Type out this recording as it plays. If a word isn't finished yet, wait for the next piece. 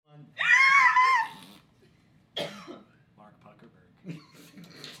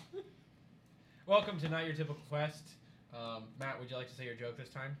Welcome to Not Your Typical Quest. Matt, would you like to say your joke this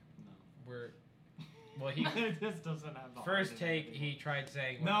time? No. Well, he... This doesn't have the First take, he tried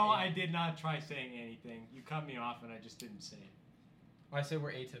saying... No, I did not try saying anything. You cut me off and I just didn't say it. I said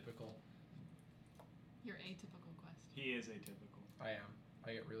we're atypical. You're atypical Quest. He is atypical. I am.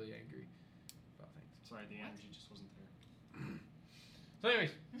 I get really angry about things. Sorry, the energy just wasn't there. So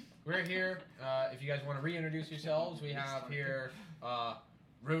anyways, we're here. If you guys want to reintroduce yourselves, we have here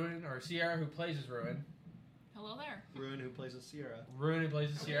Ruin, or Sierra, who plays as Ruin. Hello there. Ruin, who plays as Sierra. Ruin, who plays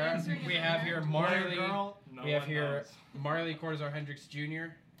as Sierra. answering We it have there? here Boy or Marley. girl? No We have one here knows. Marley Cordozar Hendricks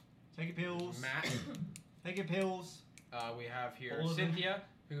Jr. Take your pills. Matt. Take your pills. We have here All of them? Cynthia,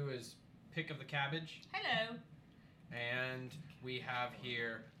 who is pick of the Cabbage. Hello. And we have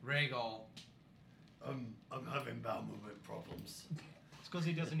here Rhaegal. I'm having bowel movement problems. It's because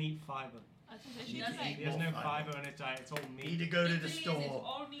he doesn't eat fiber. That's what Need she to does. eat He has no more fiber in his diet. It's all Need meat. to go to the It's store.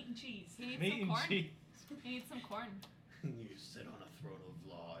 all meat and cheese. He needs Meat some and corn. cheese. He needs some corn. You sit on a throne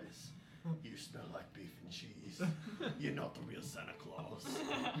of lies. You smell like beef and cheese. You're not the real Santa Claus.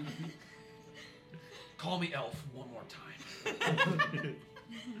 Call me Elf one more time.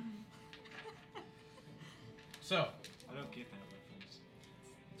 So, I don't get that reference.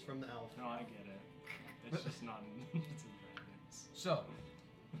 It's from the elf. No, I get it. It's just not. It's in brackets. so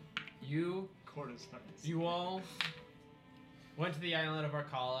you Cordozar. all went to the island of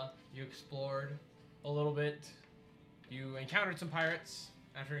Arcala. You explored a little bit. You encountered some pirates.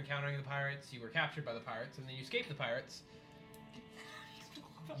 After encountering the pirates, you were captured by the pirates, and then you escaped the pirates.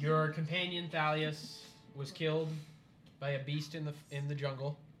 Your companion Thalius was killed by a beast in the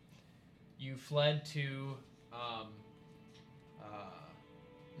jungle. You fled to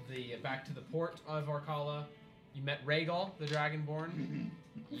back to the port of Arcala. You met Rhaegal, the Dragonborn.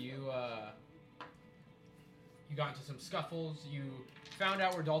 You got into some scuffles. You found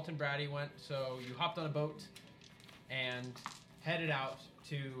out where Dalton Brady went, so you hopped on a boat and headed out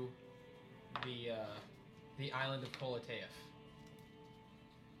to the island of Colateif.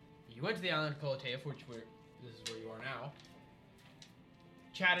 You went to the island of Colateif, this is where you are now.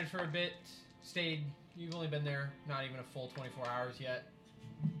 Chatted for a bit, stayed. You've only been there not even a full 24 hours yet.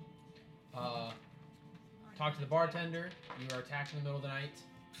 Talked to the bartender. You were attacked in the middle of the night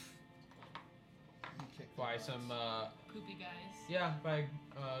by some Poopy guys. yeah, by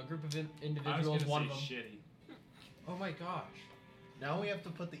a group of I was individuals. gonna One of say them. shitty. Oh my gosh! Now we have to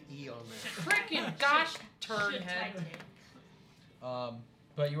put the E on there. Frickin' gosh, turd Shit head. tight.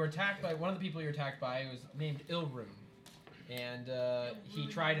 But you were attacked by one of the people you were attacked by. Was named Ilrune, and he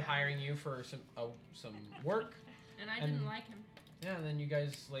tried hiring you for some work. And I And- didn't like him. Yeah, and then you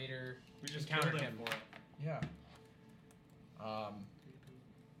guys later We just encountered killed him him. for it. Yeah.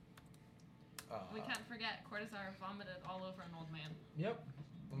 We can't forget Cordozar vomited all over an old man. Yep.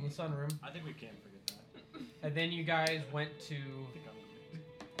 In the sunroom, I think we can't forget that. and then you guys went to. I think I'm good.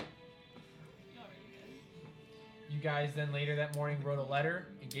 You already did. You guys then later that morning wrote a letter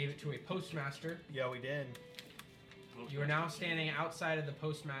and gave it to a postmaster. Yeah, we did. You are now standing outside of the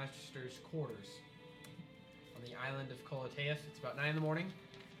postmaster's quarters on the island of Colateif. It's about 9 in the morning.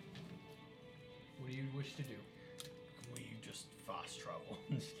 What do you wish to do? We just fast travel.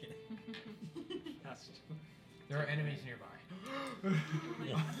 I'm just kidding. That's There are enemies nearby.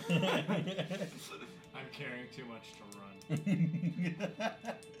 I'm carrying too much to run.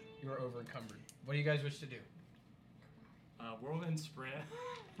 You are over encumbered. What do you guys wish to do? Whirlwind sprint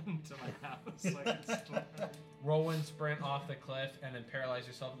to my house. So I can store. Whirlwind sprint off the cliff and then paralyze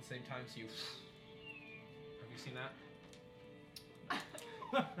yourself at the same time. So you. Have you seen that?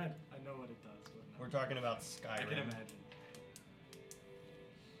 I know what it does, but no. We're talking about I can Skyrim. imagine.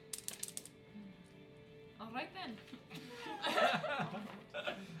 All right then.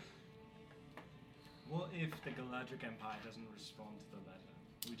 What if the Galadric Empire doesn't respond to the letter?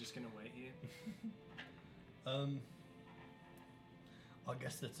 Are we just gonna wait here? I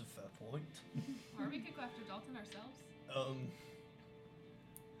guess that's a fair point. Or we could go after Dalton ourselves.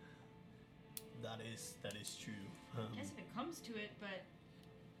 That is true. I guess if it comes to it, but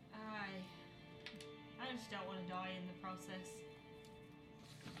I just don't want to die in the process.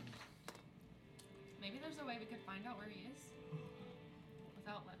 Maybe there's a way we could find out where he is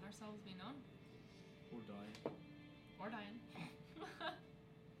without letting ourselves be known Or die. or dying.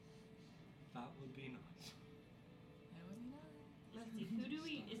 That would be nice. It would be nice. Let's see.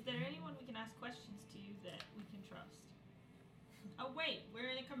 Is there anyone we can ask questions to that we can trust? Oh wait, we're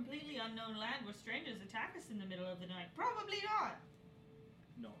in a completely unknown land where strangers attack us in the middle of the night. Probably not.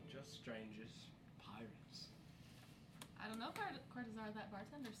 Not just strangers, pirates. I don't know, Cordozar, that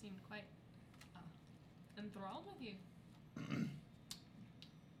bartender seemed quite enthralled with you.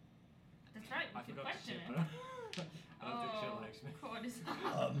 That's right, I we could forgot to question tip him. her. I don't think she'll likes me.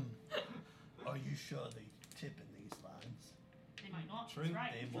 Cordozar. Are you sure they tip in these lands? They might not, True. that's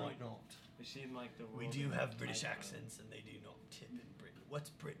right. They might not. Is she in like the We world do of have British type, accents and they do not tip in Britain. What's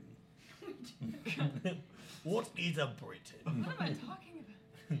Britain? What is a Britain? What am I talking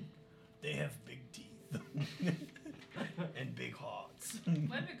about? They have big teeth and big hearts.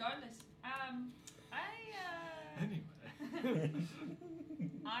 Well, regardless, Anyway.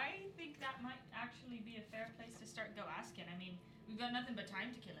 I think that might actually be a fair place to start go asking. I mean, we've got nothing but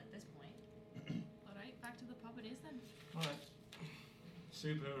time to kill at this point. Alright, back to the pub it is then. Alright.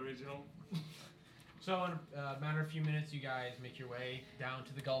 Super original. So in a matter of a few minutes, you guys make your way down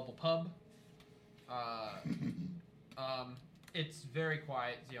to the Gullible Pub. It's very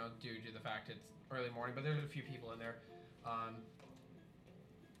quiet, you know, due to the fact it's early morning, but there's a few people in there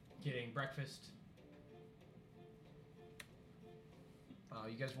getting breakfast.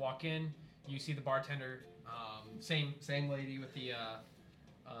 You guys walk in, you see the bartender, same lady with the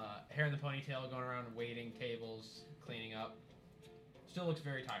hair in the ponytail, going around waiting tables, cleaning up. Still looks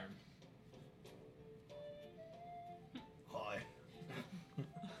very tired. Hi.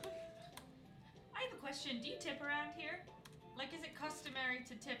 I have a question. Do you tip around here? Like, is it customary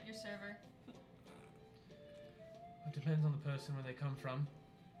to tip your server? It depends on the person where they come from.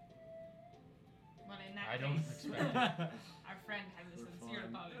 Well, in that I case, don't expect it. our friend has a We're sincere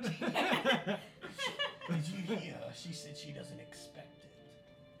fine. apology. Did you hear? She said she doesn't expect it.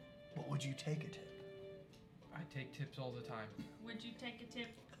 But would you take a tip? I take tips all the time. Would you take a tip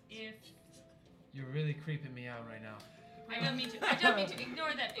if... You're really creeping me out right now. I don't mean to. I don't mean to.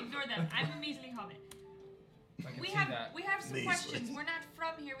 Ignore that. Ignore that. I'm a measly hobbit. I can We see have that. some Measly. questions. We're not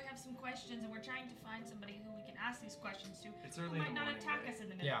from here. We have some questions, and we're trying to find somebody who we can ask these questions to. It's Who early in might the not morning. attack right? us in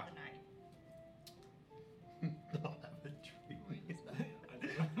the middle Yeah. of the night. I'll have a drink.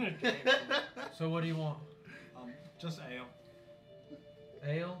 I don't know. So what do you want? Just ale.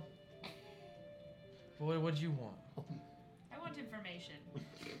 Ale? What do you want? I want information.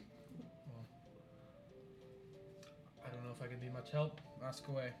 I don't know if I can be much help. Ask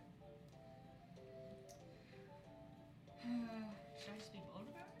away. Should I just be bold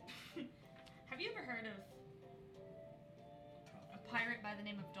about it? Have you ever heard of a pirate by the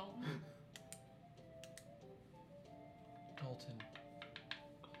name of Dalton? Dalton.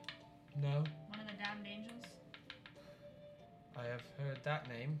 No, One of the damned angels? I have heard that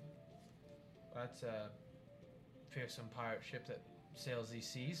name. That's a fearsome pirate ship that sails these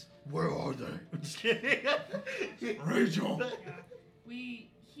seas. Where are they? I'm just kidding. Rachel.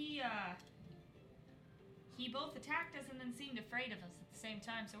 Yeah. He both attacked us and then seemed afraid of us at the same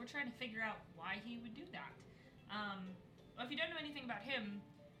time, so we're trying to figure out why he would do that. Well, if you don't know anything about him,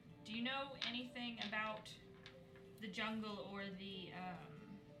 do you know anything about the jungle or the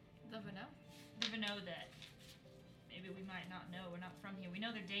Vano? Vano that maybe we might not know? We're not from here. We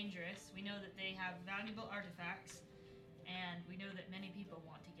know they're dangerous. We know that they have valuable artifacts, and we know that many people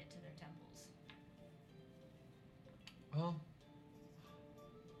want to get to their temples. Well,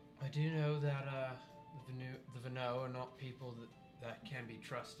 I do know that the Vano are not people that can be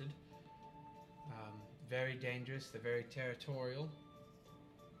trusted. Very dangerous. They're very territorial.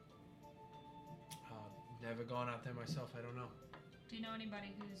 Never gone out there myself. I don't know. Do you know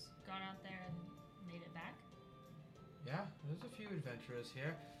anybody who's gone out there and made it back? Yeah, there's a few adventurers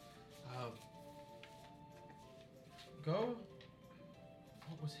here. Go.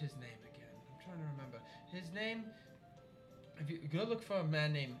 What was his name again? I'm trying to remember. His name. If you go look for a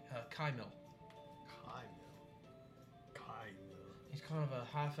man named Kymil. Kymil. He's kind of a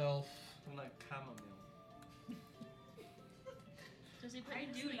half elf. Like chamomile. Does he I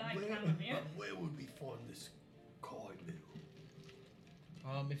do like Where, chamomile. where would we find this Kymil?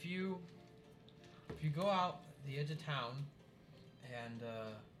 If you go out the edge of town, and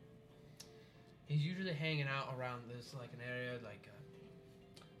he's usually hanging out around this like an area like I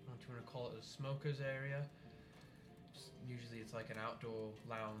don't know what you want to call it, a smokers area. Usually it's like an outdoor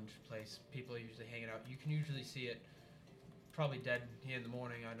lounge place. People are usually hanging out. You can usually see it. Probably dead here in the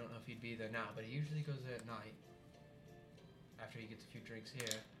morning. I don't know if he'd be there now, but he usually goes there at night after he gets a few drinks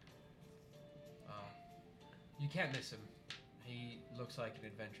here. You can't miss him. He looks like an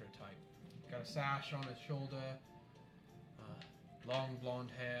adventurer type. Got a sash on his shoulder, long blonde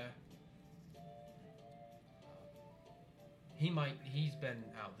hair. He's been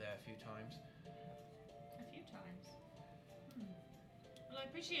out there a few times. A few times. Well, I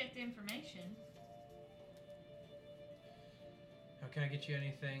appreciate the information. Now, can I get you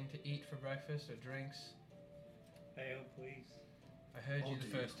anything to eat for breakfast or drinks? Ale, please. I heard you I'll the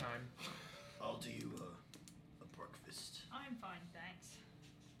do. first time. I'll do you a breakfast. I'm fine, thanks.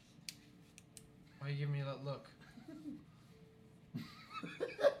 Why are you giving me that look?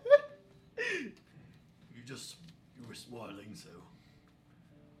 You were smiling, so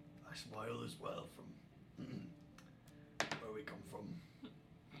I smile as well from where we come from.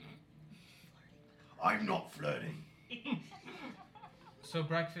 I'm not flirting. So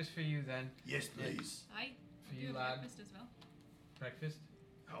breakfast for you then. Yes, please. I For do you, a lad. breakfast as well. Breakfast.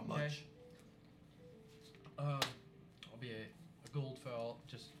 How Okay. much? I'll be a gold for all,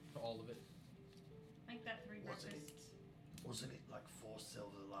 just for all of it. Make that 3 What's it? breakfasts. Wasn't it like 4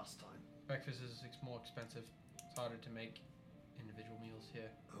 silver last time? Breakfast is more expensive. It's harder to make individual meals here.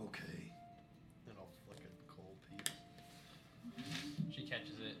 Okay. And I'll flick a cold piece. She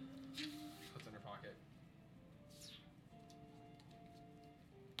catches it, puts it in her pocket.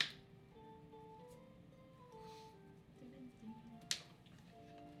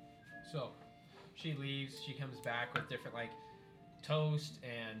 So, she leaves. She comes back with different like toast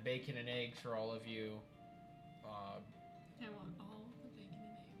and bacon and eggs for all of you. I want all the bacon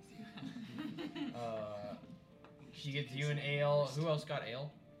and eggs. She gets you an ale. Who else got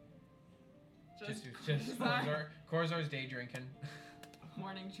ale? Just Cordozar. Cordozar's day drinking.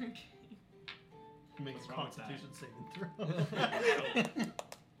 Morning drink. Make What's a wrong with that? Constitution saving throw.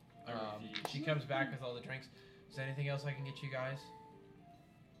 She comes back with all the drinks. Is there anything else I can get you guys?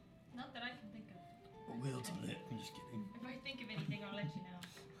 Not that I can think of. A will to live. I'm just kidding. If I think of anything, I'll let you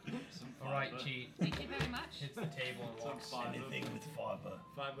know. All right, she Thank you very much. hits the table and Some walks. fiber. Anything with fiber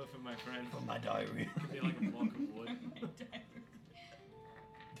Fiber for my friend. from my diary. Could be like a block of wood.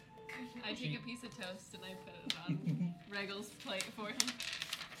 I take a piece of toast and I put it on Rhaegal's plate for him.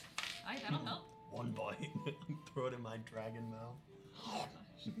 Aye, that'll help. One bite. Throw it in my dragon mouth. Oh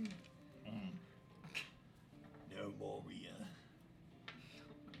gosh. No more Rhea.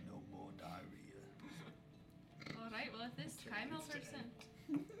 No more diarrhea. Alright, well if this Kymel person...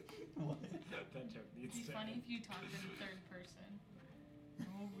 What? That joke needs It'd be to funny end. if you talked in the 3rd person.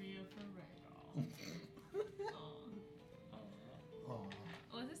 No real for Rhaegal. Oh.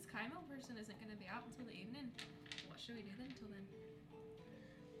 Well, if this Kymel person isn't going to be out until the evening, what should we do then until then?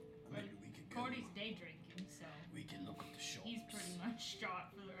 Maybe we could go. Cordy's day drinking, so We can look at the shops. he's pretty much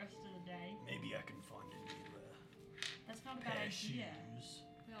shot for the rest of the day. Maybe I can find a new That's not a pair bad of idea. shoes.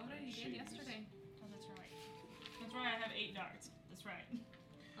 We already did yesterday. Oh, that's right. That's right, I have 8 darts. That's right.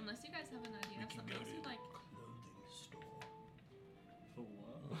 Unless you guys have an idea We of can something go else to you like. a clothing store. For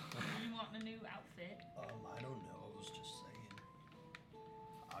what? You want a new outfit? I don't know. I was just saying.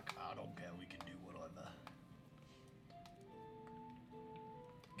 I don't care. We can do whatever.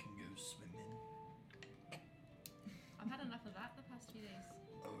 Can go swimming. I've had enough of that the past few days.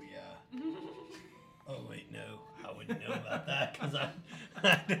 Oh yeah. Oh wait, no. I wouldn't know about that because I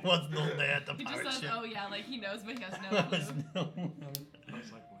was not there at the He pirate just says, ship. oh yeah, like he knows, but he has no I was clue. no. I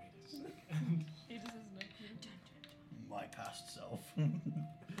was like, wait a second. He just has no clue. My past self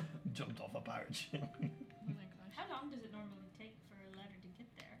jumped off a pirate ship. Oh my gosh. How long does it normally take for a letter to get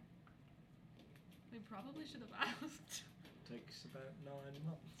there? We probably should have asked. Takes about 9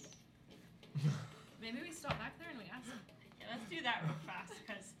 months. Maybe we stop back there and we ask him. Yeah, let's do that real fast,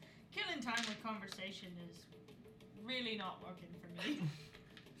 because killing time with conversation is really not working for me.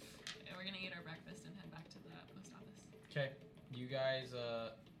 Yeah, we're gonna eat our breakfast and head back to the post office. Okay, you guys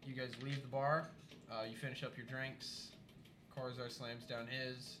leave the bar. You finish up your drinks. Cordozar slams down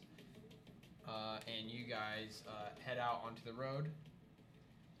his, and you guys head out onto the road.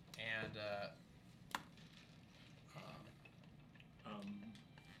 And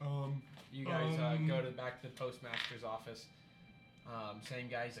you guys go back to the postmaster's office. Same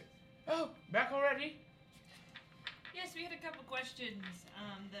guy's like, "Oh, back already?" Yes, we had a couple questions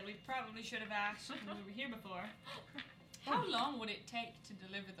that we probably should have asked when we were here before. How long would it take to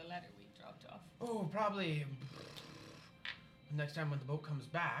deliver the letter we dropped off? Oh, probably next time when the boat comes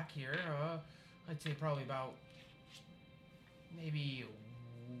back here. I'd say probably about maybe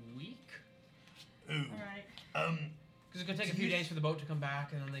a week. Ooh. Alright. Because it's gonna take a few days for the boat to come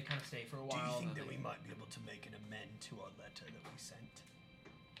back, and then they kind of stay for a Do while. you think and that then we might be able to make an amend to our letter that we sent?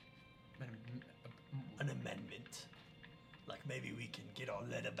 An amendment. Like maybe we can get our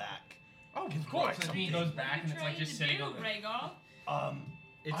letter back. Oh, of Right, course. And he something. goes back, and it's like just sitting on the. Rhaegal?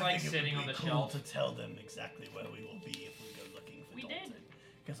 It's I like think it sitting would on be the cool shelf. to tell them exactly where we will be if we go looking for We did. Dalton.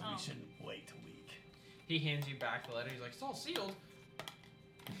 Because Oh. we shouldn't wait a week. He hands you back the letter. He's like, "It's all sealed."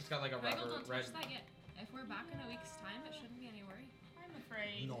 It's got like a Rhaegal, rubber don't red. touch that yet. If we're back in a week's time, it shouldn't be any worry. I'm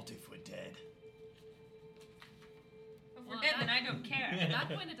afraid. Not if we're dead. If we're Well, dead, that- then I don't care. At that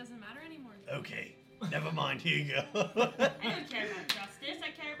point, it doesn't matter anymore. Okay, never mind. Here you go. I don't care about justice. I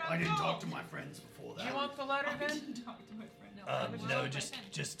care about I didn't talk to my friends before Do that. you want the letter I then? didn't talk to my friend. No,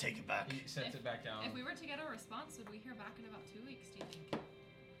 just take it back. He sets it back down. If we were to get a response, would we hear back in about 2 weeks, do you think?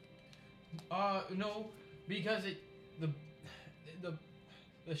 No, because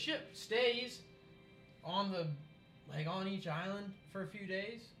the ship stays on on each island for a few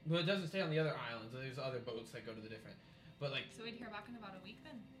days. But it doesn't stay on the other islands. There's other boats that go to the different. But So we'd hear back in about a week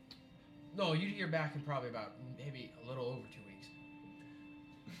then? no, you'd hear back in probably about maybe a little over 2 weeks.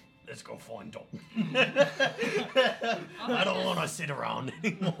 Let's go find Dalton. I don't want to sit around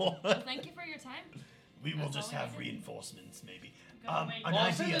anymore. Well, thank you for your time. We will That's just all I have needed. reinforcements, maybe. Go away. An Well,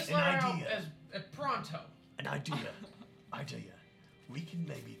 I'll send idea. this An letter out idea. as pronto. An idea. We can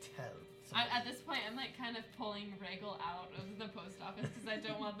maybe tell. At this point, I'm like kind of pulling Rhaegal out of the post office because I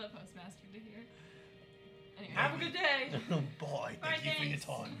don't want the postmaster to hear. Anyway. Have a good day. Oh boy, Bye, thank you for your thanks.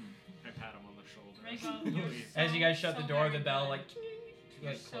 time. I pat him on the shoulder. Rhaegal, you're so, As you guys shut so the door, very the bell good.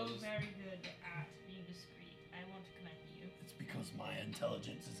 You're so closes. very good at being discreet. I want to commend you. It's because my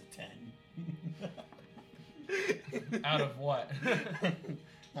intelligence is a 10. Out of what?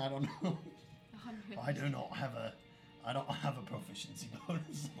 I don't know. 100. I don't have a proficiency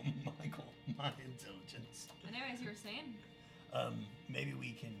bonus on my intelligence. Anyways, you were saying? Maybe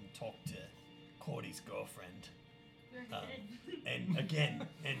we can talk to Cordy's girlfriend. We're Um, good. and again,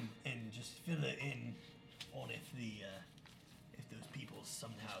 and just fill it in on if those people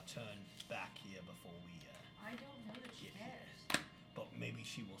somehow turn back here before we. I don't know that she Yeah. cares. But maybe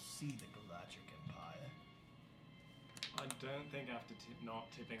she will see the Galactic Empire. I don't think after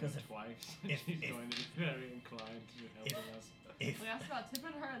not tipping her 'Cause twice, if- she's if- going to be very inclined to helping us. If We asked about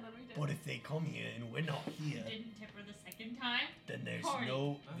tipping her and then we did. but if they come here and we're not You here, didn't tip her the second time. then there's Cordy.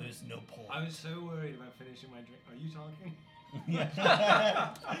 no point. I was so worried about finishing my drink. Are you talking?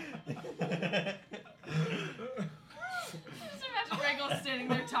 Just imagine Rhaegal standing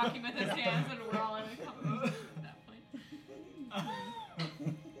there talking with his hands and we're all in a conversation at that point.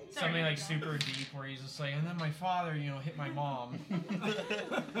 Something like Sorry. super deep where he's just like, and then my father, hit my mom. Oh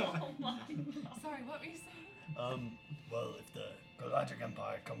my god. Sorry, what were you saying? Well, if the Galactic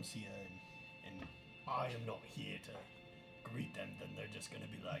Empire comes here and I am not here to greet them, then they're just gonna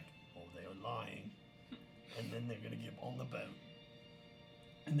be like, oh, they are lying. And then they're gonna get on the boat.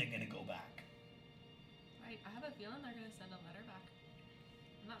 And they're gonna go back. Right, I have a feeling they're going to send a letter back.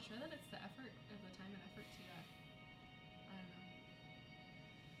 I'm not sure that it's the effort, or the time and effort to, I don't know.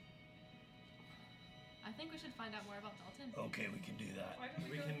 I think we should find out more about Dalton. Okay, we can do that. Why don't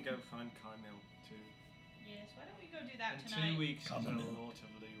We we, can go find Kymil too. Yes, why don't we go do that In tonight? 2 weeks, there's a Chamomile. lot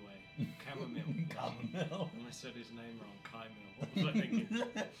of leeway. Chamomile. Chamomile. Unless I said his name wrong. Kymil. What was I thinking?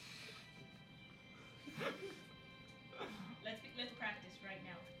 Let's practice right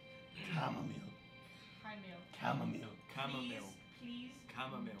now. Chamomile. Hi, Mill. Chamomile. Chamomile. Please,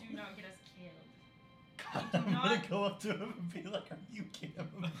 Chamomile. do not get us killed. I'm gonna go up to him and be like, are you kidding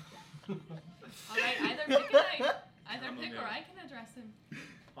me? Alright, either Pick or I can address him.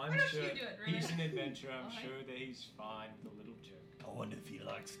 I'm Why don't sure you do it, he's Renee? an adventurer. I'm Alright. sure that he's fine with a little joke. I wonder if he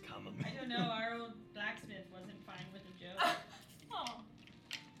likes chamomile. I don't know, our old blacksmith wasn't fine with the joke. Oh.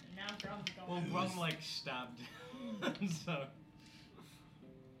 And now Grum's going. Well, It Rum was- like stabbed him. So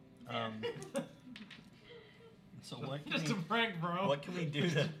So what can just we, a prank, bro. what can we do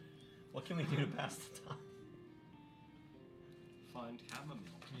to pass the time? Find chamomile.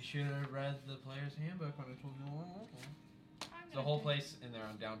 You should have read the player's handbook when I told you. I'm The gonna whole do- place in there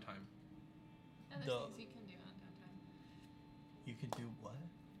on downtime. Yeah, there's The- things you can do on downtime. You could do what?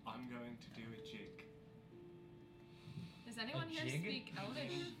 I'm going to do a jig. Does anyone here jig? speak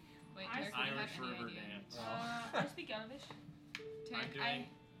Elvish? Wait, I Terek, do you have Irish any river idea? dance. I speak Elvish. Terek, doing-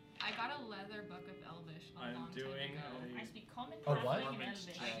 I got a leather book of Elvish a I'm long doing time ago. I speak Common, Oh, what? Halfling, and Performance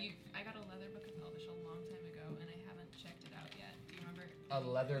Elvish. check. I got a leather book of Elvish a long time ago, and I haven't checked it out yet. Do you remember? A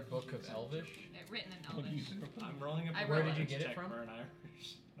leather book of Elvish? It written in Elvish. I'm rolling a I Where did performance you get it check from? for an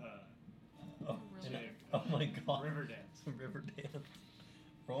Irish Oh, Really? jig. oh my god. River dance. River dance.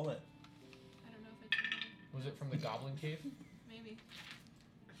 Roll it. I don't know if it's in Was it from the Goblin Cave? there. Maybe.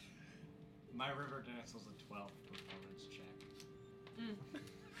 My river dance was a 12 performance check.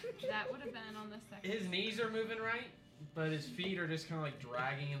 That would have been on the second. His knees are moving right, but his feet are just kind of like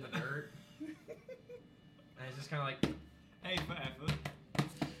dragging in the dirt. And it's just kind of like, Hey, for effort.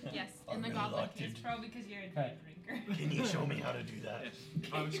 Yes, I'm in the really Goblin locked Cave. It's probably because you're a Hey. drinker. Can you show me how to do that? Yes.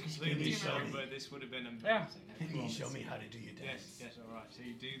 I was completely Can you show me? sober. This would have been amazing. Yeah. Can you show me how to do your Yes, dance? yes, alright. So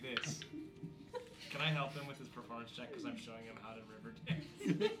you do this. Can I help him with his performance check? Because I'm showing him how to river dance.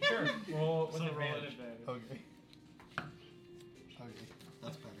 sure, roll with So roll an advantage. advantage. Okay. Okay,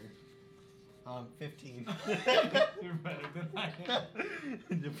 that's better. 15. You're better than I am.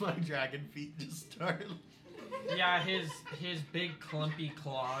 My dragon feet just start. Yeah, his big clumpy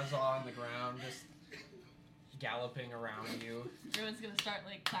claws on the ground, just galloping around you. Everyone's gonna start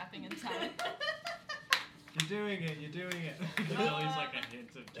like clapping in time. You're doing it. You can tell he's like a hint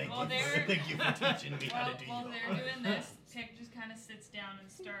of. Thank you for teaching me how to do While yoga. they're doing this, Pick just kind of sits down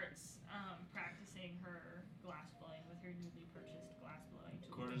and starts practicing her glass blowing with her newly purchased glass blowing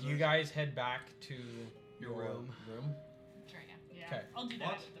tool. Cordozar. You guys head back to your room. Yeah, 'Kay. I'll do that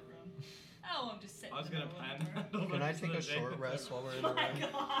What? after the room. Oh, I'm just sitting. I was in the gonna middle plan of the room. that over Can I to take the a day short before. rest while we're in Oh the my room?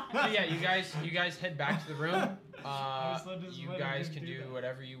 god. So yeah, you guys head back to the room. was so You disappointed guys you can didn't do do that.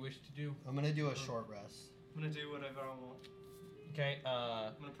 whatever you wish to do. I'm gonna do a short rest. I'm gonna do whatever I want. Okay.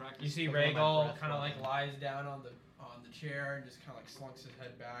 I'm gonna practice. You see Look at my Rhaegal breath kind of like weapon. lies down on the chair and just kind of like slunks his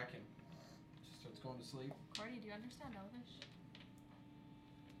head back and just starts going to sleep. Cordy, do you understand Elvish?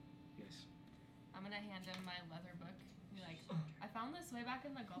 Yes. I'm gonna hand him my leather book. Be like, I found this way back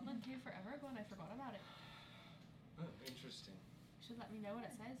in the Goblin Cave forever ago and I forgot about it. Oh, interesting. You should let me know what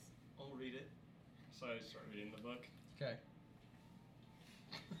it says. I'll read it. So I start reading the book. Okay.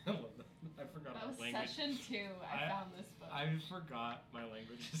 I love that. I forgot That my was language. session 2. I found this book. I forgot my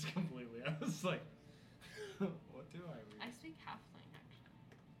languages completely. I was like, what do I read? I speak halfling actually.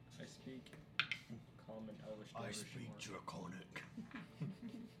 I speak common Elvish. I Elvish speak more. draconic.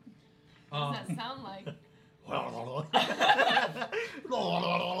 What does that sound like?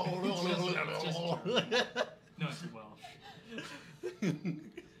 No, it's Welsh.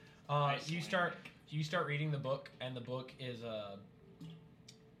 You start reading the book, and the book is It's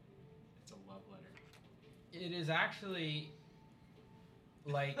a love letter. it is actually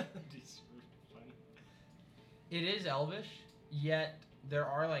like It's funny. it is Elvish, yet there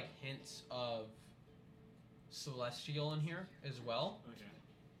are like hints of Celestial in here as well. Okay.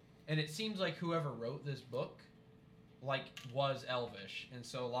 And it seems like whoever wrote this book like was Elvish, and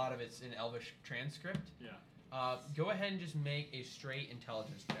so a lot of it's in Elvish transcript. Yeah. Go ahead and just make a straight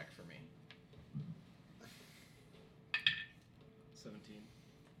intelligence check for me. 17.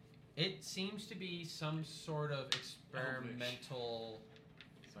 It seems to be some sort of experimental.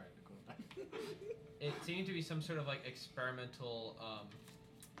 Sorry, to go back. It seemed to be some sort of like experimental.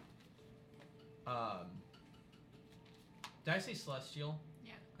 Did I say celestial?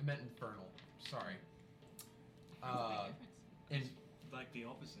 Yeah. I meant infernal. Sorry. What's the In Like the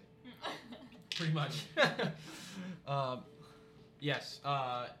opposite. difference? pretty much. Yes.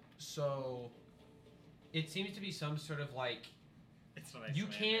 So it seems to be some sort of like It's not you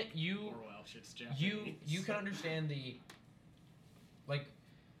Icelandic can't you. or Welsh. It's Japanese. You can understand the like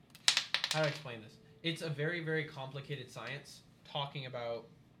how to explain this. It's a very, very complicated science talking about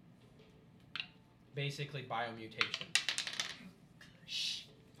basically biomutation. Shh,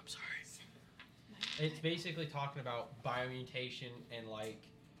 I'm sorry. It's basically talking about biomutation and like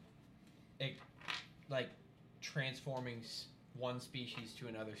transforming one species to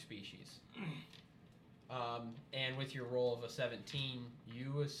another species. And with your roll of a 17,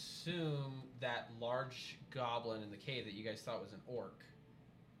 you assume that large goblin in the cave that you guys thought was an orc.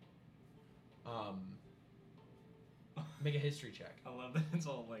 Make a history check. I love that it's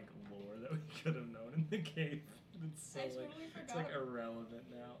all like lore that we could have known in the cave. It's so I like totally it's forgot. like irrelevant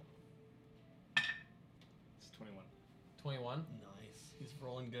now. It's 21. 21. Nice. He's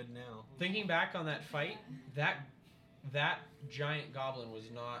rolling good now. Thinking back on that fight, that giant goblin was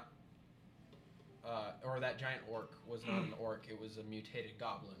not, or that giant orc was not an orc. It was a mutated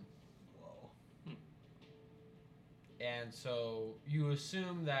goblin. Whoa. And so you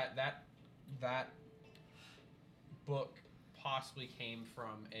assume that book possibly came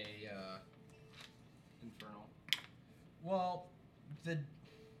from a Infernal. well,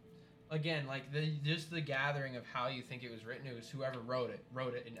 just the gathering of how you think it was written. It was whoever wrote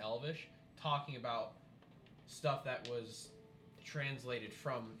it in Elvish, talking about stuff that was translated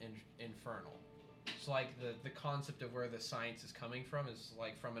from Infernal. So like the concept of where the science is coming from is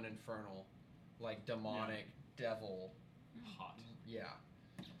like from an infernal, like demonic devil. Hot. Yeah.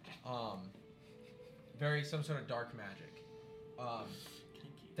 Very some sort of dark magic. Kinky.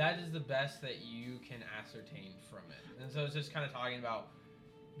 That is the best that you can ascertain from it. And so it's just kind of talking about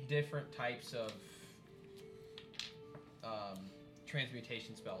different types of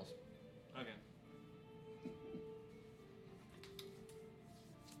transmutation spells. Okay.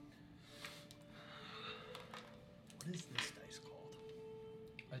 What is this dice called?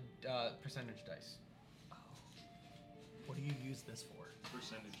 A percentage dice. What do you use this for?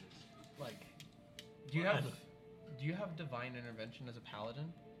 Percentages. Like, Do you have divine intervention as a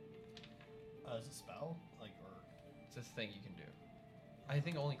paladin? as a spell? Like, or It's this thing you can do. I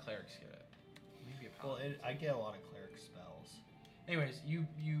think only clerics get it. You can be a Well, paladin. I get a lot of cleric spells. Anyways,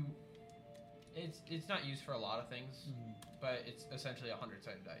 it's not used for a lot of things, but it's essentially a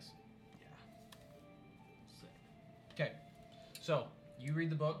 100-sided dice. Yeah. Sick. Okay, so you read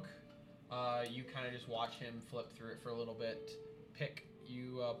the book. You kind of just watch him flip through it for a little bit.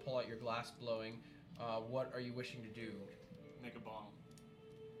 You pull out your glass blowing. What are you wishing to do? Make a bong.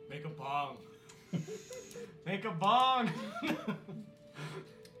 Make a bong. Make a bong.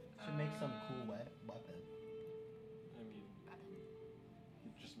 Should make some cool weapon. I mean,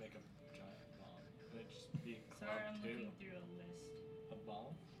 you just make a giant bong. And it just be a club Sorry, I'm too. looking through a list. A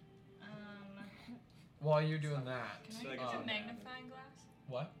bong? While you're doing that, Can So I I use guess a I'm magnifying glass?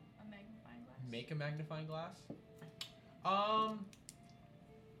 what? A magnifying glass? Make a magnifying glass.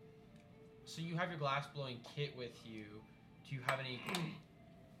 So you have your glass blowing kit with you. Do you have any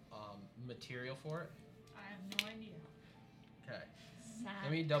material for it? I have no idea. Okay. Sad.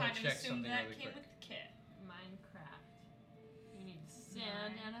 Let me double kind of check assumed something that really came quick. with the kit. Minecraft. You need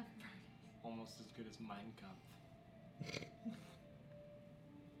sand and a Almost as good as Mein Kampf.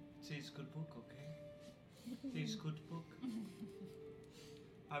 It's a good book, okay? It's a good book.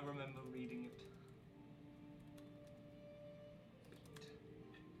 I remember reading it.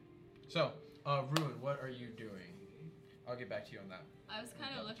 So, Ruin, what are you doing? I'll get back to you on that. I was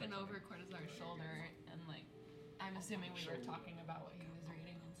kind of looking over Cordozar's shoulder and like, I'm assuming we were talking about what he was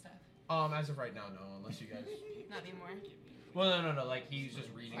reading and stuff. As of right now, no, unless you guys. Not anymore. Well, no. Like he's just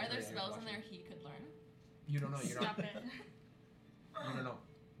reading. Are there through it, spells in watching. there he could learn? You don't know. You don't. Stop it. You don't know.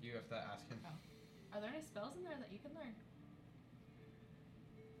 You have to ask him. Are there any spells in there that you can learn?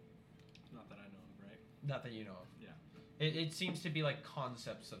 Not that I know of, right? Not that you know of. Yeah. It seems to be like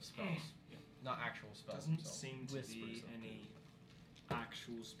concepts of spells, Yeah. not actual spells. Doesn't themselves. seem to Whispers be of any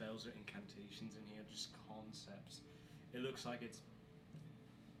actual spells or incantations in here, just concepts. It looks like it's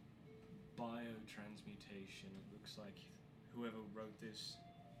biotransmutation. It looks like whoever wrote this,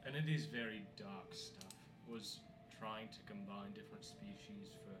 and it is very dark stuff, was trying to combine different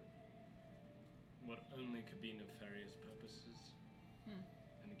species for what only could be nefarious purposes.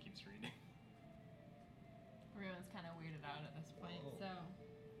 And it keeps reading. Ruin's kind of weirded out at this point, Oh. so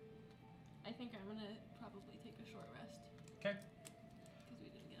I think I'm gonna probably take a short rest. 'Kay. Because we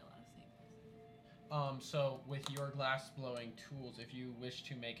didn't get a lot of sleep. So with your glass blowing tools, if you wish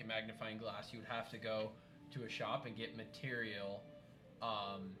to make a magnifying glass, you would have to go to a shop and get material,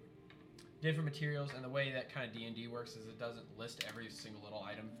 different materials. And the way that kind of D&D works is it doesn't list every single little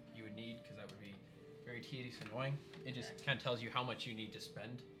item you would need, because that would be very tedious and annoying. It just kind of tells you how much you need to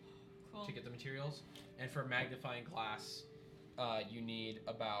spend Cool. to get the materials. And for magnifying glass, you need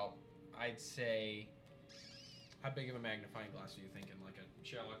about, I'd say, how big of a magnifying glass are you thinking? Like a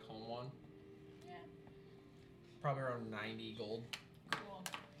Sherlock Holmes one? Yeah. Probably around 90 gold. Cool.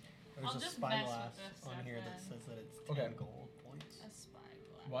 There's I'll a just spyglass mess with this on stuff here that then. says that it's 10 Okay. gold points. A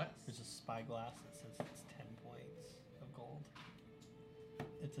spyglass. What? There's a spyglass that says it's 10 points of gold.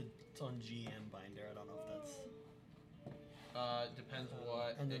 It's on GM binder. I don't know if that's. Depends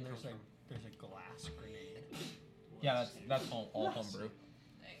what. And then it there's comes there's a glass grenade. from. Yeah, that's all homebrew.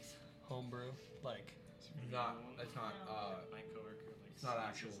 Thanks. Homebrew, like Not. It's not. My coworker like it's not sneezes,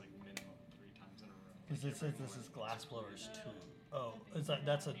 actual. like minimum 3 times in a row. because it says this is glass blowers too. Oh, is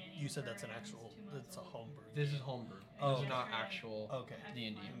that's a? You said that's an actual. It's a homebrew. This is homebrew. Oh, This is okay. not actual Okay.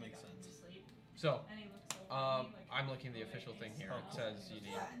 D&D. That makes sense. So, And he looks over at me like, I'm looking at the official thing here. Oh, It cool. says you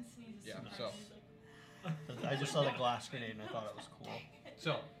need. and sneezes Yeah, sometimes. so- He's like, I just saw the glass grenade and I thought it was cool.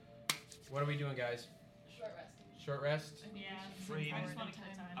 So, what are we doing, guys? Short rest. Short rest. yeah, Reading. I just want to kill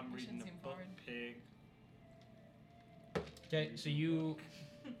time. I'm We reading shouldn't a seem book, forward. pig. Okay, so you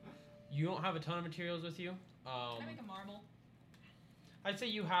don't have a ton of materials with you. Can I make a marble? I'd say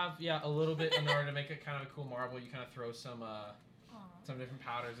you have a little bit in order to make it kind of a cool marble. You kind of throw some different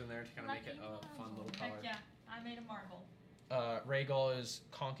powders in there to kind of make it a fun little color. Heck yeah, I made a marble. Rhaegal is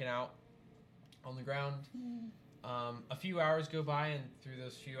conking out on the ground. A few hours go by, and through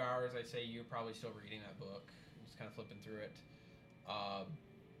those few hours, I'd say you're probably still reading that book, just kind of flipping through it.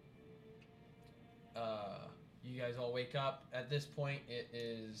 You guys all wake up. At this point, it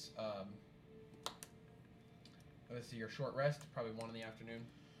is let's see, your short rest, probably 1 in the afternoon.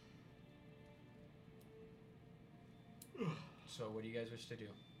 So, what do you guys wish to do?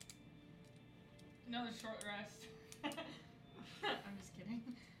 Another short rest. I'm just kidding.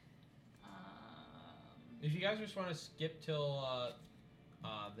 If you guys just want to skip till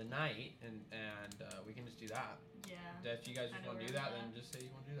the night, and we can just do that. Yeah. If you guys I just know want to where do that, we're then at. just say you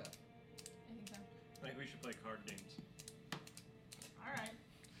want to do that. I think so. I think we should play card games. All right.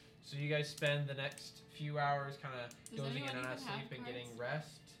 So you guys spend the next few hours kind of Does dozing in anyone and out of even have sleep and getting cards?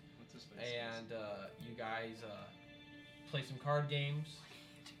 rest, What's this thing? and you guys play some card games.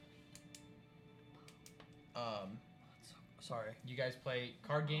 Sorry. You guys play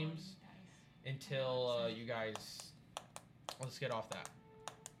card games until you guys. Let's get off that.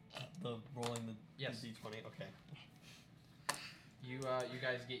 The rolling the Yes. d20. Okay. You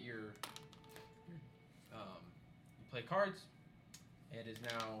guys get your you play cards. It is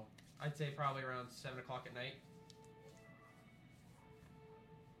now, I'd say, probably around 7 o'clock at night.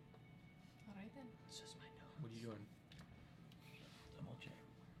 All right then. It's just my nose. What are you doing? Double check.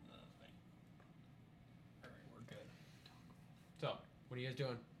 Thing. Alright, we're good. So, what are you guys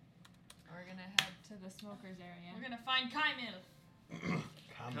doing? We're gonna head to the smokers area. We're gonna find Kymil.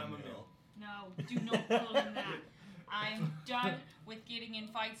 Chamomile. No, do not call him that. I'm done with getting in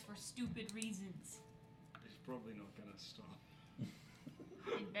fights for stupid reasons. It's probably not gonna stop.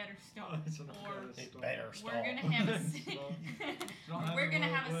 It better stop. It's not Or gonna It stop. better stop. we're gonna have a not we're gonna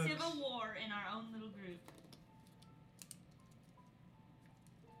how have it a works. civil war in our own little group.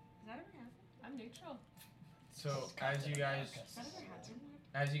 Has that ever happened? I'm neutral. So, as you guys Has that ever happened?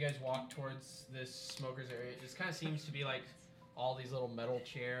 as you guys walk towards this smokers area, it just kind of seems to be like all these little metal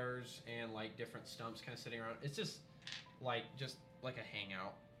chairs and like different stumps kind of sitting around. It's just like a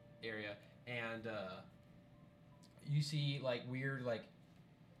hangout area, and you see like weird like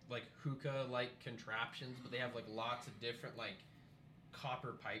hookah like contraptions, but they have like lots of different like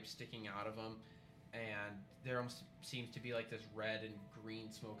copper pipes sticking out of them, and there almost seems to be like this red and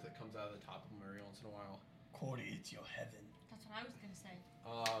green smoke that comes out of the top of them every once in a while. Cordy, it's your heaven. That's what I was gonna say.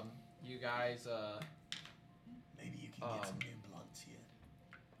 You guys Maybe you can get some new blunts here.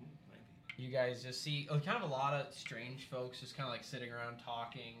 Maybe. you guys just see kind of a lot of strange folks just kind of like sitting around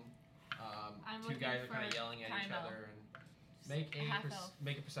talking. I'm Two looking guys are kind of for yelling at each Kymel. other, and make half elf.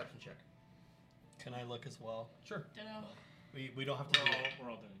 make a perception check. Can I look as well? Sure. Dunno. We don't have to.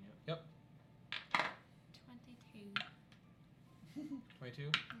 We're all doing it. 22.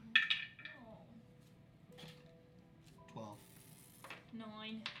 22. Oh. 12.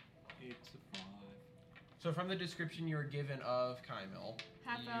 9. It's a 5. So from the description you were given of Kymel,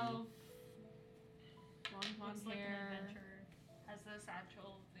 Half You- elf. Long blonde Looks like an hair. adventurer. Has the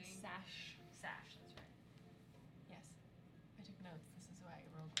satchel thing. Sash. Sash, that's right. Yes. I took notes. This is why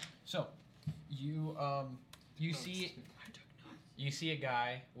I rolled well. so you see a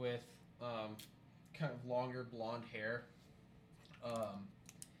guy with kind of longer blonde hair.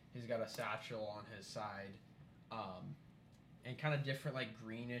 He's got a satchel on his side, and kind of different like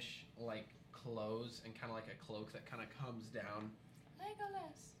greenish like clothes, and kind of like a cloak that kind of comes down.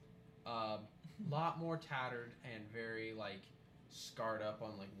 Legolas. Lot more tattered and very like scarred up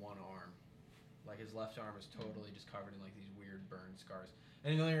on like one arm. Like his left arm is totally just covered in like these weird burn scars.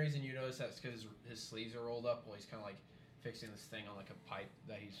 And the only reason you notice that is because his sleeves are rolled up while he's kind of like fixing this thing on like a pipe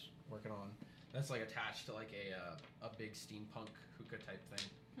that he's working on. That's like attached to like a big steampunk hookah type thing.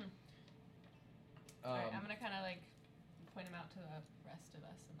 Alright, I'm gonna kind of like point him out to the rest of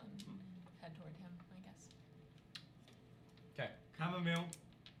us and then head toward him, I guess. Chamomile.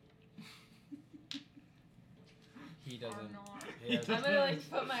 He Or doesn't. not. He doesn't I'm gonna like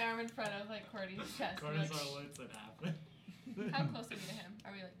put my arm in front of like Cordy's chest. And, like, Cordozar lets it happen. how close are we to him?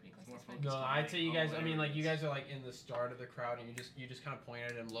 Are we like pretty close More to him? focused. No, I'd say you guys. I mean, like you Hilarious. guys are like in the start of the crowd, and you just kind of point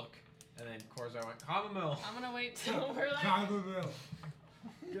at him, look, and then Cordozar went, "Chamomile." I'm gonna wait till we're like. Chamomile.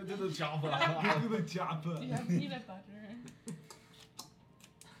 Get to the chopper. Give me the chopper. Do you have peanut butter?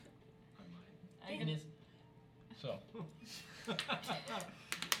 I'm gonna. So,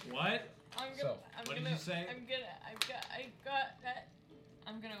 What? I'm So, gonna. I'm what did gonna, you say? I got that.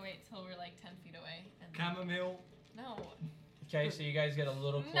 I'm gonna wait till we're like 10 feet away. And Chamomile. no. okay, so you guys get a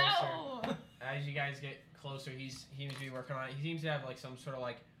little closer. No. As you guys get closer, he seems to be working on it. He seems to have like some sort of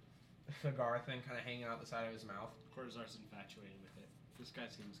like cigar thing kind of hanging out the side of his mouth. Cordozar's infatuated with it. This guy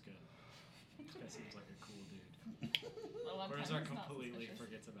seems good. This guy seems like a cool dude. Well, one time Cordozar it's not completely suspicious.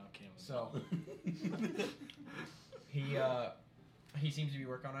 forgets about Chamomile. So he seems to be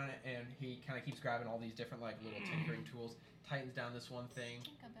working on it, and he kind of keeps grabbing all these different like little tinkering tools. Tightens down this one thing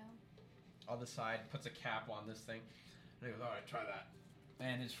on the side, puts a cap on this thing, and he goes, "All right, try that."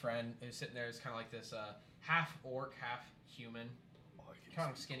 And his friend is sitting there, is kind of like this half orc, half human,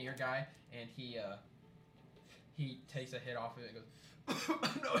 kind of skinnier guy, and he takes a hit off of it and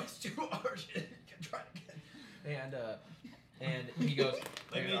goes, "No, it's too harsh. Try it again." And he goes,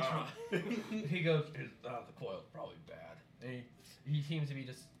 Let me try. He goes, "The coil's probably bad." And he seems to be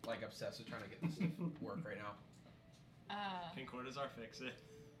just like obsessed with trying to get this to work right now. Can Cordozar fix it?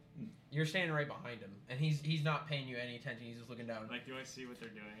 You're standing right behind him, and he's not paying you any attention. He's just looking down. Like, do I see what they're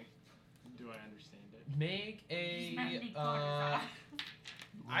doing? Do I understand it? Make He's a Mandy Cordozar.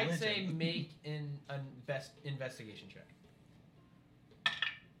 I'd say religion. make a best investigation check.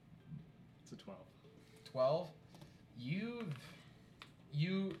 It's a 12. 12. You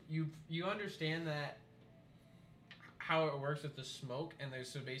understand that how it works with the smoke, and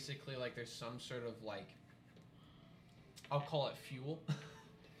there's basically like there's some sort of like, I'll call it fuel.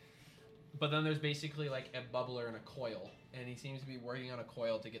 But then there's basically like a bubbler and a coil, and he seems to be working on a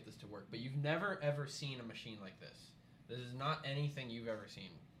coil to get this to work. But you've never ever seen a machine like this. This is not anything you've ever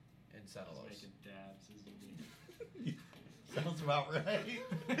seen in Just Settlos. making dabs, isn't he? Sounds about right.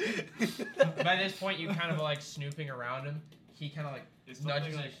 By this point, you kind of like snooping around him. He kind of like It's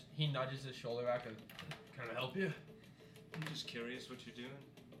something like, nudges his shoulder back and kind of help you. I'm just curious what you're doing.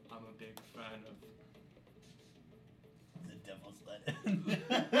 I'm a big fan of The devil's let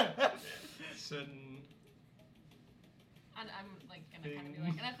certain. And I'm like gonna kind of be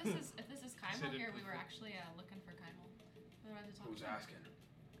like, and if this is Kaimal Considered here, we were perfect. actually looking for Kaimal. We wanted to talk Who's to him. asking?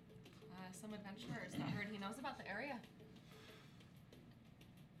 Some adventurers that heard he knows about the area.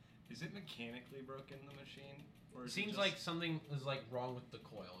 Is it mechanically broken, the machine? Or It is seems it like just, something is like wrong with the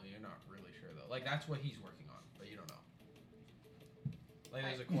coil. You're not really sure though. Like that's what he's working on, but you don't know. Like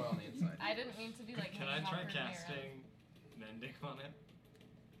there's a coil on the inside. I didn't mean to be like. Can I hanging try out for me around. casting mending on it?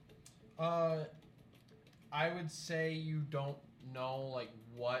 I would say you don't know like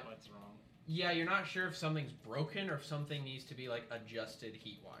what. What's wrong? Yeah, you're not sure if something's broken or if something needs to be like adjusted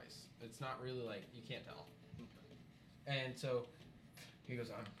heat wise. It's not really like you can't tell. And so he goes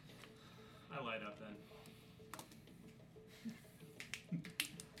on. I light up then.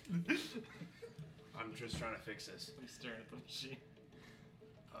 I'm just trying to fix this. I'm staring at the machine.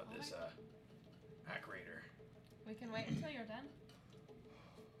 This accurator. We can wait until you're done.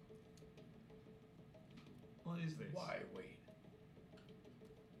 What is this? Why wait?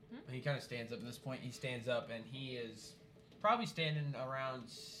 And he kind of stands up. At this point, he stands up, and he is probably standing around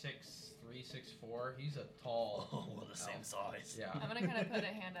 6'3", 6'4". He's a tall. Oh, we're the same size. Yeah. I'm gonna kind of put a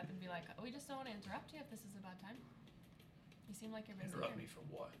hand up and be like, we just don't want to interrupt you if this is a bad time. You seem like you're busy. Interrupt here. me for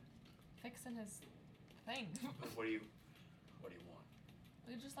what? Fixing his thing. What do you want?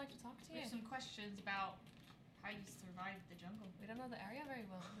 We'd just like to talk to We you. have some questions about how you survived the jungle. We don't know the area very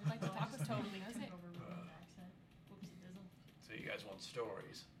well. We'd like to talk with someone who knows it. Over ruined accent. Whoops a dizzle. So you guys want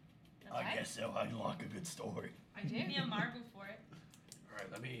stories? That's I right. guess so. I like a good story. I do. Give me a marble for it. All right,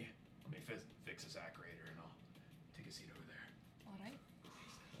 let me fix this accurator, and I'll take a seat over there. All right.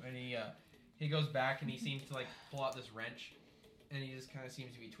 And he goes back, and he seems to like pull out this wrench, and he just kind of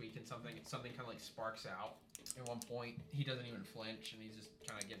seems to be tweaking something. Something kind of like sparks out. At one point, he doesn't even flinch, and he's just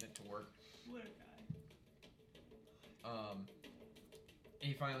kind of getting it to work. What a guy.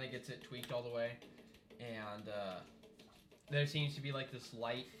 He finally gets it tweaked all the way, and there seems to be like this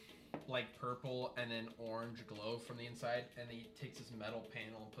light, like purple and then orange glow from the inside, and he takes this metal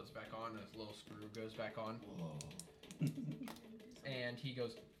panel and puts it back on, and his little screw goes back on, Whoa. and he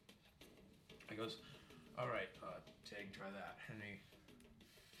goes, all right, Tig, try that, and he,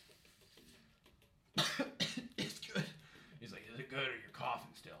 it's good. He's like, is it good or you're coughing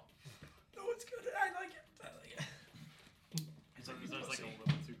still? No, it's good. I like it. He's like, That was like "Pussy." a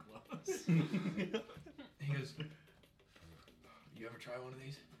little too close. He goes, you ever try one of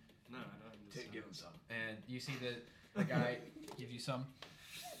these? No, I don't Give him some. And you see the guy gives you some.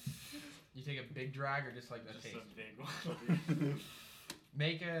 You take a big drag or just like a Just taste? a big one.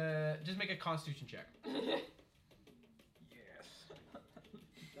 Make a Constitution check. Yes.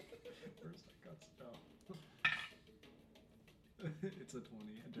 Where's that got spell? It's a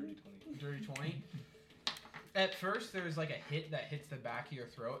 20, a dirty 20. Dirty 20. At first, there's like a hit that hits the back of your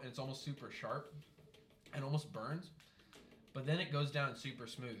throat, and it's almost super sharp, and almost burns. But then it goes down super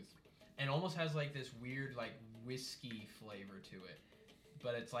smooth, and almost has like this weird like whiskey flavor to it.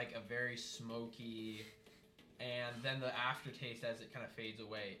 But it's like a very smoky, and then the aftertaste as it kind of fades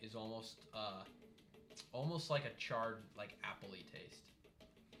away is almost like a charred like appley taste.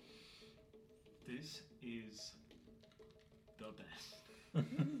 This is the best. I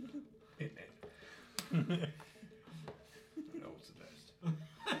know it's the best.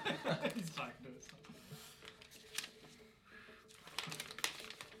 He's talking to himself.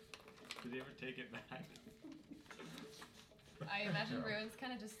 Did he ever take it back? I imagine Ruin's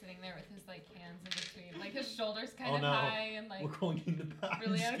kind of just sitting there with his like hands in between, like his shoulders kind Oh, of no. high and like We're going into back.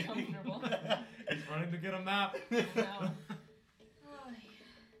 really uncomfortable. He's running to get a map. No. Oh,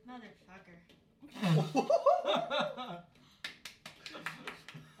 motherfucker.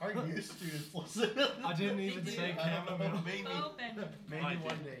 Our new students listen. I didn't even They say do. chamomile. Maybe. Open. Maybe I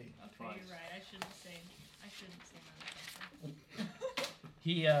one did. day. Okay, Twice. you're right. I shouldn't say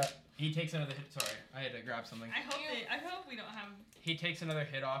motherfucker. He takes another hit. Sorry, I had to grab something. I hope we don't have He takes another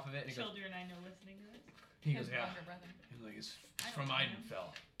hit off of it, and he goes. children I know listening to this. He His goes, yeah. younger brother. He's like, it's I from don't know him. Idenfell.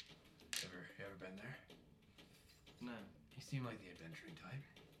 You ever been there? No. He seemed like the adventuring type.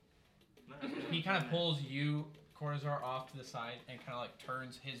 No. He kind of pulls you, Cordozar, off to the side and kind of like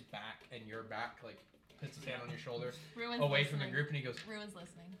turns his back and your back, like puts his hand on your shoulder, Ruin's away listening. from the group, and he goes, Ruin's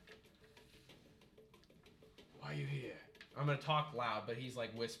listening. "Why are you here?" I'm gonna talk loud, but he's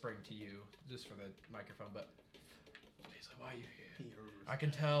like whispering to you just for the microphone. But he's like, "Why are you here?" I can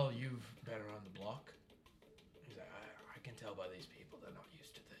tell you've been around the block. He's like, I can tell by these people they're not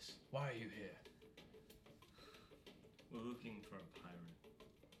used to this. Why are you here? We're looking for a pirate.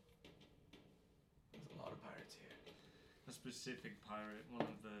 There's a lot of pirates here. A specific pirate, one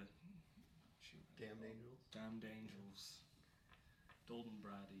of the Damned angels. damned angels. Dalton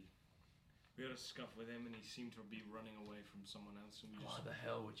Brady. We had a scuff with him and he seemed to be running away from someone else and we Why just... the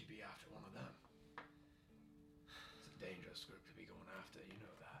hell would you be after one of them? It's a dangerous group to be going after, you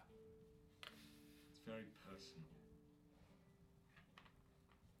know that. It's very personal.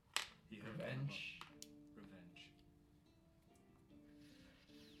 He heard about Revenge? revenge.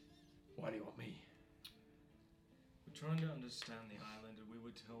 Why do you want me? We're trying to understand the island and we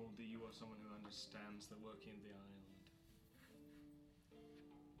were told that you are someone who understands the working of the island.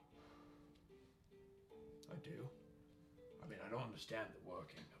 I do. I mean, I don't understand the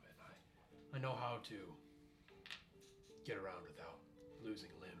working of it. I know how to get around without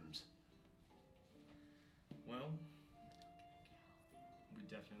losing limbs. Well, we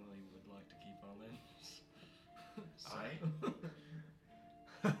definitely would like to keep our limbs.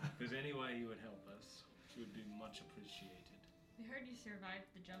 If there's any way you would help us, it would be much appreciated. We heard you survived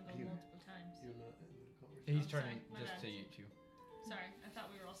the jungle You- multiple times. You're not in the conversation. He's Oh, turning sorry, my just bad. to you two. Sorry, I thought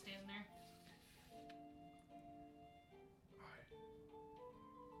we were all standing there. Alright.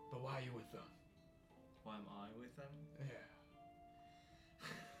 But why are you with them? Why am I with them? Yeah.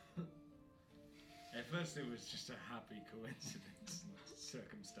 At first it was just a happy coincidence,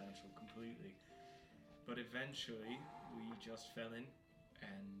 circumstantial completely. But eventually we just fell in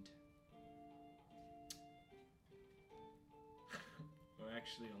and we're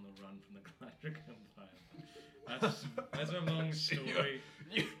actually on the run from the Galactic Empire. That's a long story.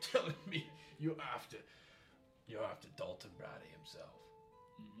 You're telling me you're after Dalton Brady himself.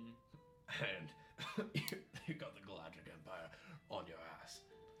 Hmm. And you got the Galactic Empire on your ass.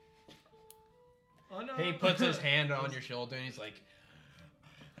 Oh no! He puts his hand on your shoulder and he's like,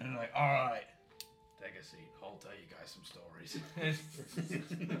 all right, take a seat. I'll tell you guys some stories.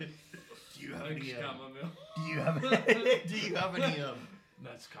 Do you have Thanks, any? chamomile. Do you have? Do you have any?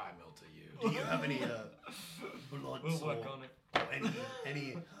 That's Kymil to you. Do you have any bloods We'll work or on it.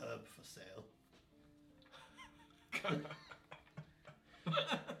 any herb for sale? Do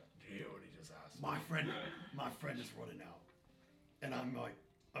you hear what he just asked? My friend is running out, and I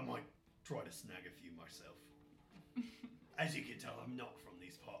might try to snag a few myself. As you can tell, I'm not from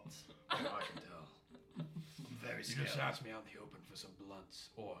these parts. Oh, I can tell. I'm very You scared. just asked me out in the open for some blunts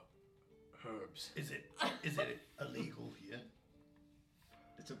or herbs. Is it illegal here?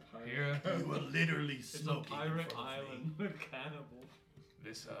 It's a pirate. Here, You were literally It's a smoking in pirate front of island me. with cannibal.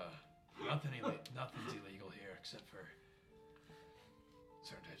 this nothing's illegal here except for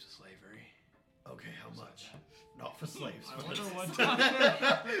certain types of slavery. Okay, how Besides much? that. Not for slaves. I For wonder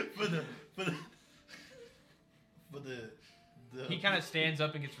the, what for the He kind of stands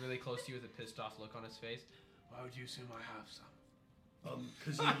up and gets really close to you with a pissed off look on his face. Why would you assume I have some?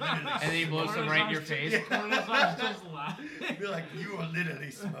 because you literally And then he blows some right in your face. Cordozar's just laughing. Be like, you are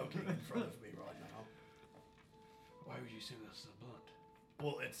literally smoking in front of me right now. Why would you assume that's a blunt?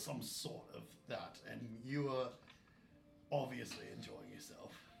 Well, it's some sort of that, and you are obviously enjoying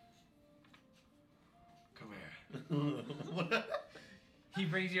yourself. Come here. He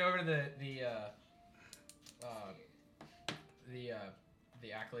brings you over to the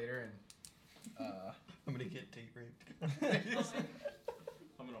accolator and I'm gonna get date raped.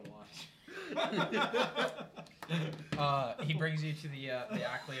 I'm gonna watch. he brings you to the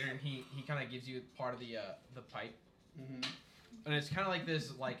accolator and he kind of gives you part of the pipe, and it's kind of like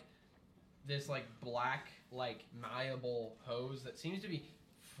this black malleable hose that seems to be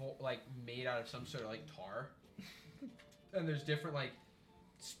made out of some sort of tar, and there's different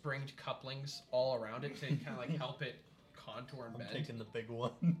springed couplings all around it to kind of help it contour and I'm bend. taking the big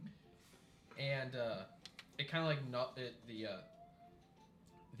one. And it kind of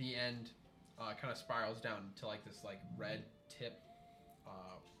the end kind of spirals down to this red tip.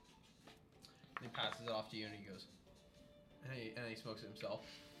 He passes it off to you and he goes, and he smokes it himself.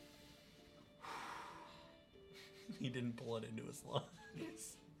 He didn't pull it into his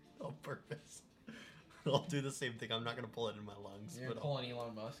lungs. On purpose. I'll do the same thing. I'm not gonna pull it in my lungs, You're but pulling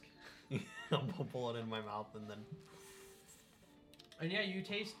Elon Musk. I'll pull it in my mouth and then. And yeah, you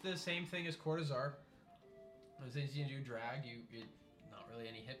taste the same thing as Cordozar. As soon as you do drag, you not really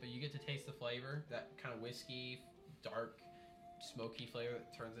any hit, but you get to taste the flavor, that kind of whiskey, dark, smoky flavor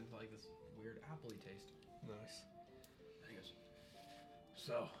that turns into like this weird appley taste. Nice. And he goes,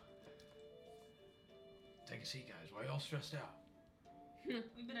 so, take a seat, guys. Why are you all stressed out?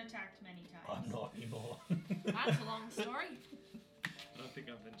 We've been attacked many times. I'm not anymore. That's a long story. I don't think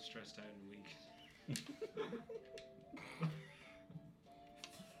I've been stressed out in weeks.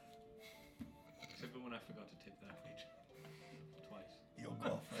 Except for when I forgot to tip that bitch. Twice. Your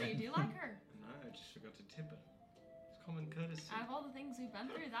So you girlfriend. do like her. No, I just forgot to tip her. It's common courtesy. Out of all the things we've been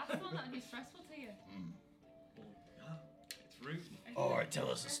through, that's the one that would be stressful to you. Well, yeah, it's rude. I All feel right, like tell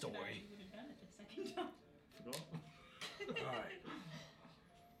if us a you corrected story. that, you would have done it the second time. Forgot. Alright.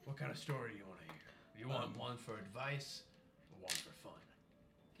 What kind of story do you want to hear? You want one for advice or one for fun?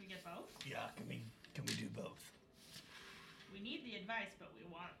 Can we get both? Yeah, can we do both? We need the advice, but we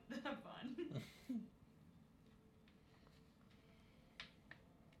want the fun.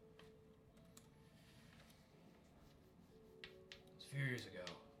 It's a few years ago.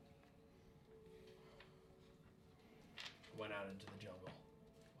 I went out into the jungle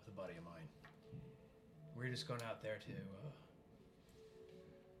with a buddy of mine. We were just going out there to,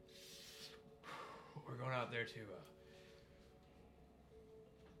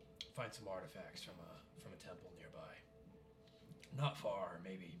 find some artifacts from a temple nearby. Not far,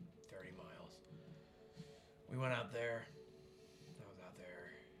 maybe 30 miles. We went out there. I was out there.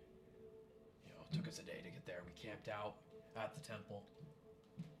 You know, it took us a day to get there. We camped out at the temple.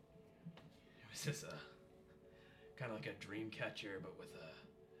 It was just kind of like a dream catcher, but with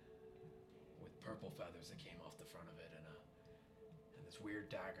purple feathers that came off the front of it, and this weird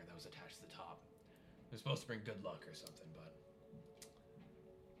dagger that was attached to the top. It was supposed to bring good luck or something, but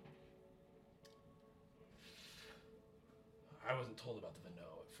I wasn't told about the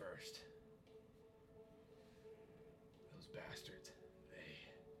Beau at first. Those bastards.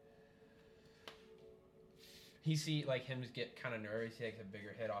 He see like him get kind of nervous. He takes a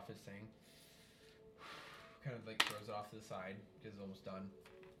bigger hit off his thing. Kind of like throws it off to the side because it's almost done.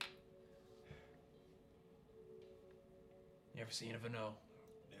 You ever seen a Beau? No.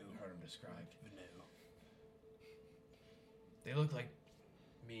 Heard him described. No. They look like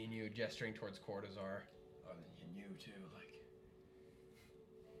me and you gesturing towards Cordozar. Oh, and you too, like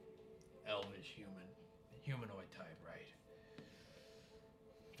elvish human, humanoid type, right?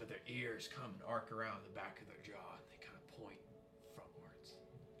 But their ears come and arc around the back of their jaw, and they kind of point frontwards.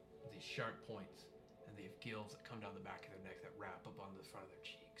 These sharp points, and they have gills that come down the back of their neck that wrap up on the front of their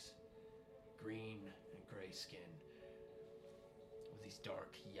cheeks. Green and gray skin, with these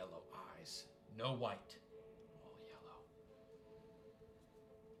dark yellow eyes. No white, all yellow.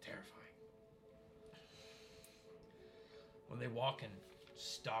 Terrifying. When they walk and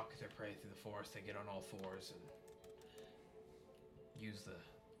stalk their prey through the forest, they get on all fours and use their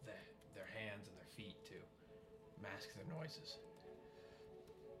hands and their feet to mask their noises.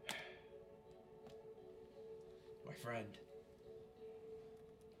 My friend,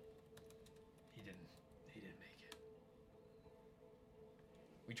 he didn't make it.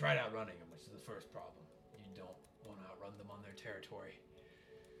 We tried outrunning him, which is the first problem. You don't want to outrun them on their territory.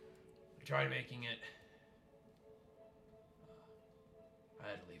 We tried making it. I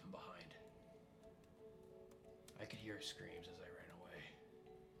had to leave him behind. I could hear his screams as I ran away.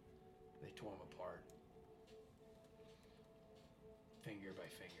 They tore him apart. Finger by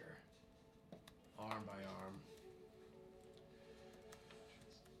finger. Arm by arm.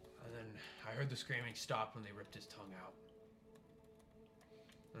 And then I heard the screaming stop when they ripped his tongue out.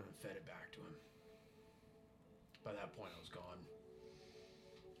 And then fed it back to him. By that point, I was gone.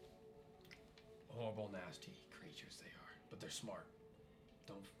 Horrible, nasty creatures they are. But they're smart.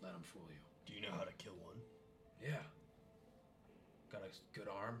 Don't let them fool you. Do you know how to kill one? Yeah. Got a good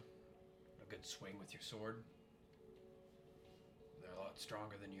arm, a good swing with your sword. They're a lot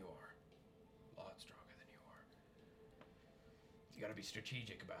stronger than you are. A lot stronger than you are. You gotta be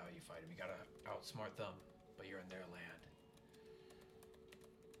strategic about how you fight them. You gotta outsmart them, but you're in their land.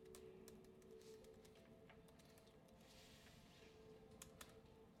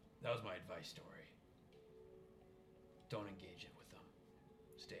 That was my advice story. Don't engage it with them.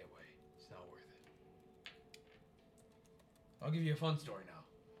 Stay away. It's not worth it. I'll give you a fun story now.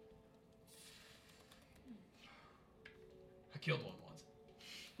 I killed one once.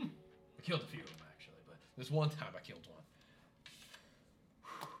 I killed a few of them actually, but this one time I killed one.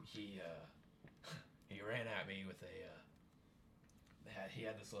 He ran at me with he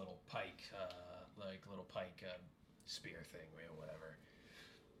had this little pike, spear thing, whatever.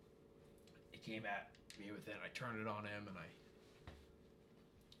 He came at me with it. I turned it on him and I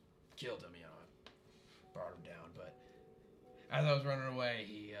killed him. Brought him down. But as I was running away,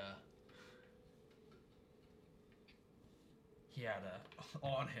 he had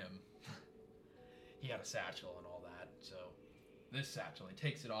on him. He had a satchel and all that. So this satchel, he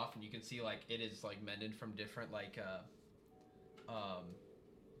takes it off and you can see like it is like mended from different like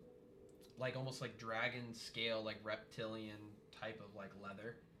almost like dragon scale, like reptilian type of like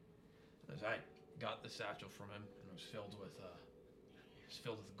leather. And as I got the satchel from him, and it was filled with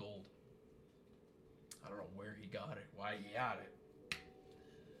gold. I don't know where he got it, why he had it.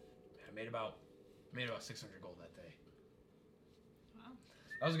 I made about 600 gold that day. Wow.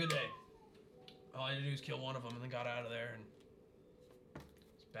 That was a good day. All I had to do was kill one of them, and then got out of there, and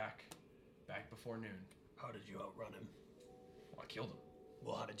it's back before noon. How did you outrun him? Well, I killed him.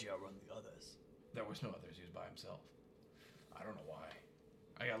 Well, how did you outrun the others? There was no others. He was by himself. I don't know why.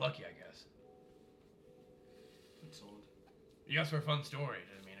 I got lucky, I guess. It's odd. You guys for a fun story.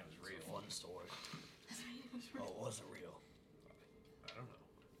 Didn't mean it was real. It's a fun story. Oh, was it real? I don't know.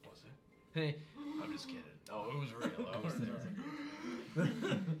 Was it? Hey, I'm just kidding. Oh, it was real. I was there.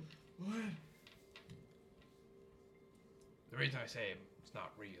 What? The reason I say it's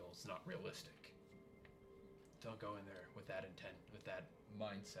not real, it's not realistic. Don't go in there with that intent, with that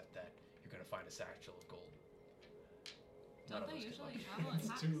mindset that you're gonna find a satchel of gold. None Don't of they us get usually lucky. travel in It's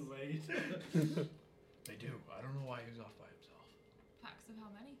packs? too late. They do. I don't know why he was off by himself. Packs of how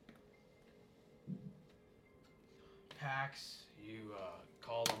many? Packs, you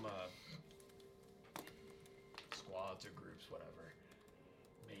call them squads or groups, whatever.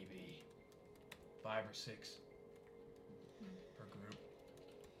 Maybe 5 or 6 per group.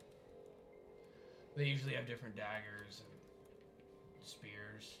 They usually have different daggers and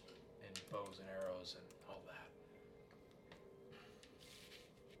spears and bows and arrows and all that.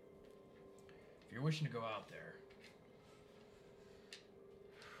 If you're wishing to go out there,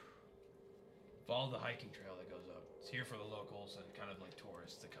 follow the hiking trail that goes up. It's here for the locals and kind of like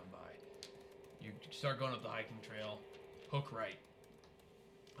tourists that come by. You start going up the hiking trail, hook right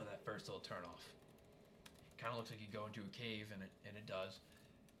on that first little turnoff. Kind of looks like you go into a cave, and it does.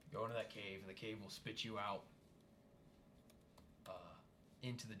 Go into that cave, and the cave will spit you out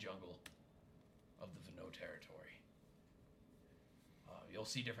into the jungle of the Beau territory. You'll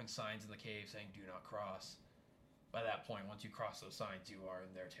see different signs in the cave saying "Do not cross." By that point, once you cross those signs, you are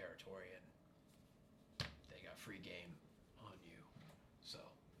in their territory, and they got free game on you. So,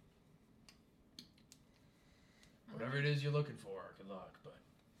 whatever it is you're looking for, good luck. But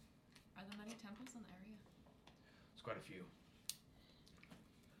Are there many temples in the area? it's quite a few.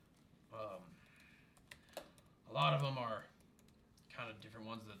 A lot of them are kind of different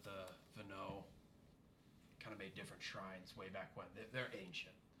ones that the Beau kind of made different shrines way back when. They're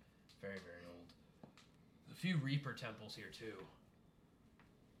ancient, very, very old. There's a few Reaper temples here too.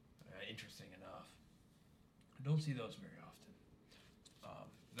 Interesting enough. I don't see those very often.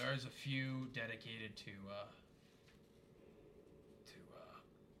 There's a few dedicated to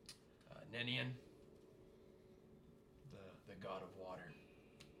Nenian, the god of water.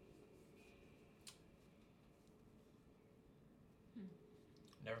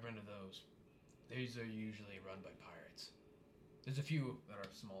 Never been to those. These are usually run by pirates. There's a few that are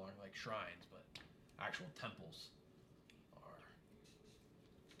smaller, like shrines, but actual temples are.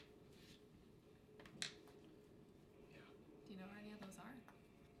 Yeah. Do you know where any of those are?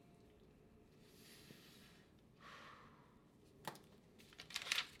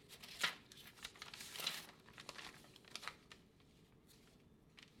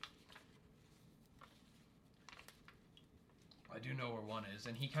 I do know where one is,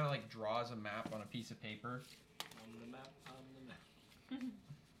 and he kind of like draws a map on a piece of paper. On the map.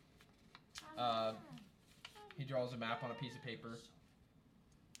 He draws a map on a piece of paper.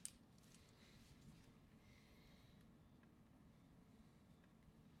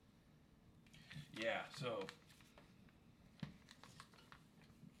 Yeah, so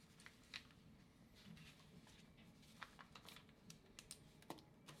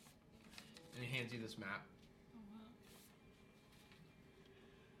and he hands you this map. Oh wow.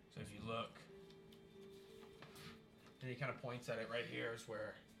 So if you look, and he kind of points at it right here is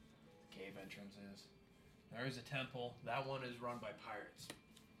where the cave entrance is. There is a temple. That one is run by pirates.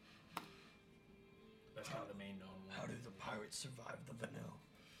 That's kind of the main known one. How do the pirates survive the Beau?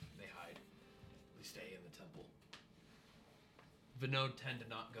 They hide. They stay in the temple. Beau tend to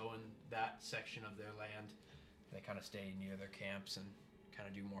not go in that section of their land. They kind of stay near their camps and kind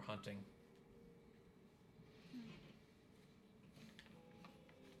of do more hunting.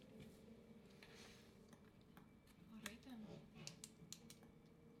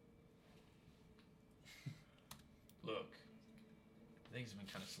 have been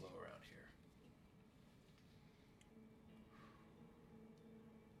kind of slow around here.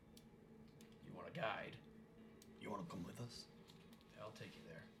 You want a guide? You want to come with us? I'll take you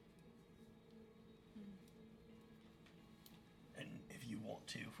there. And if you want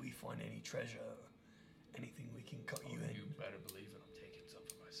to, if we find any treasure, or anything we can cut you in. You better believe it. I'm taking some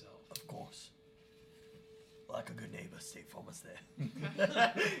for myself. Of course. Like a good neighbor, State Farm is there.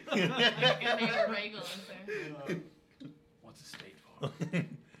 Rhaegal is there. What's a State Farm?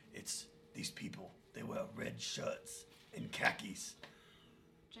 It's these people. They wear red shirts and khakis,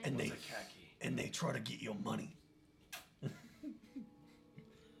 and What's they a khaki? and they try to get your money.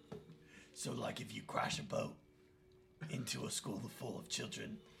 So, like, if you crash a boat into a school full of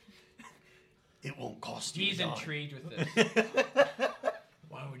children, it won't cost you. He's a dime. intrigued with this.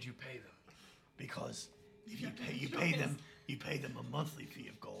 Why would you pay them? Because if you pay them a monthly fee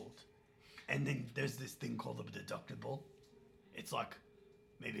of gold, and then there's this thing called a deductible. It's like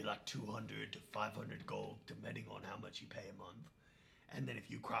maybe like 200 to 500 gold, depending on how much you pay a month. And then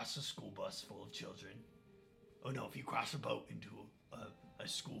if you cross a school bus full of children, if you cross a boat into a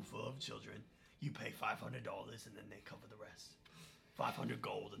school full of children, you pay $500 and then they cover the rest. 500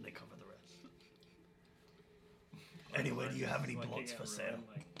 gold and they cover the rest. Anyway, do you have any blunts for sale?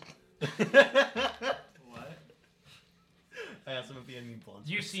 What? I asked him if he had any blunts.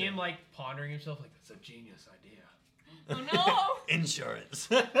 Do you for see sale. him like pondering himself like that's a genius idea? Oh no! Insurance.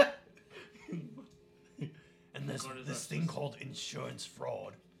 And there's Cordozar this thing says- called insurance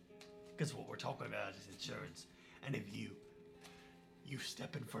fraud. Because what we're talking about is insurance. And if you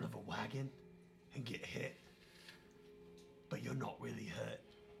step in front of a wagon and get hit, but you're not really hurt,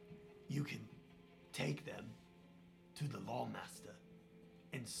 you can take them to the lawmaster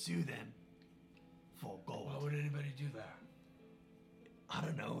and sue them for gold. Why would anybody do that? I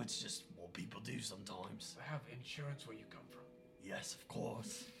don't know, it's just what people do sometimes. I have insurance where you come from. Yes, of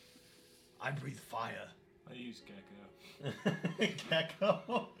course. I breathe fire. I use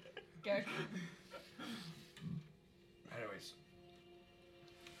Gecko. Gecko. Anyways,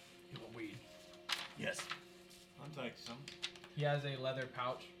 you want weed? Yes. I'll take some. He has a leather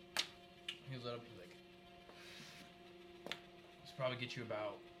pouch. He's lit up. He's like, this probably get you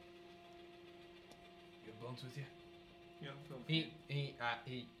about. You have blunts with you? Yeah, feel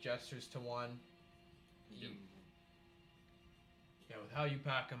He gestures to one. Yeah, with how you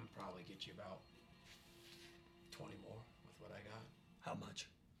pack them, probably get you about 20 more with what I got. How much?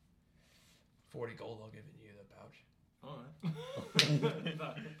 40 gold. I'll give you the pouch. Alright. I'll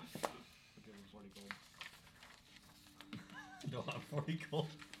give him 40 gold. You don't have 40 gold.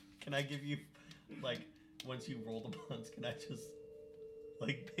 Can I give you, like, once you roll the blunts, can I just,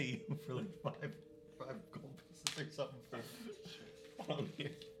 like, pay you for, like, five gold pieces or something for on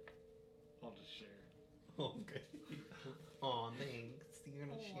here? I'll just share. Okay. Aw, thanks. You're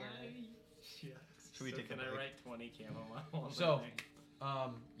gonna share it. Yeah. Should we take can a I break? write 20 chamomile on So- the thing?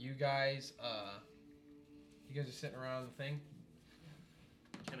 You guys are sitting around the thing,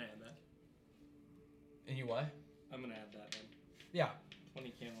 Can I add that? and you what? I'm gonna add that then. Yeah.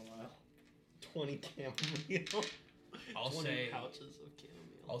 20 chamomile. 20 chamomile. I'll 20 say. pouches of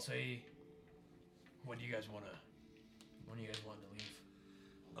chamomile. I'll say. When do you guys want to leave?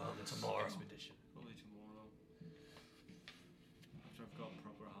 Tomorrow. Expedition. Probably tomorrow. After I've got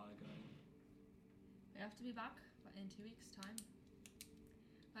proper high gun. We have to be back in 2 weeks' time.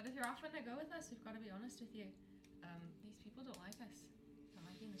 But if you're offering to go with us, we've got to be honest with you. These people don't like us. That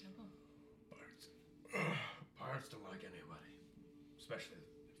might be in the temple. Pirates don't like anybody, especially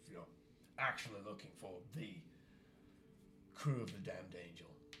if you're actually looking for the crew of the damned angel.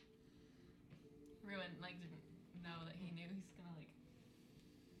 Ruin didn't know that he knew. He's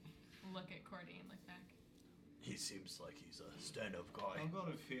gonna look at Cordy and look back. He seems like he's a stand-up guy. I've got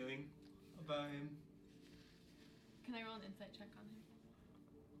a feeling about him. Can I roll an insight check on him?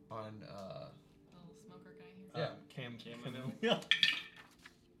 On The little smoker guy here. Yeah. Chamomile. Yeah.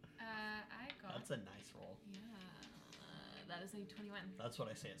 I got. That's a nice roll. Yeah. That is a 21. That's what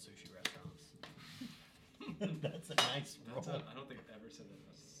I say at sushi restaurants. That's a nice roll. I don't think I've ever said that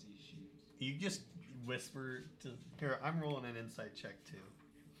about sea sheep. You just whisper to. Here, I'm rolling an insight check too.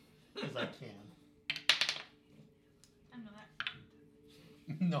 Because I can. I know that.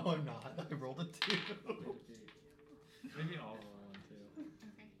 No, I'm not. I rolled a 2. Maybe I'll roll one too.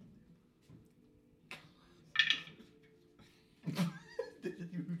 Okay. Did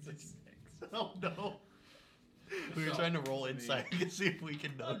you lose a 6? Oh no. We were trying to roll insight to see if we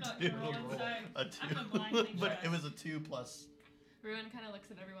could know Oh, no, two. you're rolling, sorry. A 2. I'm a blind thing But for it us. was a 2 plus. Ruin kind of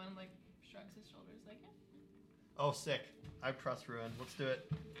looks at everyone and shrugs his shoulders yeah. Oh, sick. I trust Ruin. Let's do it.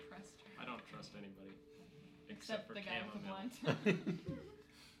 Pressed. I don't trust anybody. Except for the guy with the chamomile.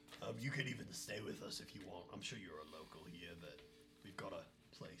 blunt. You could even stay with us if you want. I'm sure you're a local here, but we've got a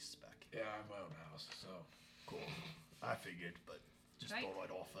place back here. Yeah, I have my own house, so. Cool. I figured, but just Right. thought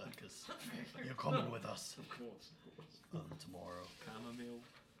I'd offer because you're coming with us Of course. tomorrow. Chamomile.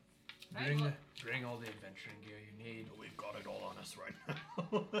 Right, well, Bring all the adventuring gear you need. We've got it all on us right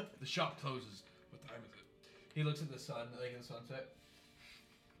now. The shop closes. What time is it? He looks at the sun, like in the sunset.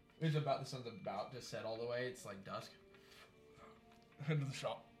 The sun's about to set all the way. It's like dusk. Head to the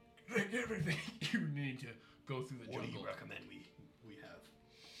shop. Get everything you need to go through the What do jungle. you recommend we have?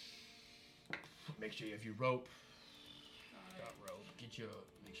 Make sure you have your rope. Got rope. Make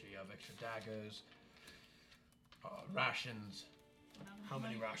sure you have extra daggers. Rations. How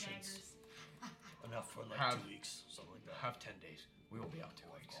many Money for rations? daggers. Enough for like Have- 2 weeks, something like that. Have 10 days. We will be out 2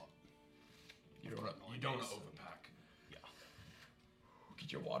 weeks. You don't got you 9 don't days. overpack. Yeah.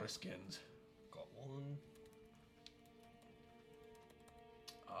 Get your water skins. Got one.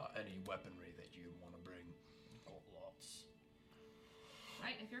 Any weaponry that you want to bring. Got lots.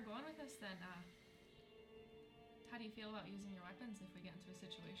 right, if you're going with us, then how do you feel about using your weapons if we get into a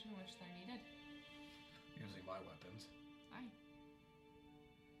situation in which they're needed? Using my weapons. Aye.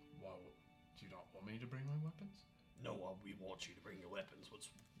 Well, do you not want me to bring my weapons? No, we want you to bring your weapons. We're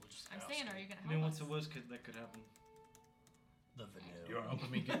just I'm saying, are you gonna I mean, help what's us? the worst that could happen? the vanilla. You're helping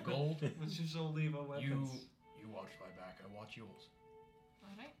me get gold. Let's just all leave our weapons. You watch my back. I watch yours.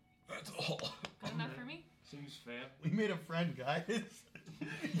 All right, That's all. good enough for me. Seems fair. We made a friend, guys.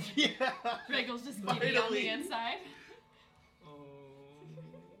 yeah. Rhaegal's just giddy on the Finally. inside. Oh.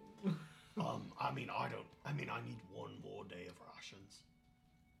 I need one more day of rations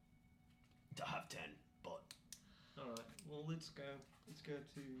to have 10, but Alright, well, let's go. Let's go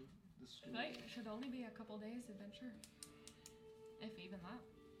to the store. Right, it should only be a couple days adventure, if even that.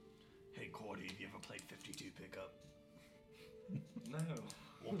 hey, Cordy, have you ever played 52 pickup? No.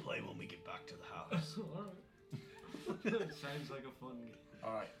 We'll play when we get back to the house. Alright. Sounds like a fun game.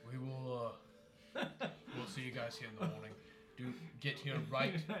 All right, we will. We'll see you guys here in the morning. Do get here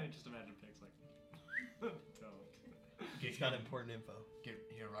right. Just imagine Pig's like, don't. Get He's here, got important info. get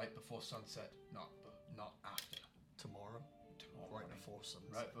here right before sunset. Not after. Tomorrow, Tomorrow right morning. before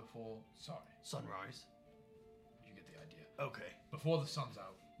sunset. Right before. Sorry, Sunrise. you get the idea. Okay, Before the sun's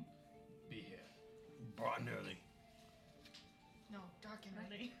out. Be here. bright and early, No, dark and Right.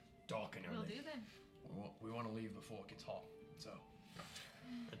 early. dark and We'll early. do then. We want to leave before it gets hot. So.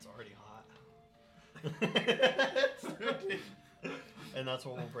 It's already hot. And that's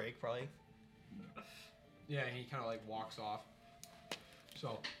when we'll break, probably. Yeah, he kind of like walks off.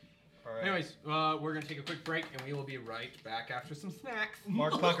 So, All right. anyways, we're gonna take a quick break, and we will be right back after some snacks.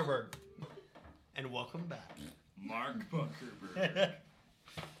 Mark Zuckerberg. And welcome back. Mark Zuckerberg.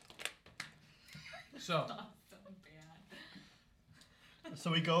 So, So bad.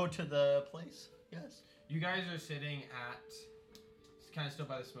 So we go to the place? Yes. you guys are sitting at, kind of still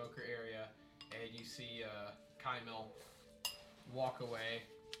by the smoker area, and you see Kymil walk away.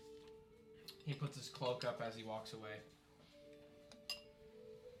 He puts his cloak up as he walks away.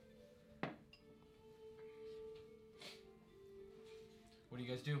 What do you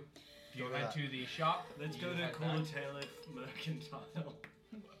guys do? Do you Go to head that. to the shop? Let's Do go you to head back? Cordozar Mercantile.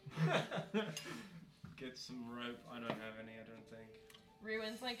 Get some rope. I don't have any, I don't think.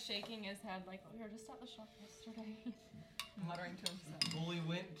 Ruin's like shaking his head, like we were just at the shop yesterday, muttering to himself. Well, we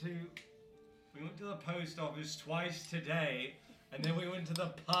went to the post office twice today, and then we went to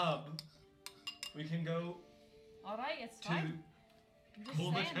the pub. We can go All right, it's to fine. I'm just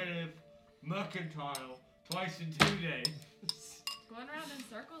saying, Cordozar Mercantile twice in 2 days. going around in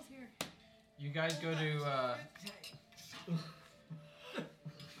circles here. You guys go to.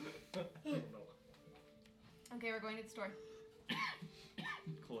 Okay, we're going to the store.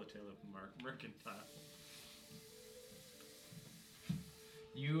 Cordozar Mercantile.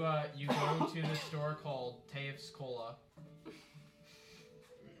 You go to the store called Taif's Cola.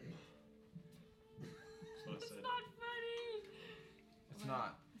 So It's it's a- not funny. It's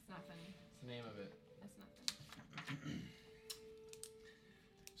not. It's not funny. It's the name of it. It's not funny.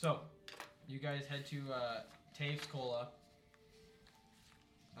 So, you guys head to Taif's Cola.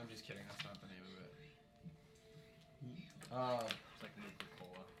 I'm just kidding. That's not the name of it. It's like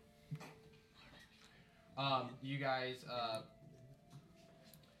Nuka-Cola. You guys.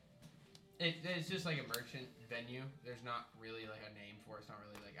 It's just like a merchant venue. There's not really like a name for it. It's not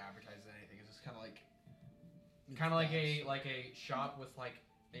really like advertised as anything. It's just kind of like a shop with like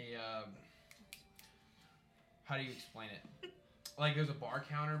a how do you explain it? Like there's a bar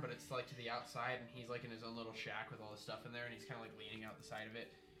counter, but it's like to the outside, and he's like in his own little shack with all the stuff in there, and he's kind of like leaning out the side of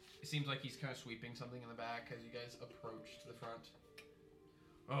it. It seems like he's kind of sweeping something in the back as you guys approach to the front.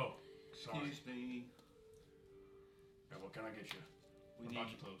 Oh, sorry. Excuse me. Yeah, what can I get you? We What need.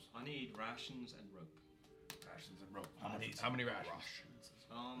 about your clothes? I need rations and rope. Rations and rope. I need How many rations?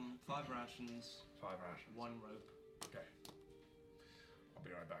 5 rations, 5 rations. 1 rope. Okay. I'll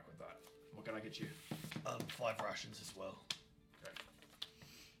be right back with that. What can I get you? 5 rations as well. Okay.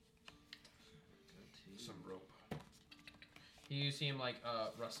 Go to Some rope. You see him like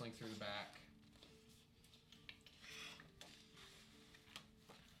rustling through the back.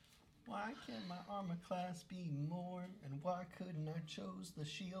 Why can't my armor class be more? And why couldn't I chose the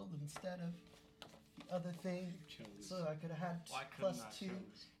shield instead of the other thing? chose. So I could have had Why couldn't plus I 2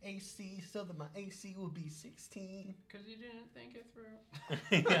 chose? AC so that my AC would be 16. Because you didn't think it through.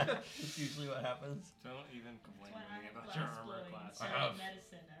 Yeah, that's usually what happens. Don't even complain That's why to me I have about your glass armor blowing class. instead I of have-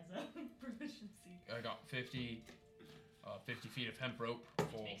 medicine as a proficiency. I got 50 feet of hemp rope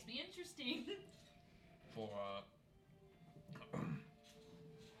for Makes me interesting.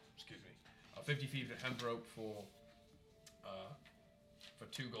 excuse me, 50 feet of hemp rope for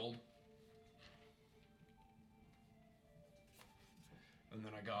 2 gold, and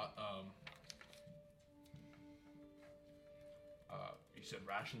then I got you said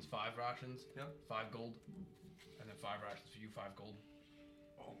rations, 5 rations, Yep. 5 gold, and then 5 rations for you, 5 gold.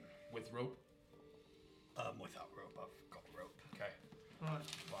 Oh, with rope. Without rope, I've got rope. Okay, Right.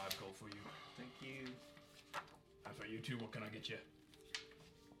 5 gold for you. Thank you. And for you two, what can I get you?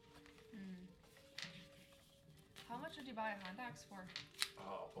 How much would you buy a hand axe for?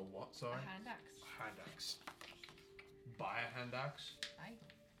 A what? Sorry. A hand axe. A hand axe. Buy a hand axe? Aye.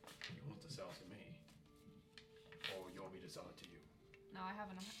 You want to sell to me? Or you want me to sell it to you? No, I have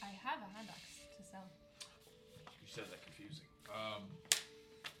a hand axe to sell. You said that confusing.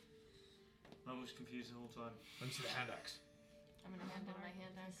 I was confused the whole time. Let me see the hand axe. I'm gonna hand in my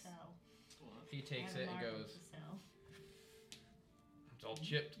hand axe. Sell. What? He takes I it have a and market goes, to sell. it's all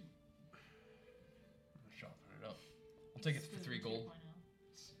chipped. I'm gonna sharpen it up. I'll take it for 3 gold.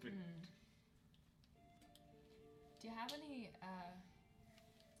 2.0. Speak. Do you have any?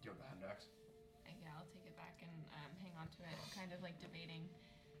 You have the hand axe? Yeah, I'll take it back and hang on to it. Kind of like debating.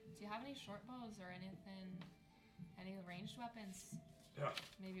 Do you have any short bows or anything? Any ranged weapons? Yeah.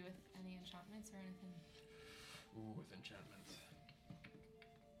 Maybe with any enchantments or anything? Ooh, with enchantments.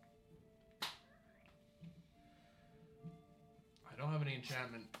 I don't have any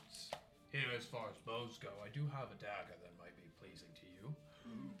enchantments here as far as bows go. I do have a dagger that might be pleasing to you.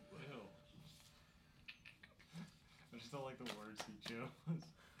 Well. I just don't like the words he chose.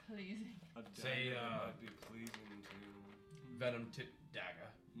 Pleasing. A Say, dagger that might be pleasing to. Venom tipped dagger.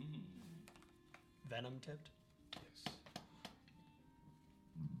 Venom tipped? Yes.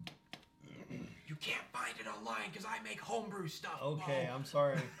 You can't find it online because I make homebrew stuff. Okay, Bo. I'm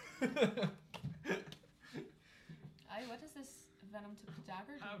sorry. What does this venom tipped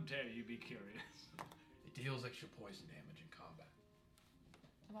dagger do? How dare you be curious? It deals extra poison damage in combat.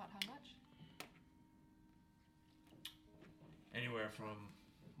 About how much? Anywhere from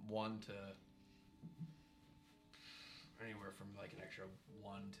 1 to anywhere from like an extra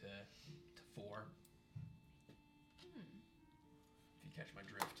 1 to 4. If you catch my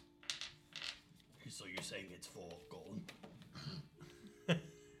drift. So you're saying it's 4 gold?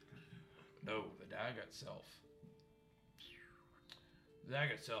 No, the dagger itself. The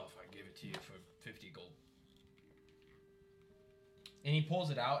dagger itself, I give it to you for 50 gold. And he pulls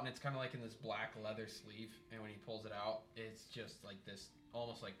it out, and it's kind of like in this black leather sleeve. And when he pulls it out, it's just like this,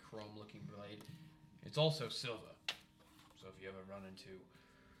 almost like chrome-looking blade. It's also silver. So if you ever run into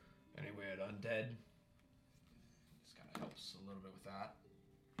any weird undead, this kind of helps a little bit with that.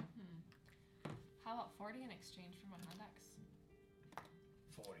 How about 40 in exchange for my hand axe?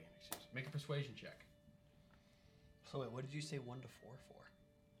 40 in exchange. Make a persuasion check. So wait, what did you say 1 to 4 for?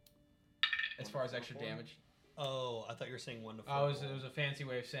 As far as extra damage. Oh, I thought you were saying 1 to 4. Oh, it was a fancy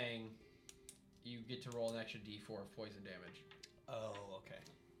way of saying you get to roll an extra d4 of poison damage. Oh, okay.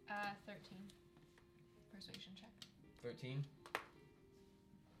 13. Persuasion check. 13.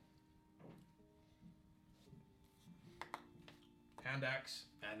 Hand axe,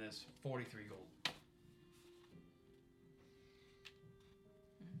 and there's 43 gold.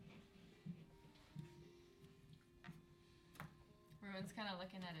 Ruin's kind of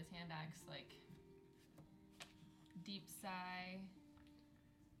looking at his hand axe, like deep sigh.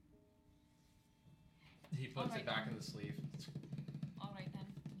 He puts Alright. it back in the sleeve. All right then.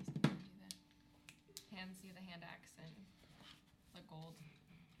 He's gonna do the hands you the hand axe and the gold.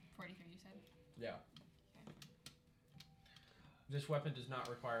 43, you said. Yeah. This weapon does not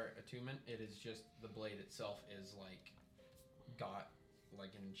require attunement. It is just the blade itself is like got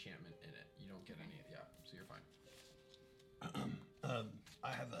like an enchantment in it. You don't get any. Yeah, so you're fine.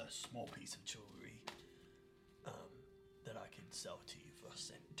 I have a small piece of jewelry that I can sell to you for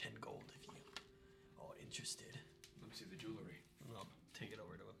 10 gold if you are interested. Let me see the jewelry. And I'll take it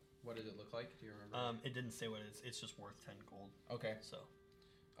over to him. What does it look like? Do you remember? It didn't say what it is. It's just worth 10 gold. Okay. So.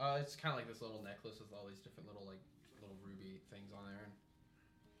 It's kind of like this little necklace with all these different little ruby things on there. And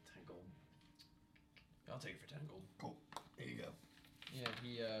 10 gold. I'll take it for 10 gold. Cool. Here you go. Yeah,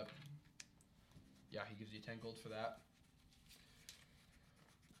 he gives you 10 gold for that.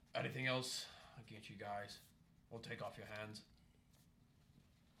 Anything else? I'll get you guys. We'll take off your hands.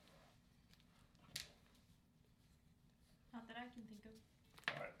 Not that I can think of.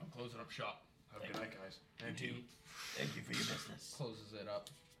 All right, I'm closing up shop. Have a good night, guys. And You too. he Thank you for your business. closes it up.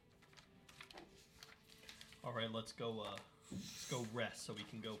 All right, let's go rest so we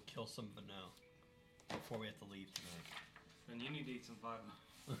can go kill some Beau before we have to leave tonight. And you need to eat some fiber.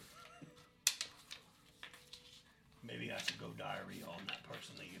 Maybe I should go diarrhea on that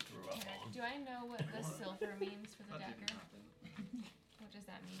person that you threw up on. Do I know what the silver means for the That dagger? didn't happen. What does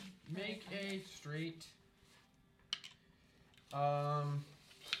that mean? Make a straight.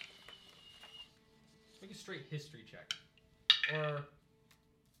 Make a straight history check. Or.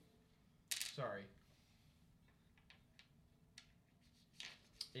 Sorry.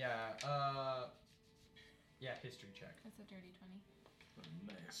 Yeah. Yeah, history check. That's a dirty 20.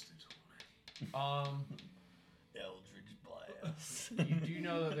 A nasty 20. Eldridge Blast. You do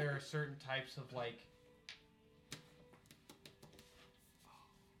know that there are certain types of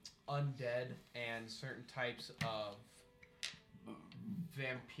undead and certain types of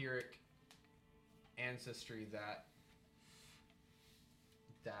vampiric ancestry that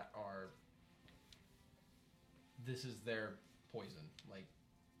are. This is their poison.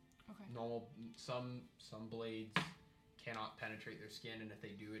 Okay. Normal, some blades cannot penetrate their skin, and if they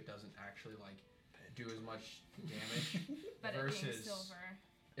do, it doesn't actually do as much damage. But versus it being silver.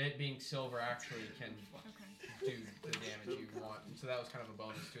 it being silver actually can Okay. do the damage you want. And so that was kind of a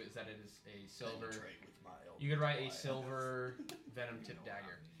bonus to it, is that it is a silver. Penetrate with my You could write a Blast. silver venom tip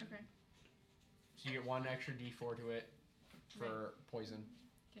dagger. Okay. So you get 1 extra D4 to it for poison.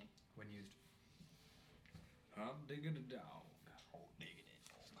 'Kay. When used. I'm digging it down.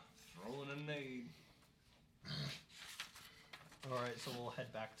 Throwing a nade. All right, so we'll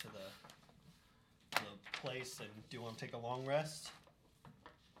head back to the place. And do you want to take a long rest?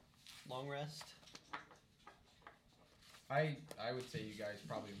 Long rest? I would say you guys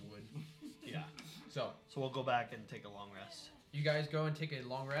probably would. Yeah. So So we'll go back and take a long rest. you guys go and take a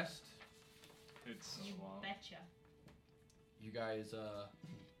long rest. It's so You long. betcha. You guys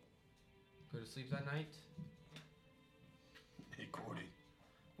go to sleep that night. Hey, Cordy.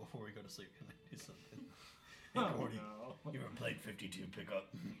 Before we go to sleep, can I do something? Hey, Oh, Cordy. no. You ever played 52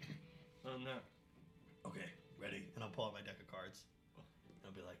 pickup? Oh no. Okay, ready? And I'll pull out my deck of cards. And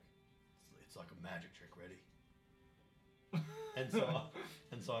I'll be like, it's like a magic trick, ready? And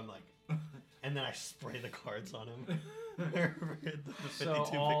so I'm like, and then I spray the cards on him. the 52 So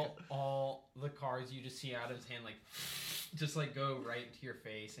pickup. all the cards you just see out of his hand just go right into your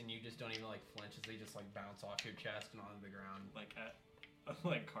face, and you just don't even flinch as they just bounce off your chest and onto the ground.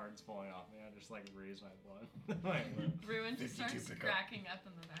 Like cards falling off me, I just raise my blood. Ruin just 52 starts pickup. cracking up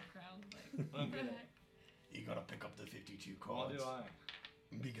in the background. Okay. You gotta pick up the 52 Why cards. do I?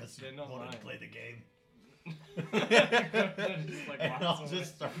 Because you They're not wanted to mine. play the game. And I'll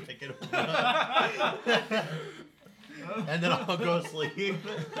just start picking them up. And then I'll go sleep.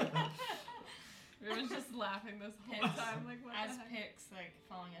 Ruin's just laughing this whole Pix, time. What as the heck? Pix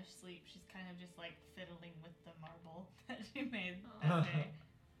falling asleep, she's kind of just fiddling with the marble that she made that day.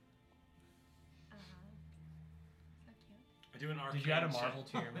 Is that cute? I do an arcane Did you add a check. marble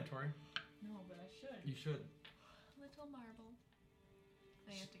to your inventory? No, but I should. You should. Little marble.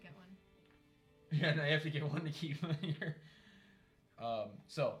 Now you have to get one. Yeah, now you have to get one to keep here.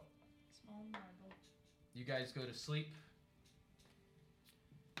 So Small marble. you guys go to sleep.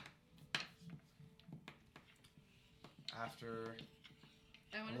 After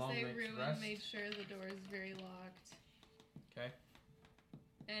I want A to long say night's Ruin rest. made sure the door is very locked. okay,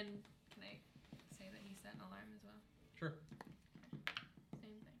 And can I say that he set an alarm as well? sure.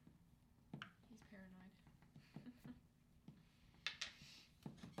 Same thing. He's paranoid.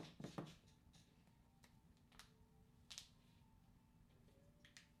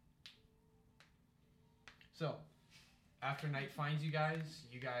 So after night finds you guys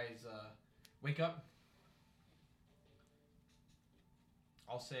wake up.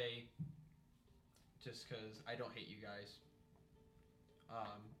 I'll say, just because I don't hate you guys,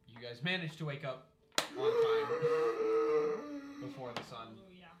 you guys managed to wake up on time. before the sun. Oh,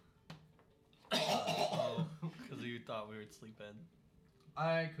 yeah. Because you thought we would sleep in.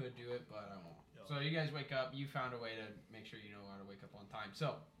 I could do it, but I won't. Yep. So you guys wake up. You found a way to make sure you know how to wake up on time.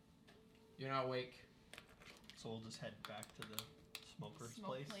 So you're now awake. So we'll just head back to the smoker's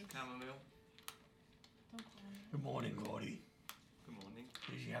Smoke place. Chamomile. Don't call me. Good morning, Gordy. Good morning.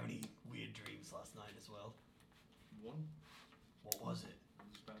 Did you have any weird dreams last night as well? One. What was it? It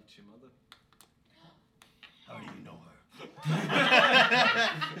was about your mother. How do you know her?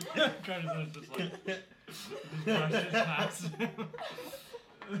 Cordozar's just like brushes past him.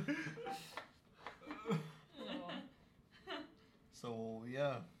 So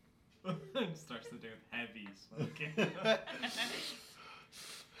yeah. Starts the day with heavy smoking.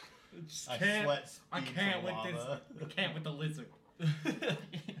 Just I can't- sweat. I steam can't from with lava. this. I can't with the lizard.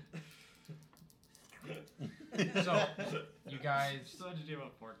 So you guys, So did you have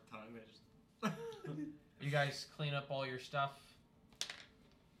a fork tongue? you guys clean up all your stuff.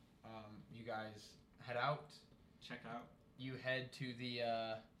 You guys head out. Check out. You head to the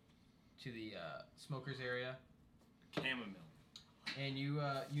smokers area, Chamomile. and you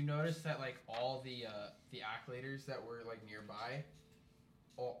notice that like all the accolators that were like nearby,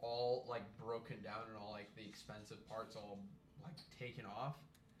 are all like broken down and all like the expensive parts all like taken off,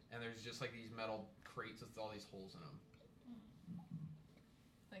 and there's just like these metal crates with all these holes in them.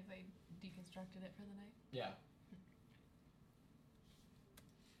 Like they deconstructed it for the night. Yeah.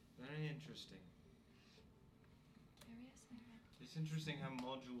 Very interesting. Curious, maybe. It's interesting how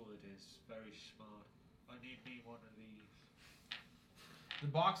modular it is. Very smart. I need me one of these. The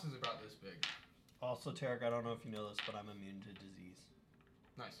box is about this big. Also, Terek, I don't know if you know this, but I'm immune to disease.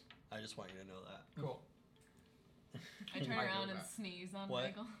 Nice. I just want you to know that. Cool. I turn I know around and that. sneeze on What?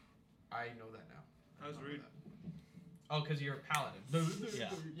 Rhaegal. I know that now. That was rude. Oh, because you're a paladin. Yeah.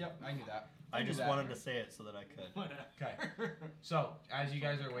 Yep, I knew that. I knew just that. wanted to say it so that I could. Whatever. Okay. So, as you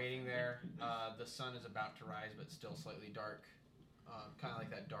guys are waiting there, the sun is about to rise, but still slightly dark. Kind of like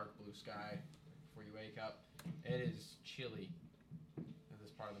that dark blue sky before you wake up. It is chilly at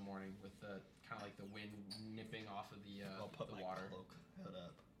this part of the morning with the kind of like the wind nipping off of I'll put the my water. cloak hood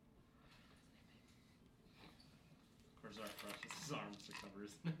up. Cordozar crushes his arms to cover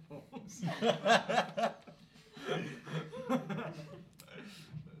his nipples.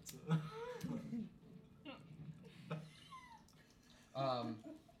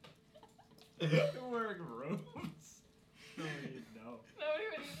 You're wearing robes. Nobody would know. Nobody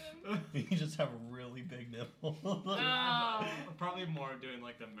would even. You just have really big nipples. Oh. Probably more doing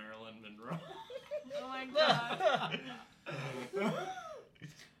like the Marilyn Monroe. Oh my god. Oh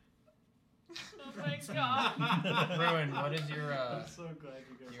my god. Ruin, what is your I'm so glad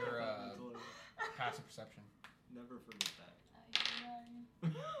you guys your, got passive perception? Never forget that.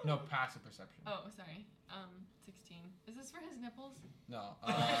 No, passive perception. Oh, sorry. 16. Is this for his nipples? No.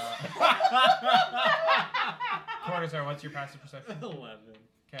 Cordozar, what's your passive perception? 11.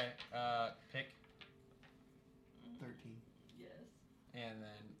 Okay. Pick, 13. Yes. and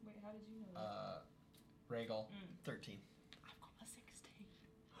then Wait, how did you know Rhaegal. 13. I've got a 16.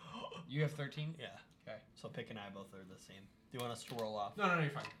 You have 13. Yeah. Okay. So Pick and I both are the same. Do you want us to roll off? No, you're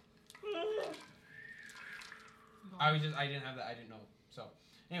fine. I didn't have that. I didn't know. So,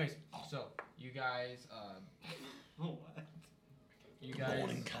 anyways, so you guys, What? you Good guys.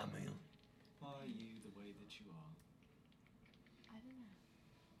 morning, Camille. Are you the way that you are? I don't know.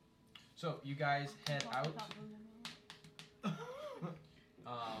 So you guys head Walk out. without the limo.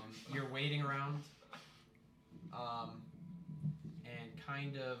 You're waiting around, and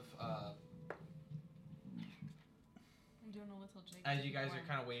kind of I'm doing a little jig. as you guys are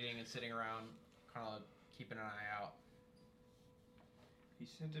kind of waiting and sitting around, kind of keeping an eye out. He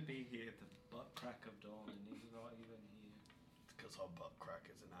seemed to be here at the butt crack of dawn, and he's not even here. It's because our butt crack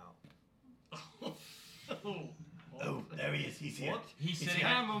isn't out. Oh, there he is. He's here. What? He's He's sitting.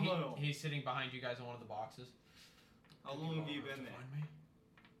 chamomile. He's sitting behind you guys on one of the boxes. How long have you been there? Find me?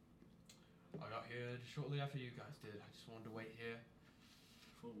 I got here shortly after you guys did. I just wanted to wait here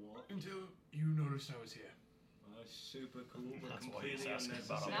For what? until you noticed I was here. Super cool, but That's why he's completely asking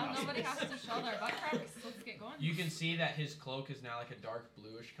about unnecessary. Now nobody has to show their butt cracks. Let's get going. You can see that his cloak is now like a dark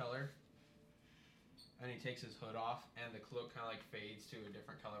bluish color. And he takes his hood off, and the cloak kind of like fades to a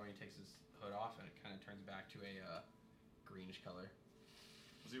different color when he takes his hood off, and it kind of turns back to a greenish color.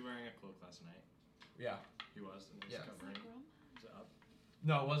 Was he wearing a cloak last night? Yeah. He was, and he was Yeah. covering. Was it up?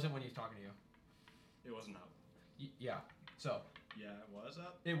 No, it wasn't when he was talking to you. It wasn't up. Yeah. So Yeah, it was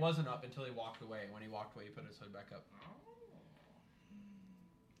up. it wasn't up until he walked away. When he walked away, he put his hood back up.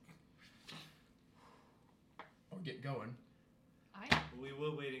 Or get going. I We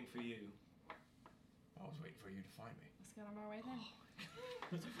were waiting for you. I was waiting for you to find me. let's get on our way then.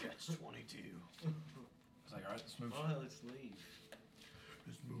 It's a catch 22. It's like, alright, let's move. Alright, let's leave.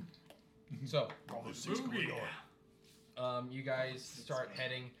 Let's move. So, Bravo 6 corridor. you guys start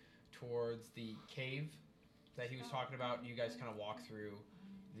heading towards the cave that he was talking about. You guys kind of walk through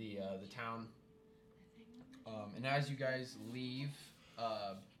the town, and as you guys leave,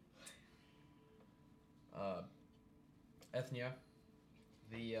 Ethnia,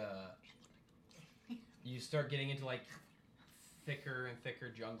 you start getting into like thicker and thicker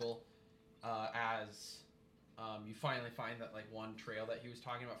jungle as you finally find that like one trail that he was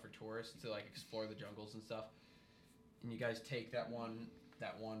talking about for tourists to like explore the jungles and stuff, and you guys take that one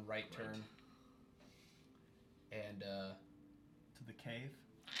right turn and To the cave.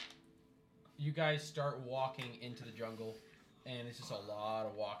 you guys start walking into the jungle, and it's just a lot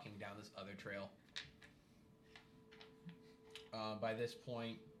of walking down this other trail. By this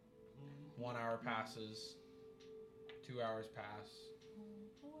point, 1 hour passes, 2 hours pass,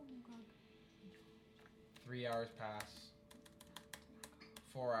 3 hours pass,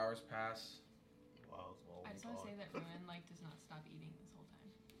 4 hours pass. Wow, it's all I just want to say that Ruin like does not stop eating this whole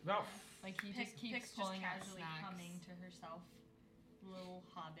time. About Like he just keeps Pix just pulling out casually snacks. humming to herself little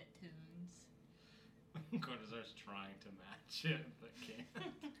hobbit tunes. Cordozar's trying to match it, but can't.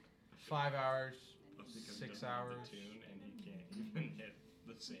 5 hours, Because he 6 doesn't know the hours. tune and he can't even hit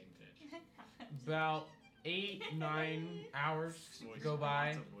the same pitch. About 8-9 hours Voice go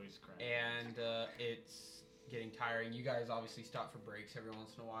by, crack, lots of voice crack. and it's getting tiring. You guys obviously stop for breaks every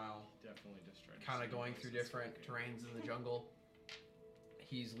once in a while, Definitely just trying to kind of sing going voice through and different speaking. terrains in the jungle.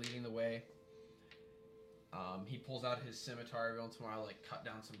 He's leading the way. He pulls out his scimitar every once in a while, like cut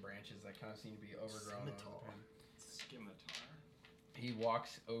down some branches that kind of seem to be overgrown. Scimitar. on him. Scimitar. He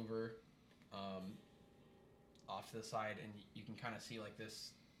walks over, off to the side, and you can kind of see like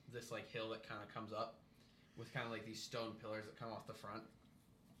this like hill that kind of comes up with kind of like these stone pillars that come off the front.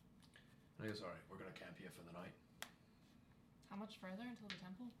 And he goes, "All right, we're gonna camp here for the night. How much further until the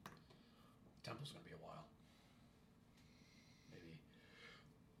temple? Temple's gonna be a while. Maybe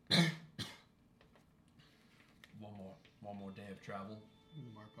one more day of travel.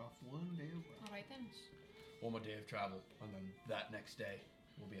 Mark off one day of work. All right then. One more day of travel, and then that next day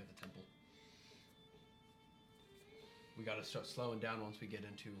we'll be at the temple. We gotta start slowing down once we get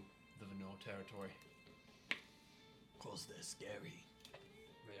into the Vanilla territory." Cause they're scary.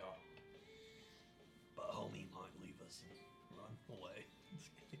 They are. But homie might leave us and run away.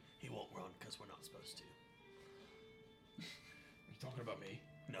 He won't run because we're not supposed to. Are you talking about me?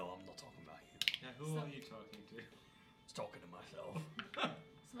 No, I'm not talking about you. Yeah, who So- are you talking to? I was talking to myself.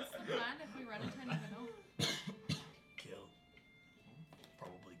 So what's the plan if we run into any Vanilla? Kill.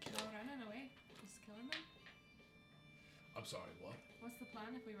 Probably kill. No running away. Just killing them. I'm sorry, what? What's the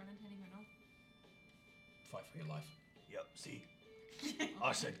plan if we run into any Vanilla? Fight for your life. Yep, see?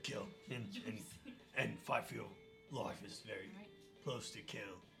 I said kill. And fight for your life is very All right. close to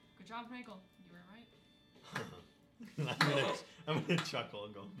kill. Good job, Rhaegal. You were right. I'm gonna chuckle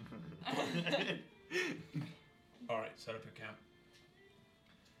and go. Alright, set up your camp.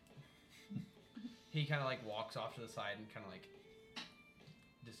 He kind of like walks off to the side and kind of like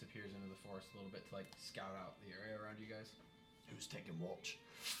disappears into the forest a little bit to like scout out the area around you guys. Who's taking watch?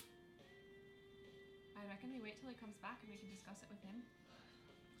 I reckon we wait till he comes back and we can discuss it with him.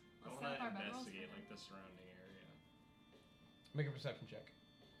 I Let's want set up our to bedrolls investigate with like him. the surrounding area. Make a perception check.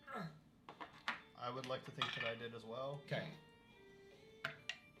 I would like to think that I did as well. Okay.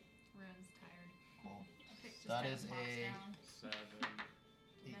 Ruin's tired. Well, Pix just That kinda is pops a- down, 7.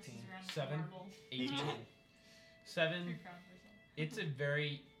 messes 18. around with 7. the marble. 18. 7. Pretty proud of herself. It's a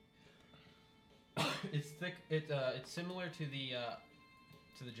very. It's thick. It's similar to the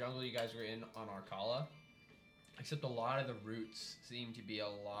jungle you guys were in on Arkala, except a lot of the roots seem to be a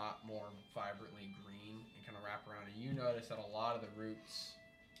lot more vibrantly green and kind of wrap around. And you notice that a lot of the roots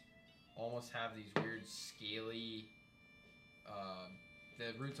almost have these weird scaly.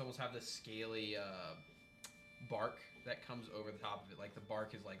 The roots almost have this scaly bark that comes over the top of it. Like the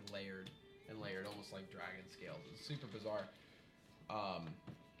bark is like layered and layered, almost like dragon scales. It's super bizarre.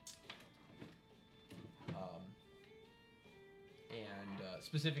 And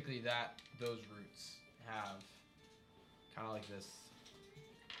specifically those roots have kind of like this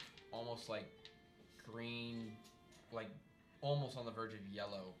almost like green, like almost on the verge of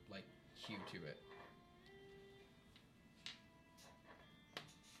yellow, like hue to it.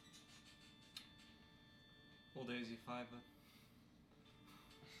 Old daisy fiber.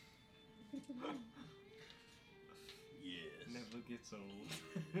 Yes. Never gets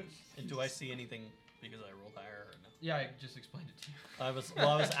old. And do I see anything because I rolled higher or no? Yeah, I just explained it to you. I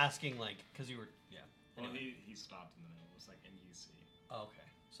was asking like because you were Well, Anyway. he stopped in the middle of was like, and you see. Oh, okay,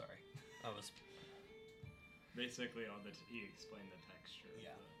 sorry. I was Basically, he explained the texture.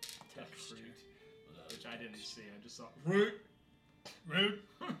 Yeah. Of the Texture. fruit, which I didn't see. I just saw root.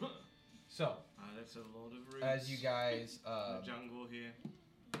 So, That's a lot of roots. as you guys, the jungle here.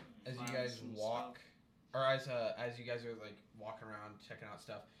 as you plants guys and walk, stuff. or as you guys are like walking around checking out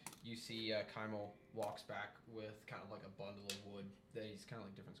stuff, you see Kaimel walks back with kind of like a bundle of wood that he's kind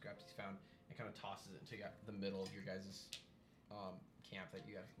of like different scraps he's found, and kind of tosses it into the middle of your guys' camp that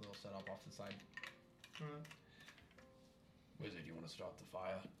you have a little set up off to the side. Wizard, you want to start the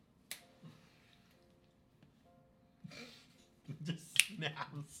fire? just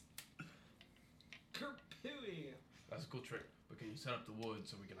snaps. Kerpooey. That's a cool trick, but can you set up the wood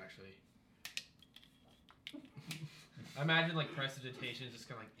so we can actually... I imagine like prestidigitation is just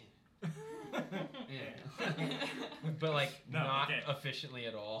kind of like... But like not efficiently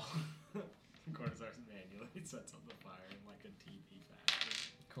at all. Cordozar manually sets up the fire in like a TP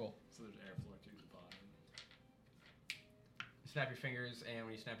fashion. Cool. So there's airflow through the bottom. You snap your fingers, and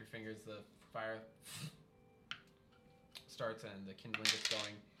when you snap your fingers, the fire starts and the kindling gets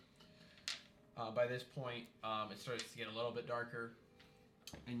going. By this point, it starts to get a little bit darker,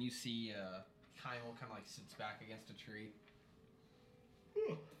 and you see Kyle kind of like sits back against a tree,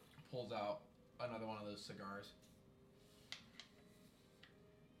 pulls out another one of those cigars,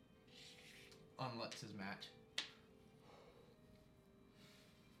 unlets his match.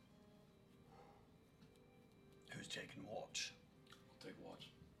 Who's taking watch? I'll take watch.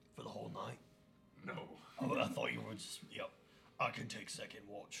 For the whole night? No. Oh, I thought you were just... Yep. I can take second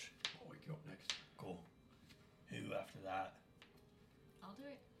watch. I'll wake you up next. Cool. Who after that? I'll do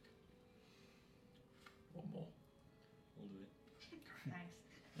it. One more. We'll do it.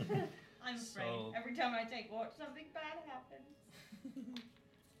 Thanks. I'm afraid So- every time I take watch, something bad happens.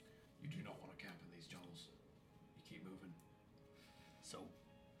 You do not want to camp in these jungles. You keep moving. So,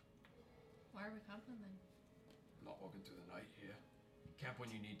 Why are we camping then? Not walking through the night here. Camp when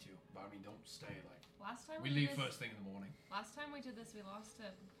you need to, but I mean, don't stay. Like Last time we did leave this, first thing in the morning. Last time we did this, we lost a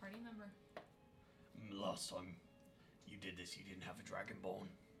party member. last time you did this, you didn't have a dragonborn.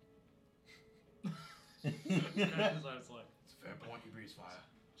 Cordozar's like, It's a fair point. You breathe fire.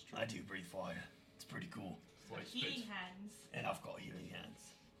 it's true. I do breathe fire. It's pretty cool. It's what he Healing spits. hands. And I've got healing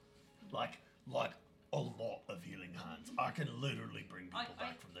hands. Like a lot of healing hands. I can literally bring people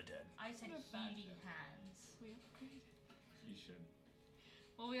back from the dead. I said What a bad healing joke. hands. We upgraded. You should.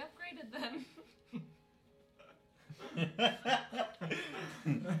 Well, we upgraded them.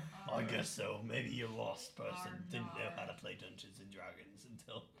 I guess so. Maybe your lost person Arr, didn't know nar. how to play Dungeons and Dragons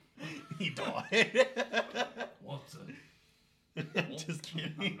until he died. Watson. Just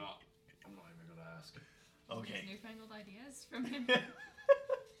kidding. I'm not even gonna ask. Okay. These newfangled ideas from him.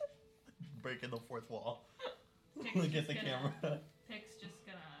 Breaking the fourth wall. Pix Look at just the gonna- camera. Pix just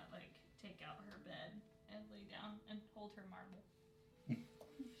gonna like take out her bed and lay down and hold her marble.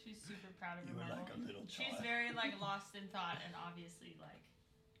 She's super proud of You her were marble. like a little She's child. very like lost in thought and obviously like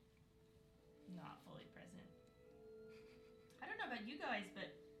not fully present. I don't know about you guys,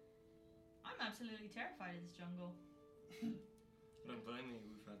 but I'm absolutely terrified of this jungle. But finally,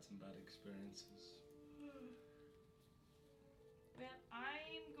 we've had some bad experiences. Well,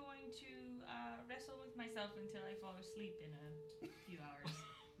 I'm going to wrestle with myself until I fall asleep in a few hours.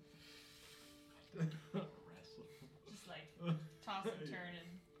 Wrestle. Just like toss and turn and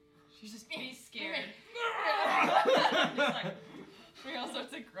She's just be scared. Just like, we all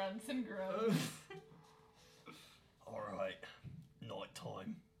sorts of grunts and groans. Alright. Night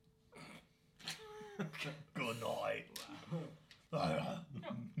time. Good night.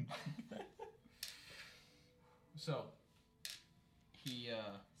 So, he,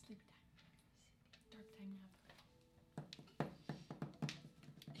 Sleep time. Dark time nap.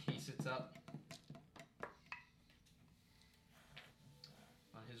 he sits up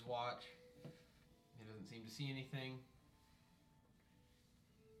on his watch. He doesn't seem to see anything.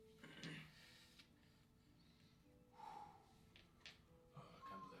 Oh, I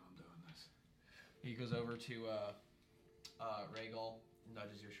can't believe I'm doing this. He goes over to Rhaegal,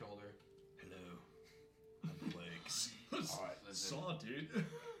 nudges your shoulder. Hello. I'm awake. All right, listen. Saw, dude.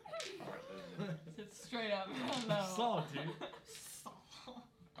 All right, listen. Sit straight up. Hello. Saw, dude.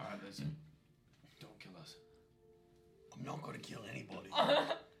 All right, listen. Don't kill us. I'm not gonna kill anybody.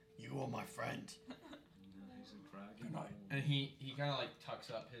 You are my friend. He's a dragon. Good night. And he kind of like tucks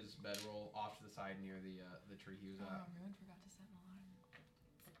up his bedroll off to the side near the tree he was Oh, at. Ruin forgot to set an alarm.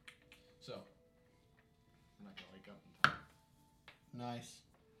 So, I'm not gonna wake up in time. Nice.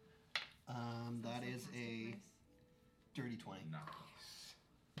 That is a dirty 20.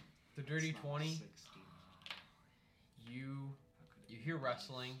 the dirty It's not 20, 60. You hear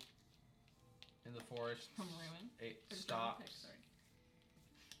rustling in the forest. From ruin. It Or stops. pick, sorry.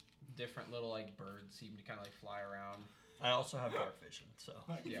 Different little like birds seem to kind of like fly around. I also have dark vision, so.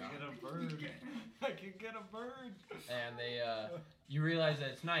 I can Yeah. get a bird. I can get a bird. And they, you realize that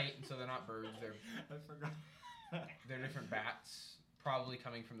it's night, and so they're not birds. I forgot. They're different bats, probably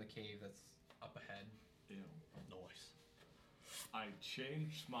coming from the cave that's up ahead. Ew. Noise. I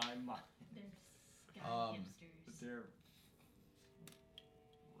changed my mind. They're sky Um, hipsters. They're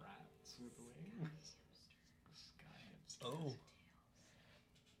rats with wings. Sky hipsters. Oh.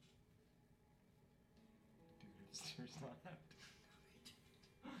 Dude, hipsters not.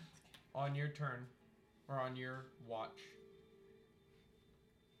 On your turn, or on your watch,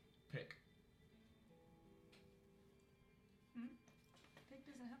 pick. Pig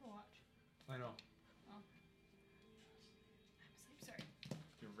doesn't have a watch. I know. I'm asleep. Sorry.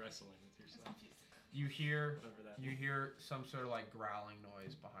 You're wrestling with I was yourself. confused. You hear Whatever that you hear some sort of like growling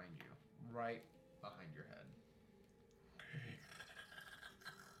noise behind you, right behind your head.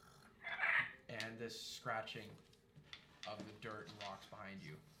 And this scratching of the dirt and rocks behind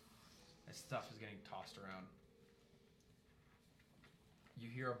you. As stuff is getting tossed around. You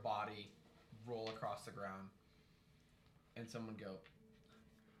hear a body roll across the ground. And someone go,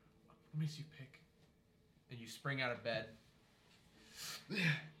 "Let me see you pick." And you spring out of bed.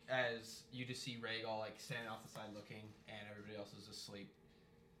 As you just see Rhaegal like standing off the side looking, and everybody else is asleep.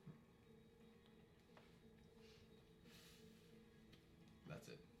 That's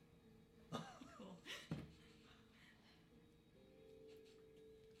it. Cool.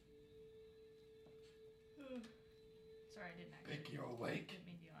 Sorry, I didn't actually. Pick, you're awake. Didn't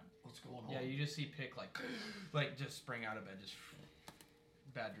mean to yawn. What's going on? Yeah, you just see Pick like just spring out of bed, just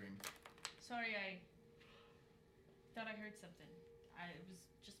bad dream. Sorry, I thought I heard something. It was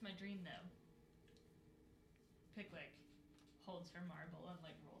just my dream, though. Pick like holds her marble and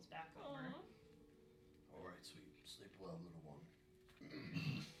like rolls back over. All right, sweet. Sleep well, little one.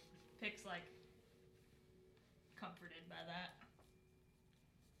 Pick's like comforted by that,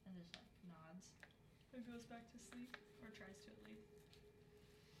 and just like nods and goes back to sleep, or tries to at least.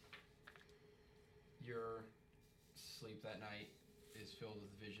 Your sleep that night is filled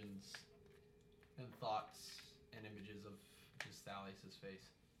with visions and thoughts and images of just Thalius's face.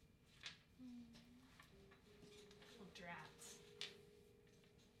 Little drats.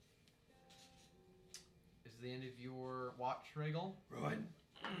 Is the end of your watch, Rhaegal? Right.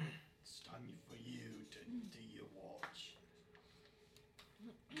 It's time for you to do your watch.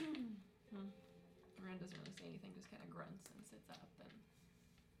 Ren doesn't really say anything, just kind of grunts and sits up and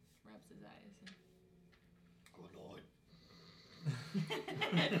rubs his eyes. Good night.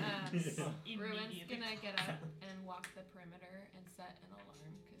 Ruin's Immediately. gonna get up and walk the perimeter and set an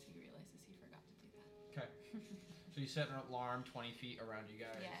alarm because he realizes he forgot to do that. Okay. So you set an alarm 20 feet around you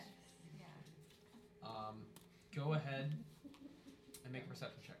guys. Yes. Yeah. Go ahead and make a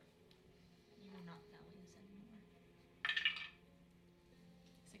perception check. You are not Thalius anymore.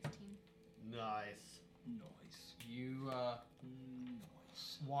 16. Nice. Nice. You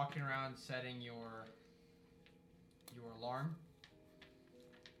Nice. walking around setting your alarm.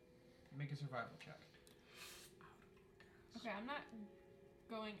 Make a survival check. Okay, I'm not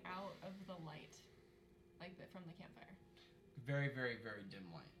going out of the light, like from the campfire. Very, very, very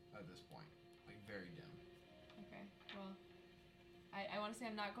dim light at this point. Like very dim. Okay. Well, I want to say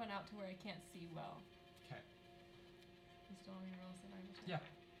I'm not going out to where I can't see well. Okay. You still want me to roll survival check? Yeah.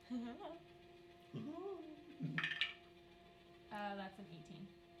 That's an 18.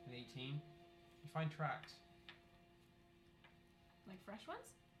 An 18. You find tracks. Like fresh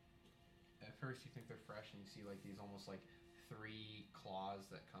ones? At first you think they're fresh and you see like these almost like 3 claws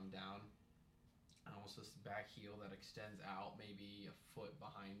that come down. And almost this back heel that extends out maybe a foot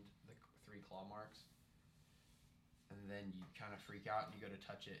behind the 3 claw marks. And then you kind of freak out and you go to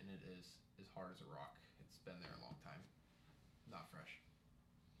touch it and it is as hard as a rock. It's been there a long time. Not fresh.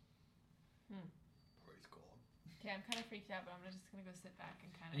 Praise God. Okay, I'm kind of freaked out, but I'm just gonna go sit back and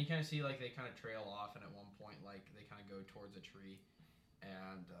kind And you of. kind of see like they kind of trail off, and at one point like they kind of go towards a tree,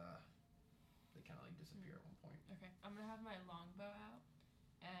 and they kind of like disappear at one point. Okay, I'm gonna have my longbow out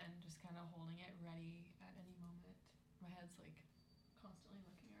and just kind of holding it ready at any moment. My head's like constantly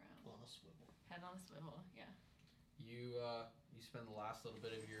looking around. On a swivel. Head on a swivel, yeah. You spend the last little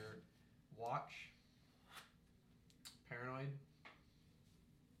bit of your watch paranoid,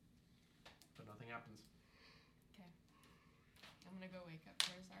 but nothing happens. Okay. I'm gonna go wake up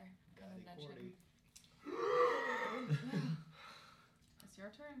Cordozar and nudge him. It's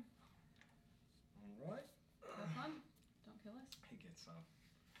your turn. Alright. Have fun. Don't kill us. He gets up.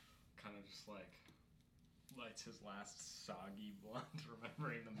 Kind of just like lights his last soggy blunt,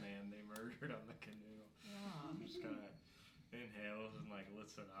 remembering the man they murdered on the canoe. Yeah. Just kind of inhales and like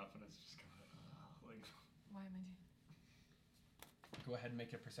lifts it up, and it's just kind of like. Why am I doing? Go ahead and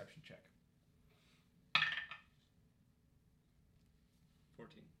make a perception check.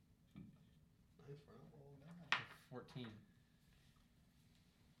 14. Nice for not rolling that. 14.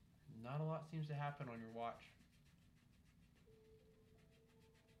 Not a lot seems to happen on your watch.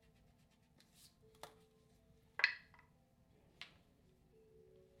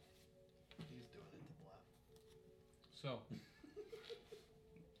 He's doing it to bluff. So,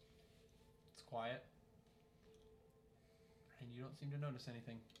 it's quiet. And you don't seem to notice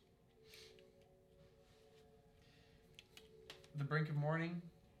anything. The brink of morning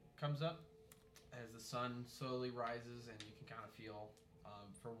comes up as the sun slowly rises, and you can kind of feel,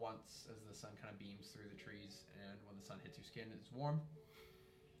 for once, as the sun kind of beams through the trees, and when the sun hits your skin, it's warm.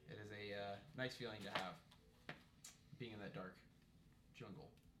 It is a nice feeling to have, being in that dark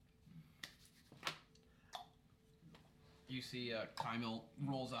jungle. You see Kymil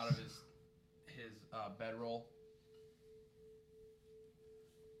rolls out of his bedroll.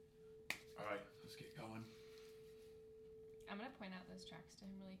 All right, let's get going. I'm gonna point out those tracks to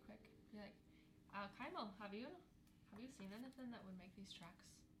him really quick. Be like, Kymil, have you seen anything that would make these tracks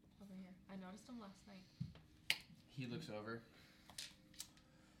over here? I noticed them last night. He looks over.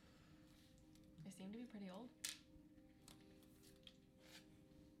 They seem to be pretty old.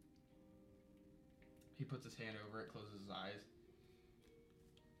 He puts his hand over it, closes his eyes.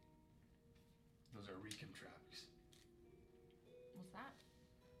 Those are Recum tracks. What's that?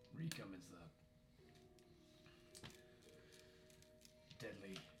 Recum is the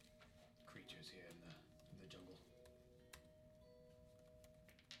deadly creatures here in the jungle.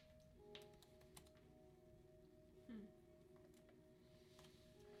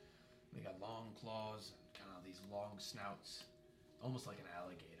 They got long claws and kind of these long snouts, almost like an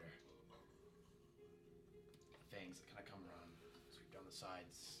alligator. Fangs that kind of come around, sweep down the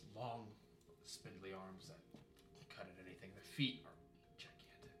sides. Long, spindly arms that cut at anything. Their feet are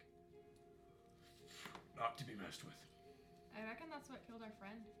gigantic. Not to be messed with. I reckon that's what killed our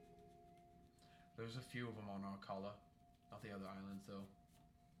friend. There's a few of them on Arcala, not the other islands though.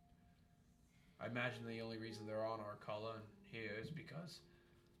 I imagine the only reason they're on Arcala and here is because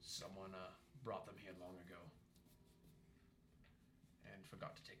someone brought them here long ago and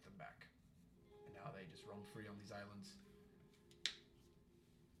forgot to take them back. And now they just roam free on these islands.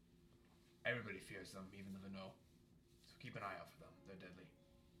 Everybody fears them, even the Vino. So keep an eye out for them. They're deadly.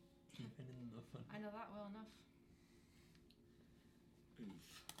 Even in the fun. I know that well enough.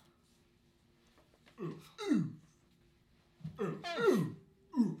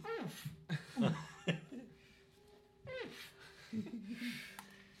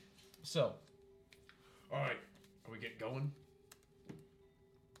 So, all right, are we getting going?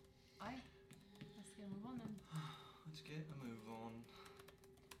 Let's get a move on then. Let's get a move on.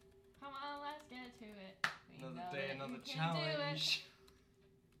 Come on, let's get to it. We Another know day, that another you can do it. challenge.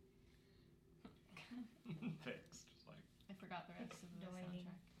 Thanks. Just like. I forgot the rest of the Doing.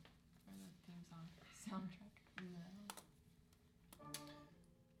 soundtrack. Or the theme song. Soundtrack. No.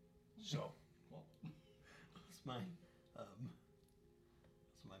 So, It's my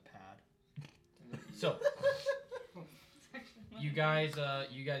pad. so you guys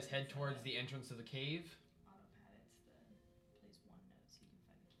head towards the entrance of the cave. Autopad, it's the plays one note so you can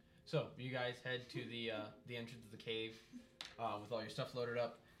find the key. So you guys head to the entrance of the cave with all your stuff loaded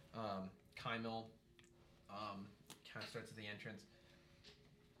up. Kymil kind of starts at the entrance,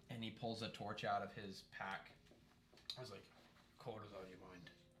 and he pulls a torch out of his pack. I was like, "Cordozar, do you mind?"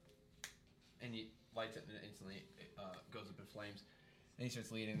 And he lights it, and it instantly goes up in flames. And he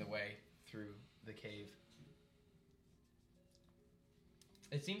starts leading the way through the cave.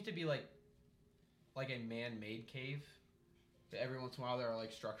 It seems to be like a man-made cave. But every once in a while, there are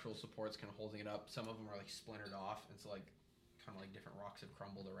like structural supports kind of holding it up. Some of them are like splintered off, and so like kind of like different rocks have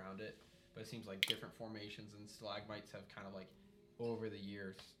crumbled around it. But it seems like different formations and stalagmites have kind of like over the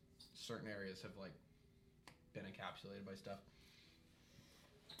years, certain areas have like been encapsulated by stuff.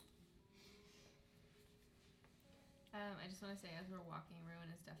 I just want to say, as we're walking, Ruin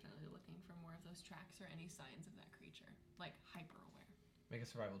is definitely looking for more of those tracks or any signs of that creature. Like, hyper aware. Make a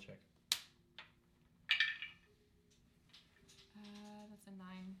survival check. That's a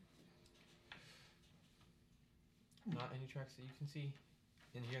 9. Not any tracks that you can see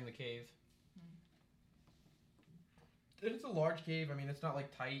in here in the cave. It's a large cave. I mean, it's not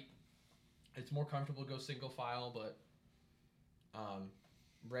like tight. It's more comfortable to go single file, but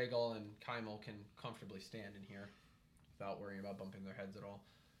Rhaegal and Kymil can comfortably stand in here without worrying about bumping their heads at all.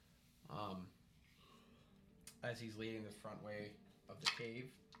 as he's leading the front way of the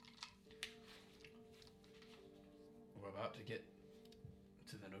cave. We're about to get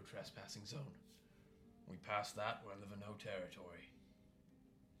to the no trespassing zone. We pass that, we're in the Vano territory.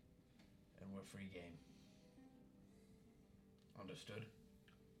 And we're free game. Understood?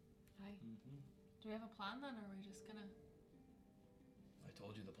 Aye. Mm-hmm. Do we have a plan then, or are we just gonna? I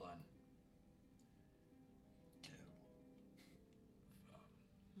told you the plan.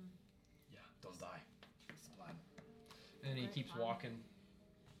 Yeah, don't die. That's the plan. And he Great keeps plan. walking.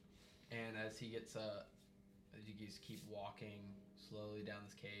 And as he gets as you guys keep walking slowly down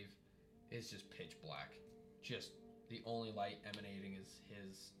this cave, it's just pitch black. Just the only light emanating is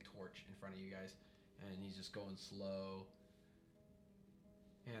his torch in front of you guys, and he's just going slow.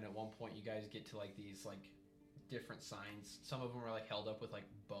 And at one point, you guys get to like these like different signs. Some of them are like held up with like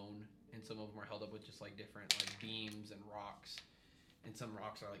bone, and some of them are held up with just like different like beams and rocks. And some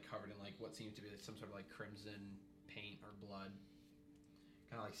rocks are like covered in like what seems to be like some sort of like crimson paint or blood,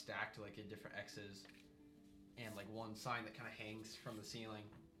 kind of like stacked like in different X's. And like one sign that kind of hangs from the ceiling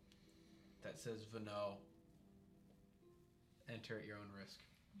that says Vano. Enter at your own risk.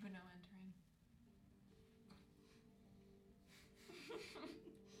 Vano entering.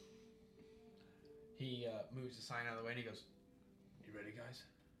 He moves the sign out of the way and he goes, "You ready, guys?"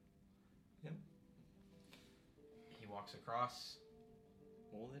 Yep. He walks across.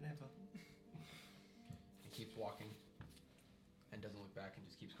 More than ever. He keeps walking and doesn't look back and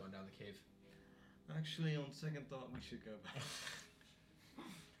just keeps going down the cave. Actually, on second thought, we should go back.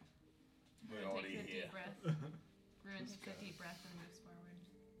 We're Ruin already takes a here. deep breath. Ruin Just takes a go. deep breath and moves forward.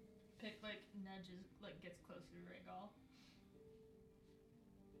 Pick like nudges, like gets closer to Rhaegal.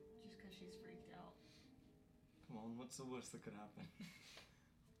 Just because she's freaked out. Come on, what's the worst that could happen?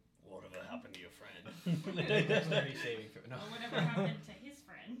 Whatever happened to your friend? Dexterity saving throw. No. Or whatever happened to his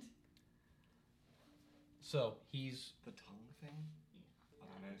friend. So he's The tongue thing? I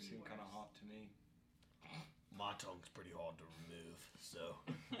don't know, That would be seemed kind of worse. hot to me. My tongue's pretty hard to remove, so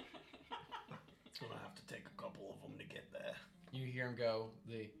it's gonna have to take a couple of them to get there. you hear him go,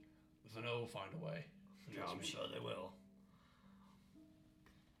 the Vano will find a way. Yeah, I'm sure they will.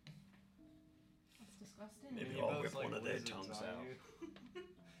 That's disgusting. Maybe You're I'll both rip one of their lizards, tongues aren't out. you?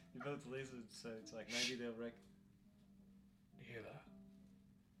 You're both lizards, so it's like maybe they'll You hear that?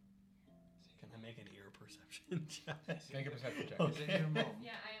 Can I make an ear perception check? Make a perception check. Is it your mom?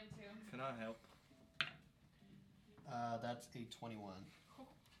 Yeah, I am too. Can I help? That's a 21.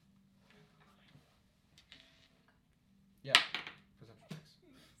 Yeah. Perception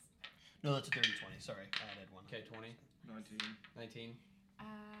checks. No, that's a 30 20. Sorry, I added one. Okay, 20, 19. 19.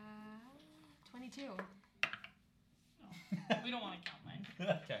 22. We don't want to count mine.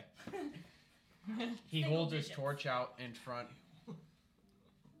 Okay. He Single holds his digits. torch out in front.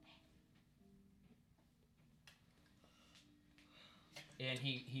 And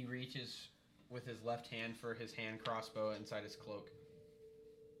he reaches with his left hand for his hand crossbow inside his cloak.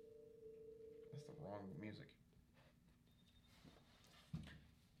 That's the wrong music.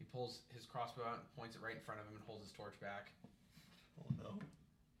 He pulls his crossbow out and points it right in front of him and holds his torch back. Oh no.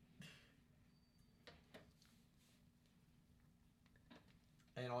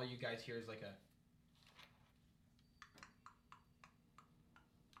 And all you guys hear is like a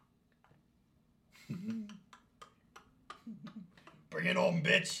Bring it on,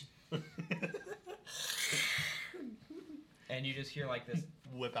 bitch! and you just hear like this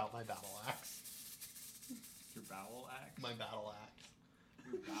Whip out my battle axe. Your bowel axe? My battle axe.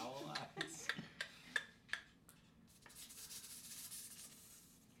 Your bowel axe?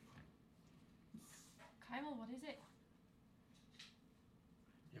 Kyle, what is it?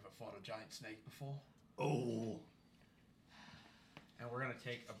 You ever fought a giant snake before? Oh. and we're gonna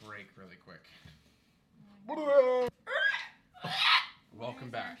take a break really quick. Welcome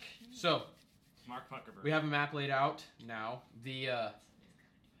back. So Mark Zuckerberg. we have a map laid out now. The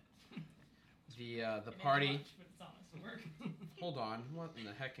party. But it's honest work. Hold on. What in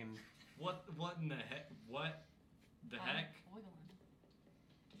the heckin'? What in the heck? What the heck? Oiling.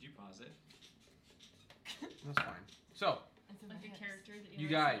 Did you pause it? That's fine. So It's in Like the a hips. character that You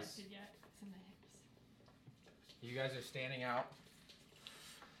haven't guys. selected yet. It's in the hips. you guys are standing out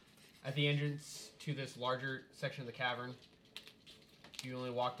at the entrance to this larger section of the cavern. You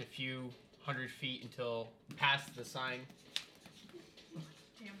only walked a few hundred feet until past the sign,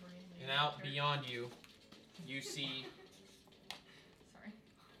 Tambourine and leader. out beyond you, you see. Sorry.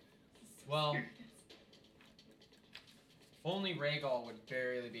 Well, only Rhaegal would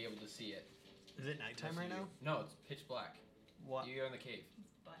barely be able to see it. Is it nighttime right now? No, it's pitch black. What? You're in the cave.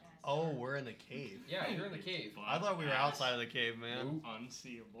 Butt ass. Oh, we're in the cave. Yeah, you're in the cave. I thought we were outside of the cave, man. Nope.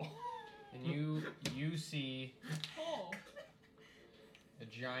 Unseeable. And you see Oh. a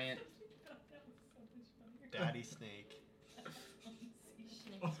giant. Daddy snake.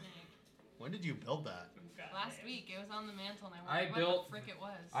 Snake. When did you build that? Last week, it was on the mantle, and I I wondered built- what the frick it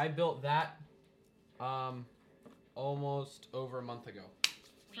was. I built that almost over a month ago.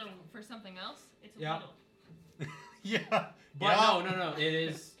 For something else? It's a Yeah. Weedle. Yeah. But Yeah. no, it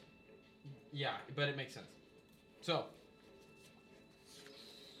is. Yeah, but it makes sense. So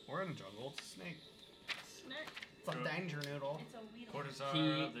We're in a jungle. It's a snake. Snake. It's a danger noodle. It's a Weedle. Cordozar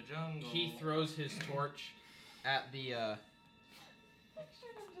He- of the jungle. he throws his torch at the. I'm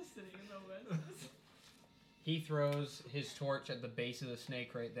just sitting in the woods. He throws his torch at the base of the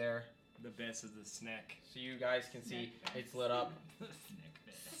snake right there, The best of the snack. so you guys can see it's lit up. Snack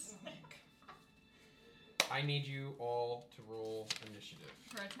best. I need you all to roll initiative.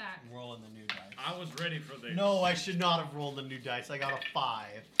 For attack. I'm rolling the new dice. I was ready for this. No, I should not have rolled the new dice. I got a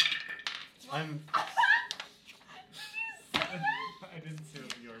 5. I'm. I didn't see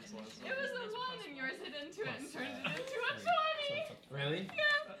what yours was. It was a 1 and yours hit into it and turned it into a 20. Really?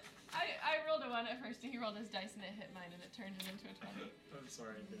 Yeah. I rolled a 1 at first and he rolled his dice and it hit mine and it turned it into a 20. I'm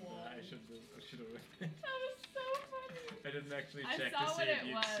sorry I did that. I should have. That was so funny. I didn't actually I check saw to see what if it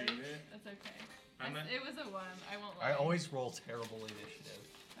you'd was. seen it. That's okay. I'm not- It was a 1. I won't lie. I always roll terrible initiative.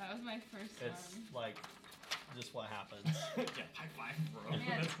 That was my first It's one. like just what happens. Yeah, high five, bro. Man,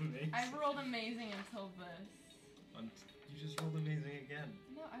 That's amazing. I rolled amazing until this. You just rolled amazing again.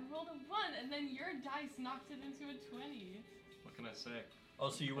 No, I rolled a 1 and then your dice knocked it into a 20. What can I say? Oh,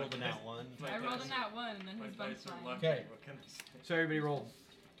 so you rolled a nat 1? My I rolled a dice nat 1 and then My his bumped dice are mine. lucky. Okay. What can I say? So everybody rolled.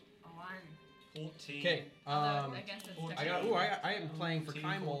 A 1. 14. Okay. Although, I guess it's I got. Ooh, I am playing for 14,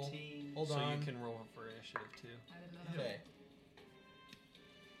 Kymel. 14. Hold so on. you can roll for initiative too. I did not know. Okay.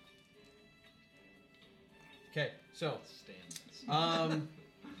 Okay. So, Stand.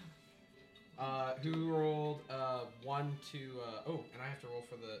 who rolled 1 to? Oh, and I have to roll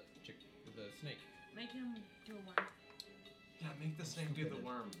for the snake. Make him do a 1. Yeah, make the snake do the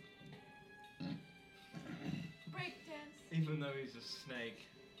worm. Break dance. Even though he's a snake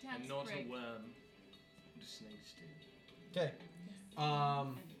Dance and not break. a worm. What do snakes do? Okay.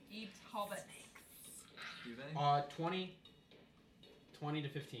 And eat hobbit. Do they? 20 to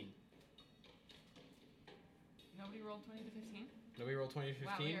 15. Nobody rolled 20 to 15? Nobody rolled 20 to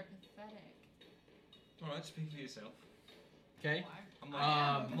Wow, 15. we are pathetic. Alright, speak for yourself. Okay. I'm like,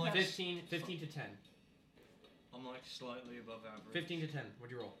 I'm like 15 to 10. I'm like slightly above average. 15 to 10.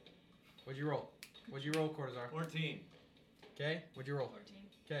 What'd you roll? What'd you roll? What'd you roll, Cordozar? 14. Okay. What'd you roll? 14.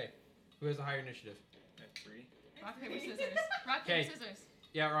 Okay. Who has the higher initiative? At 3. Rock, paper, scissors. Rock, Okay. paper, scissors.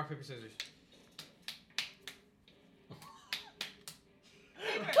 Yeah, rock, paper, scissors.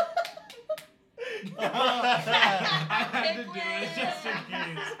 I had to do it just in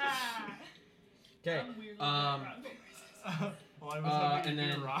case. Okay. Well, I was hoping and to do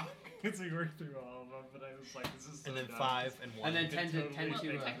then- rock because we worked through all of them, but I was like, this is so And then dumb. 5 and 1. And then You 10 could to 10 totally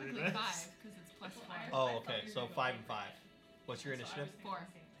to. take Technically 5, because it's plus 4. Oh, okay. So 5 and 5. What's your initiative? 4.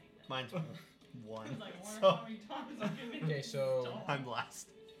 Mine's 1. So, So Okay, so I'm last.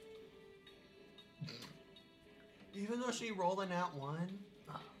 Even though she rolled a nat 1.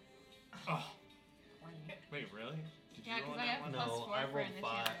 Oh. Wait, really? Did Yeah, you roll 'cause I that have one? plus No, 4 I for rolled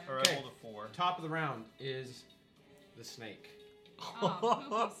 5. initiative. Or Okay. I rolled a 4. top of the round is the snake. Oh,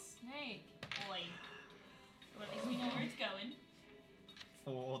 poopy snake. Boy. Well, at least we know where it's going.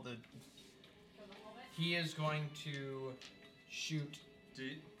 For the. He is going to shoot.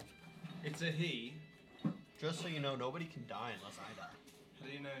 It's a he. Just so you know, nobody can die unless I die. How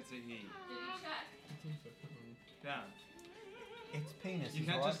do you know it's a he? Did you check? Yeah. It's penis. You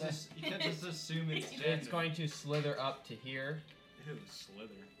can't just assume it's gender. It's going to slither up to here Ew,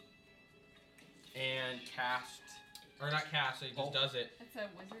 slither. and cast, or not cast. It just does it. It's a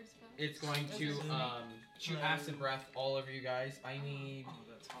wizard spell. It's going to shoot acid breath all over you guys. I need Oh,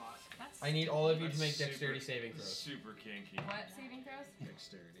 that's hot. That's I need all of you to That's make super- dexterity saving throws. Super kinky. What saving throws?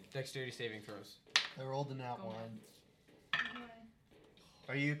 Dexterity. Dexterity saving throws. I rolled a nat Go 1. on.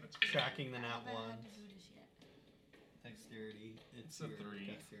 Are you That's weird. tracking the nat I haven't 1? had to do this yet. Dexterity. It's a your 3.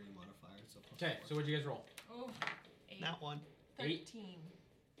 dexterity modifier. So plus Okay, 4. so what'd you guys roll? Oh, 8. Nat 1. 13.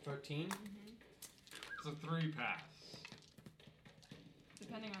 13. Mm-hmm. It's a 3 pass.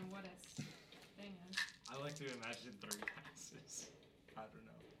 Depending on what its thing is. I like to imagine 3 passes. I don't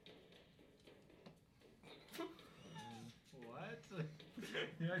know. What?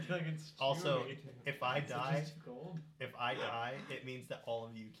 You act like it's Also, chewy. if I Is it die, just cold? it means that all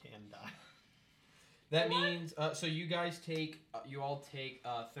of you can die. That means so you guys take you all take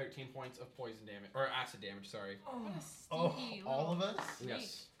 13 points of poison damage or acid damage. Sorry. What a Oh, stinky all of little us? snake.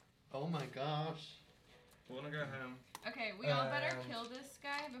 Yes. Oh my gosh. Wanna go home? Okay, we all better kill this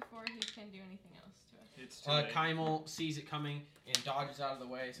guy before he can do anything else to us. It's too late. Kymel sees it coming and dodges out of the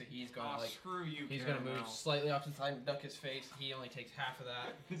way, so he's going to screw you, he's Caramel. going to move slightly off to the side and duck his face. He only takes half of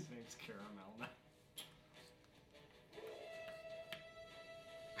that. His name's Caramel now.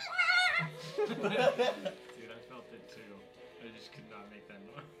 Dude, I felt it too. I just could not make that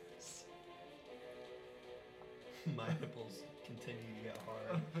noise. My nipples continue to get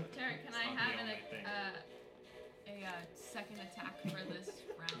hard. Terek, can It's I not the have only thing. a second attack for this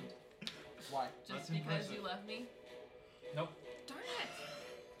round? Why? Just That's because impressive. you love me? Nope. Darn it!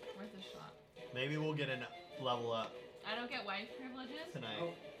 Worth a shot. Maybe we'll get a level up I don't get wife privileges? tonight.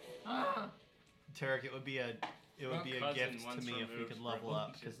 Oh. Ah. Tarek, it would be a Well, gift cousin to once me if we removed could level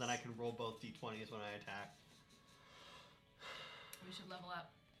up, privileges. because then I can roll both d20s when I attack. We should level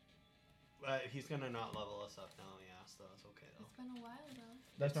up. He's gonna not level us up now. Yeah, so that's okay though. It's been a while though.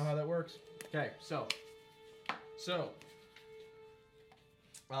 That's not how that works. Okay, so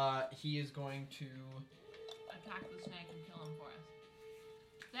he is going to Attack the snake and kill him for us.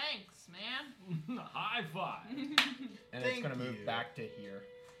 Thanks, man. High five. and it's Thank going to move you. back to here.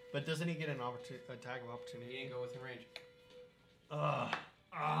 But doesn't he get an attack of He opportunity? didn't go within range. Ugh.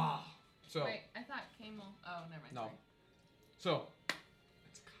 So Wait, I thought Camel. Oh, never mind. no. sorry. So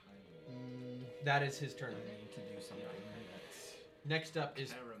It's Caramel. that is his turn. I need to do something that's... Next up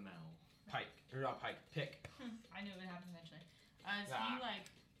is Caramel. Pike, or not Pike, Pick. I knew it would happen eventually.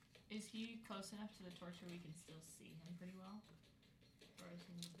 Is he close enough to the torch where we can still see him pretty well? Or is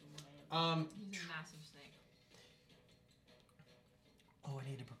he moved away? He's a massive snake. Oh, I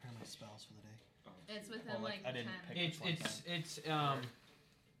need to prepare my spells for the day. It's within Well, like I didn't 10. pick-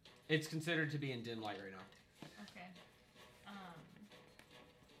 It's considered to be in dim light right now. Okay.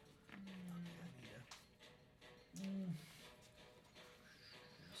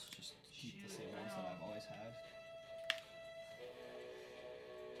 Let's just keep the same ones that I've always had.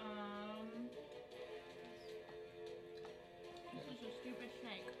 This is a stupid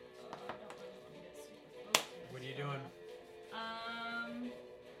snake. I don't really want to get super close to this. What are you doing? I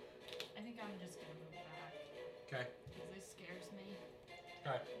think I'm just gonna move back Okay. because this scares me.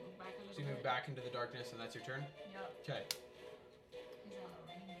 Okay. Move back a little So you move bit. back into the darkness, and that's your turn. Yep. Okay. He's out of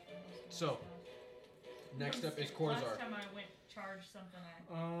range for most of my So, stuff. Next up is Last Cordozar. time I went charge something, I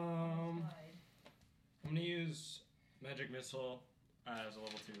died. I'm gonna use Magic Missile as a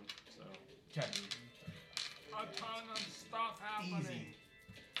level 2, so. Okay. A ton of stuff happening. Easy.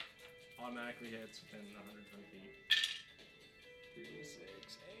 Automatically hits within 120 feet. 3,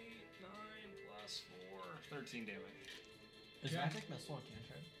 6, 8, 9, plus 4. 13 damage. Is Okay. Magic Missile a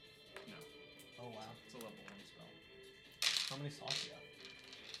cantrip? No. Oh wow. It's a level 1 spell. How many slots do you have?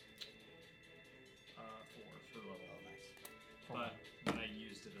 4 for level. Oh, nice. But I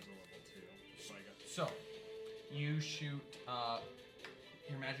used it as a level 2, so I got. So, you shoot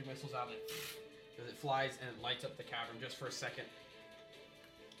your magic missiles out, and as it flies and it lights up the cavern just for a second,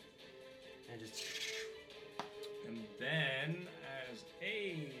 and just And then, as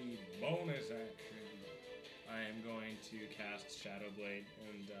a bonus action, I am going to cast Shadow Blade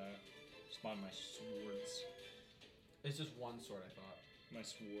and spawn my swords. it's just one sword. I thought. My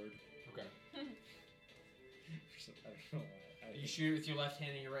sword. Okay. I don't know why. You shoot it with your left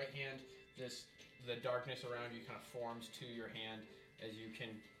hand and your right hand. The darkness around you kind of forms to your hand as you can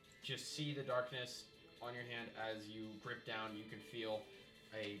just see the darkness on your hand. As you grip down, you can feel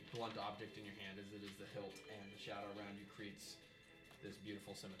a blunt object in your hand as it is the hilt, and the shadow around you creates this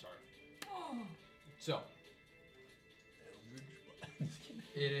beautiful scimitar. So,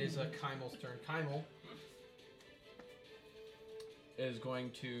 it is Kymel's turn. Kymel is going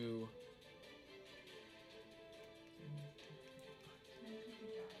to...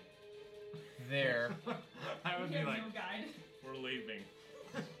 there. I would We be have like, no guide. we're leaving.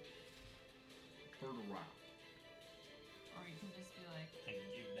 Or you can just be like a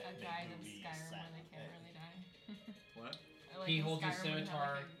guide of Skyrim where they can't really die. What? Like He in holds his Skyrim, we have,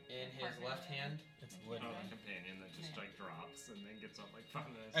 scimitar like, a in his partner left with hand. It's Okay. lit. Oh, Okay. a companion that just like drops and then gets up like 5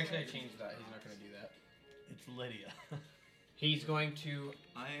 minutes. Actually, I changed that. He's not going to do that. It's Lydia. He's going to...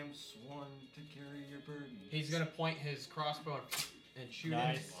 I am sworn to carry your burden. He's going to point his crossbow and shoot him.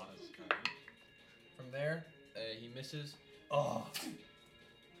 Nice. From there. He misses. Oh.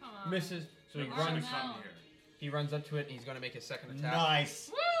 Come on. Misses. So he Oh, runs. no. Come here. He runs up to it, and he's going to make his second attack. Nice.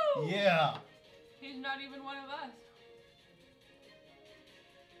 Woo! Yeah. He's not even one of us.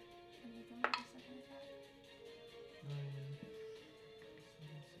 Can you go with the second attack? 9,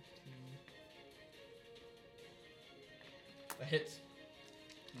 16. That hits.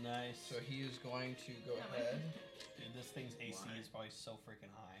 Nice. So he is going to go That ahead. might this thing's AC Why? is probably so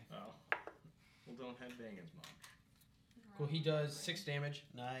freaking high. Oh. Well, don't headbang as much. Cool. He does 6 damage.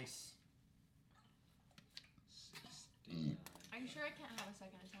 Nice. 69. Are you sure I can't have a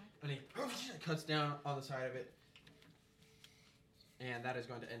second attack? And he cuts down on the side of it. And that is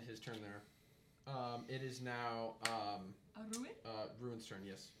going to end his turn there. It is now A Ruin? Ruin's turn,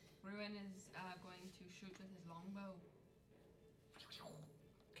 yes. Ruin is going to shoot with his longbow.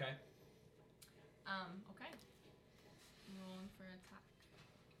 Okay. Okay. I'm rolling for attack.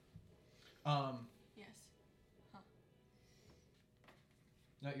 Yes.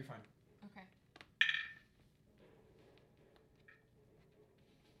 No, you're fine. Okay.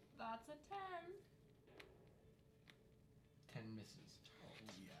 That's a 10. 10 misses.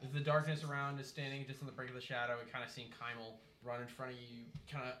 Yeah. As the darkness around is standing just on the brink of the shadow, and kind of seeing Kymel run in front of you,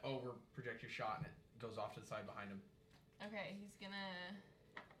 kind of over project your shot, and it goes off to the side behind him. Okay, he's gonna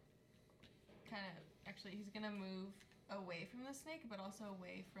he's gonna move away from the snake, but also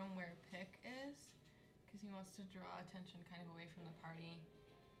away from where Pick is, because he wants to draw attention kind of away from the party.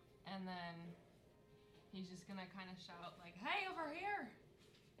 And then he's just gonna kind of shout like, "Hey, over here!"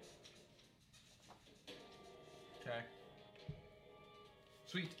 Okay.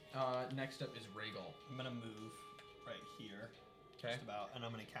 Sweet. Next up is Rhaegal. I'm gonna move right here. Okay. Just about, and I'm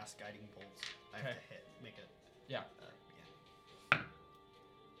gonna cast guiding bolts. I have Okay. to hit, make it. Yeah. Yeah.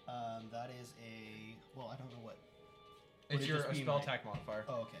 That is a. Well, I don't know what. Would It's it your just be spell my- attack modifier.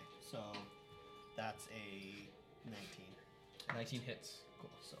 Oh, okay. So that's a 19. 19 hits. Cool.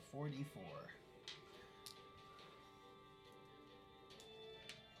 So 4d4.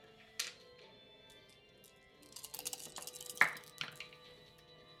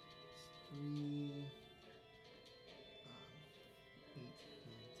 Three, 8, 9, 10,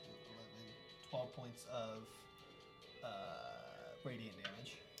 11, 12 points of radiant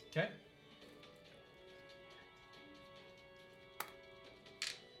damage. Okay.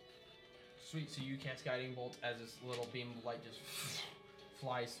 Sweet. So you cast Guiding Bolt as this little beam of light just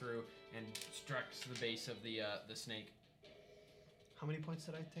flies through and strikes the base of the snake. How many points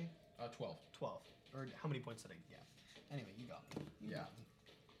did I take? 12. 12. Or how many points did I? Yeah. Anyway, you got me. You Yeah. got me.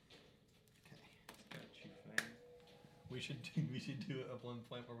 Okay. Got you, fam. We should do it at one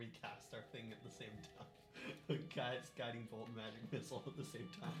point where we cast our thing at the same time. Guys, guiding bolt and magic missile at the same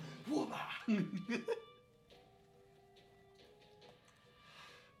time.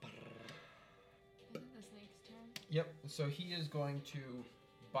 Is it the snake's turn? Yep. So he is going to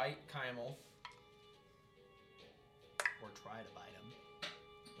bite Kymel. Or try to bite him.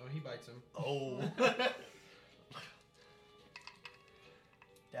 Oh, he bites him. Oh.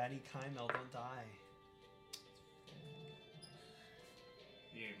 Daddy Kymel, don't die.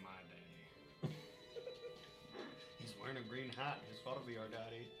 He ain't my daddy. He's wearing a green hat. He's gotta be our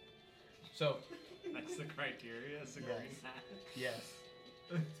daddy. So That's the criteria. It's a Yes. green hat. Yes.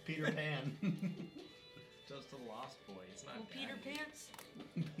 It's Peter Pan. Just a lost boy. It's not Oh, Peter daddy. Pants.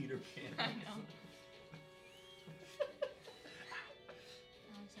 Peter Pan. I know.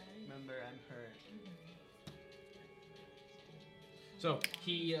 I'm sorry. Remember, I'm hurt. So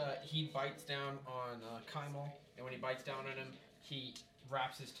he bites down on Kymel, and when he bites down on him, he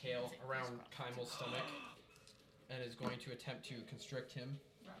wraps his tail around Kymel's stomach and is going to attempt to constrict him.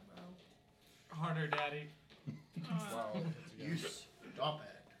 Ruh-roh. Harder, daddy. Wow. You stop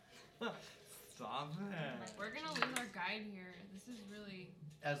it. Stop it. We're gonna lose our guide here. This is really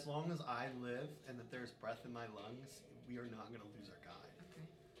As long as I live and that there's breath in my lungs, we are not gonna lose our guide. okay.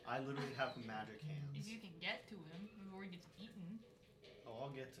 I literally have magic hands. If you can get to him before he gets eaten. Oh, I'll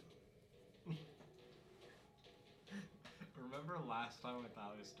get to him. Remember last time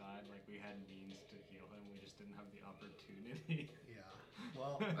Withalis died, like we had means to heal him, we just didn't have the opportunity. Yeah.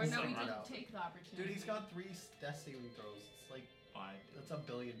 Well, Or no, we'll we figure it didn't out. take the opportunity. Dude, he's got 3 death saving throws. It's like, But that's a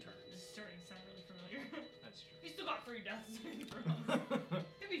billion This turns. is starting to sound really familiar. that's true. He's still got 3 deaths saving throws.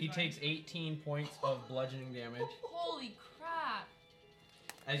 He takes 18 points of bludgeoning damage. Holy crap!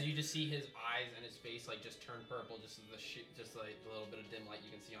 As you just see his eyes and his face like just turn purple, just like the little bit of dim light you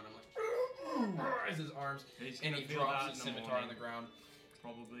can see on him, like as his arms, He's and gonna he feel drops that his in the scimitar on the morning, ground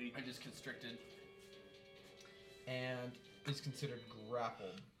Probably. and just constricted, and is considered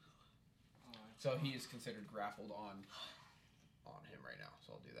grappled. So he is considered grappled on him right now.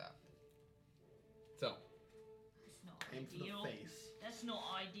 So I'll do that. So That's not Aim for ideal. the face. That's not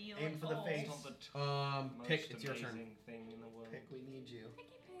ideal Aim at for the all. face. It's not the most Pick. It's your turn. amazing thing in the world. Pick, we need you.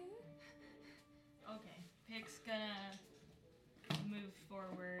 Okay, Pick's gonna move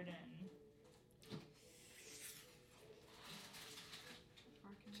forward and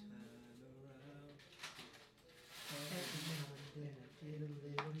Get a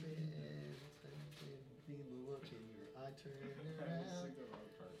little bit, look in your turn around.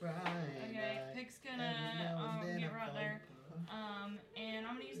 Right. Okay, Pick's gonna get right there. And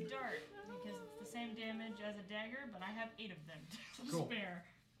I'm gonna use a dart because it's the same damage as a dagger, but I have 8 of them to Cool. spare.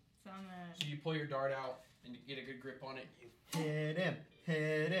 So I'm gonna. So you pull your dart out and you get a good grip on it. Hit him.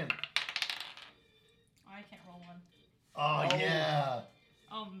 Hit him. Oh, I can't roll one. Oh, Oh. yeah.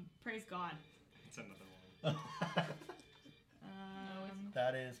 Praise God. It's another one.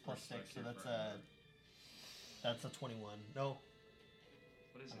 That is plus Plus 6, six, so you're that's a 21. No,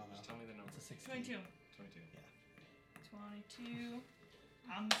 What is I it? don't know. Just tell me the number. it's a 16. 22. 22. 22.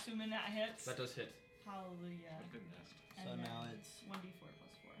 I'm assuming that hits. That does hit. Hallelujah. What good nest? And So then now it's 1d4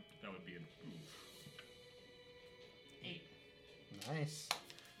 plus 4. That would be an oof. 8. nice.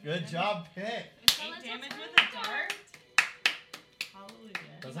 Good job, Pick. 8 damage with a dart.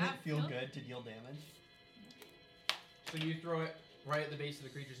 Hallelujah. Doesn't it feel good to deal damage? So you throw it right at the base of the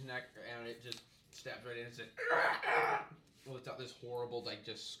creature's neck, and it just stabs right in. It's like, well, it's out this horrible, like,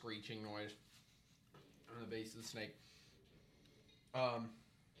 just screeching noise on the base of the snake.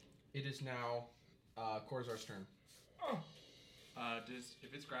 It is now Cordozar's turn.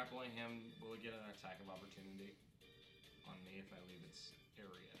 If it's grappling him, will it get an attack of opportunity on me if I leave its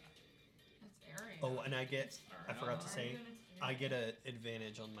area? That's area. Oh, and I forgot to Are say, you gonna- I get an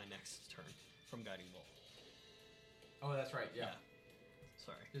advantage on my next turn from Guiding Bolt. Oh, that's right, yeah.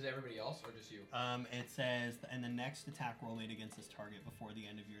 Sorry. Is it everybody else, or just you? It says, and the next attack roll made against this target before the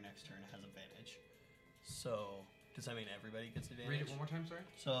end of your next turn has advantage. So, does that mean everybody gets advantage? Read it one more time, sorry.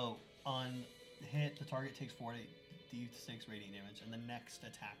 So, on hit, the target takes 4d6 radiant damage, and the next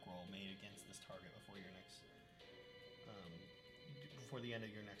attack roll made against this target before the end of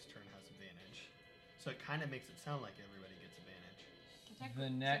your next turn has advantage. So it kind of makes it sound like everybody gets advantage. The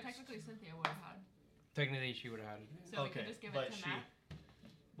So next- technically Cynthia would have had. Technically, she would have had it. So we could just give it but to she, Matt.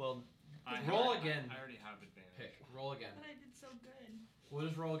 well, Roll again. I already have advantage. Pick. Roll again. But I did so good. We'll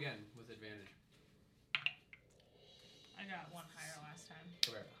just roll again with advantage. I got 1 higher last time.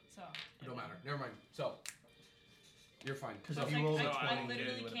 Okay. So. It don't matter. Never mind. So, you're fine. because So if it's you like, rolled a so I 20,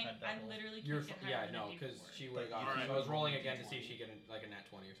 literally you would can't. have had I double. literally You're can't get yeah, higher no, than a because D4. she would have got. Alright. So I was rolling again to see if she get like a nat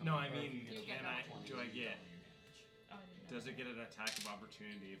 20 or something. No, I Or if mean, you get You get can I? that one. Do I get? Oh, I didn't know Does that. it get an attack of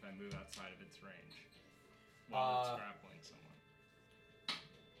opportunity if I move outside of its range while it's grappling someone?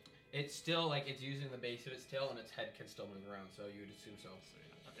 It's still like it's using the base of its tail, and its head can still move around. So you would assume so. So,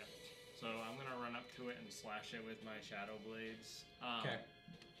 yeah, okay. So I'm gonna run up to it and slash it with my shadow blades. Okay.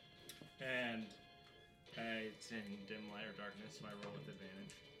 And it's in dim light or darkness, so I roll with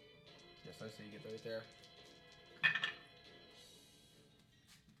advantage. Yes, I see. You get right there.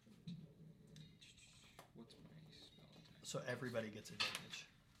 What's my spell attack? So everybody gets advantage.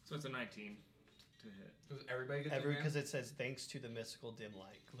 So it's a 19 to hit. Does everybody get Because it says thanks to the mystical dim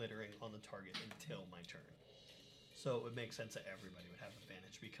light glittering on the target until my turn. So it would make sense that everybody would have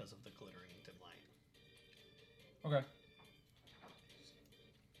advantage because of the glittering dim light. Okay.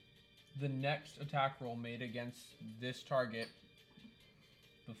 The next attack roll made against this target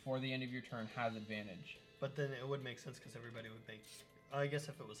before the end of your turn has advantage. But then it would make sense because everybody would make. I guess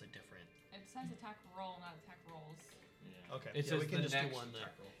if it was a different. It says attack roll, not attack rolls. Yeah. Okay. It yeah, says we can the just do next one then.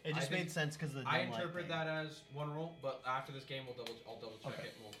 attack roll. It just I made think- sense because the dim I light interpret thing. that as one roll, but after this game, I'll double check Okay.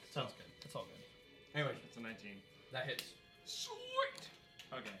 it. And we'll, Sounds good. It's all good. Anyways, It's a 19. that hits. Sweet.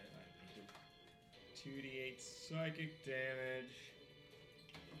 Okay. 2d8 psychic damage.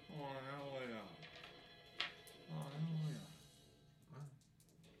 Oh, hell yeah. Oh, hell yeah.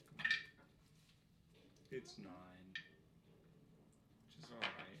 It's 9. Which is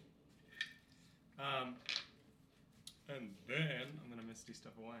alright. And then I'm gonna misty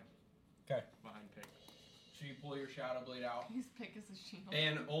step away. Okay. Behind Pick. So you pull your shadow blade out, His pick is a shield.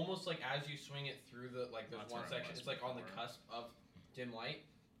 and almost like as you swing it through the there's That's one where I section. was It's like on the before. cusp of dim light,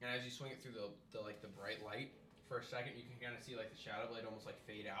 and as you swing it through the bright light, for a second you can kind of see like the shadow blade almost like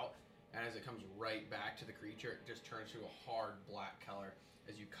fade out, and as it comes right back to the creature, it just turns to a hard black color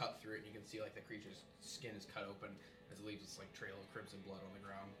as you cut through it, and you can see like the creature's skin is cut open as it leaves this like trail of crimson blood on the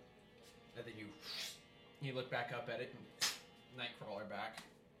ground. And then you look back up at it and Nightcrawler back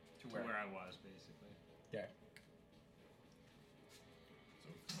to To where I was, basically. Yeah.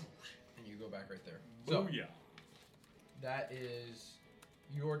 And you go back right there. So Booyah. that is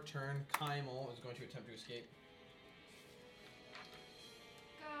your turn. Kymel is going to attempt to escape.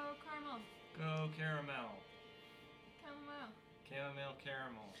 Go, Carmel. Go caramel. Caramel. Caramel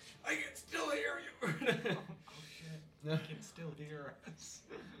caramel. I can still hear you. Oh shit. You can still hear us.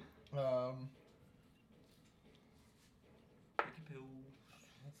 Peekaboo.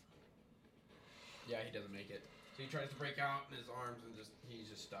 Yeah, he doesn't make it. So he tries to break out in his arms and he's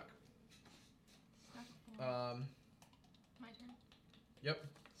just stuck. My turn. Yep.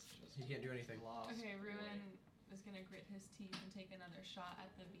 He can't do anything. Okay, Ruin is gonna grit his teeth and take another shot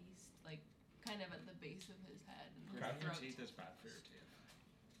at the beast, like kind of at the base of his head and his Your throat. teeth is bad for your teeth.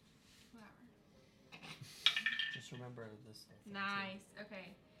 Whatever. Just remember this. Nice.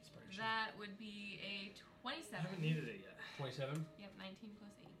 Okay. Inspiration. That would be a 27. I haven't needed it yet. 27. Yep, 19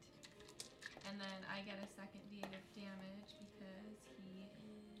 plus 8. And then I get a second d8 of damage because he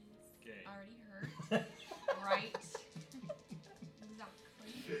is Gay. already hurt. Right.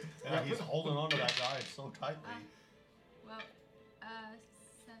 Exactly. Yeah, he's holding on to that guy so tightly. Well,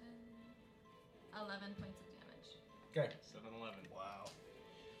 11 points of damage. Okay. 7-11. Wow.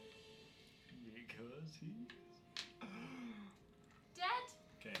 Because he's Dead?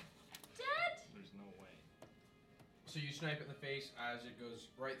 okay. Dead? There's no way. So you snipe it in the face as it goes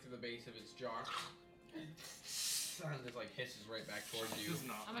right through the base of its jaw. And it like hisses right back towards you. Does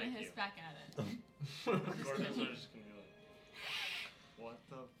not I'm gonna like hiss back at it. Cordozar is gonna be like, what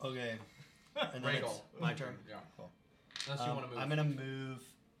the? Okay. And then Rhaegal. it's my turn. Yeah. Cool. Unless you want to move. I'm gonna move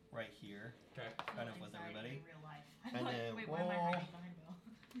right here, Okay. kind of with Anxiety everybody. in real life. And I'm like, then wait, why am I roll. hiding behind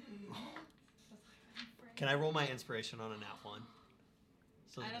Beau? Can I roll my inspiration on a nat one?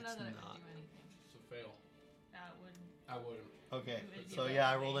 So I don't know it's that it not. would do anything. So fail. That would. I wouldn't. Okay. It would So be yeah,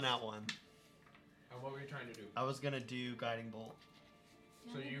 I bad rolled a face. nat one. And what were you trying to do? I was gonna do guiding bolt.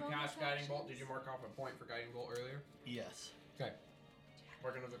 So you cast Guiding Bolt. Did you mark off a point for Guiding Bolt earlier? Yes.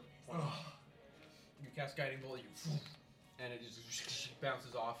 Mark another point. You cast Guiding Bolt, and it just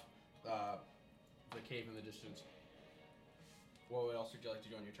bounces off the cave in the distance. What else would you like to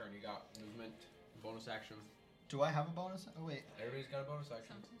do on your turn? You got movement, bonus action. Do I have a bonus? Oh wait. Everybody's got a bonus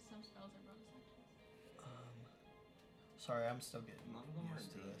action. Some spells are bonus actions. Sorry, I'm still getting None of them are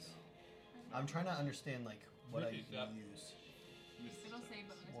used to good, this. I'm trying to understand like what I Yep. use. It'll say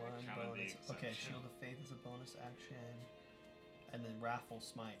bonus One action. Count bonus. the Okay, exception. Shield of Faith is a bonus action, and then Wrathful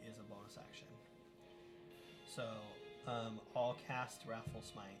Smite is a bonus action. So I'll cast Wrathful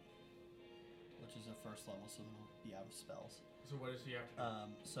Smite, which is a first level, so then I'll be out of spells. So what does he have to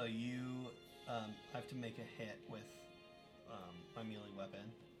do? So you have to make a hit with my melee weapon,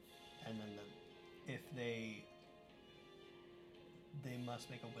 and then if they must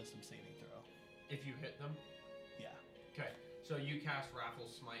make a Wisdom saving throw. If you hit them? Yeah. Okay. So you cast Raffle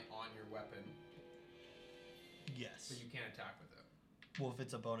Smite on your weapon, Yes. but you can't attack with it. Well, if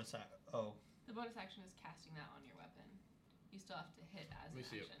it's a bonus oh. The bonus action is casting that on your weapon. You still have to hit as Let me an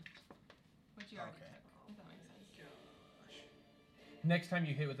see it. action. Which you already Okay. took, if that makes sense. Next time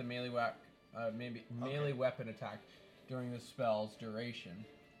you hit with a melee weapon attack during the spell's duration,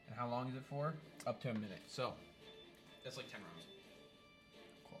 and how long is it for? Up to a minute. So that's like 10 rounds.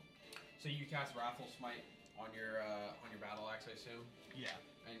 Cool. So you cast Raffle Smite on your battle axe, I assume, Yeah.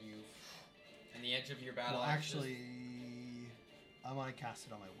 and the edge of your battle Well, axe. actually, I want to cast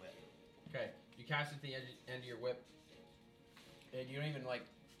it on my whip. Okay, you cast it at the end of your whip, and you don't even like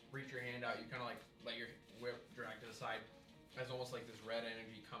reach your hand out. You kind of like let your whip drag to the side, as almost like this red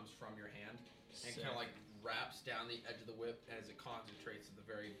energy comes from your hand, and kind of like wraps down the edge of the whip as it concentrates at the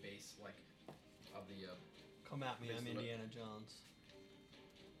very base, like of the. Come at me, Base I'm of the whip. Indiana Jones.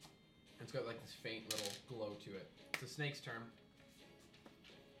 It's got like this faint little glow to it. It's the snake's turn.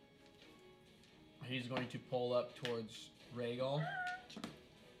 He's going to pull up towards Rhaegal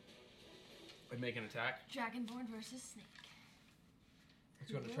and make an attack. Dragonborn versus snake.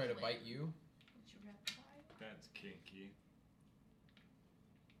 It's going to try to bite you. What's your rep five? That's kinky.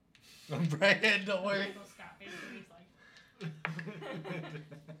 Brian, don't worry. Rhaegal Scott basically he's like.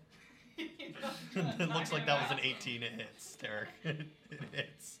 It looks like that was an 18. It hits, Terek. It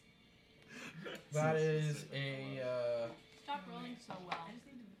hits. That is a Stop rolling so well.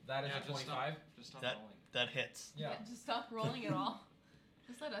 that is Yeah, a just 25. Just stop That rolling. that hits. Yeah. Just stop rolling at all.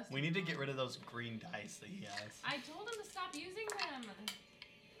 Just let us. We need to get rid of those green dice that he has. I told him to stop using them.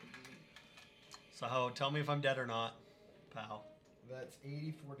 So tell me if I'm dead or not, pal. That's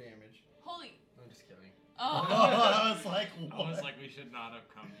 84 damage. Holy. I'm just kidding. Oh. I was like, I was what? like, we should not have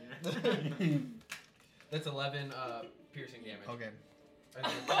come here. That's 11 piercing damage. Okay. And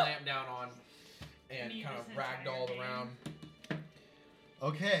then clamp down on and Need kind of this entire ragdolled game. around.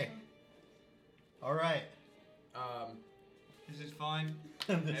 Okay. All right. This is fine.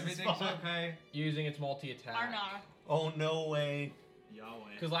 This is Everything's fine. okay. Using its multi-attack. Arnara. Oh no way. Yahweh.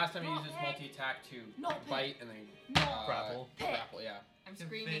 Because last time you No, used its Peg. multi-attack to No, Peg. bite and then No. Grapple. Peg. Grapple, yeah. I'm Can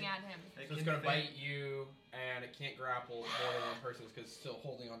screaming fit. at him. They So it's can gonna fit. bite you, and it can't grapple more than one person because it's still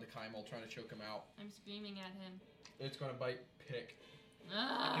holding on to Kymel, trying to choke him out. I'm screaming at him. It's gonna bite Pick. I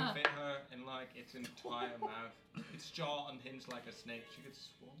Ah. can fit her in like its entire mouth. Its jaw unhinged like a snake. She could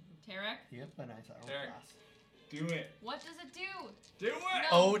swallow. Tarek? Yep, a nice arrow Terek. class. Do it. What does it do? Do it. No.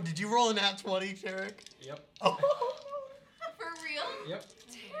 Oh, did you roll a nat 20, Terek? Yep. Oh. For real? Yep.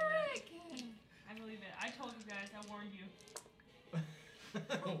 Terek! I believe it. I told you guys. I warned you.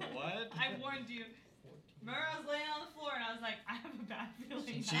 What? I warned you. Remember, I was laying on the floor and I was like, I have a bad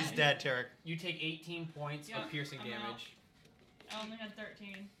feeling. She's dead, Terek. You take 18 points Yep, of piercing I'm out. damage. I only had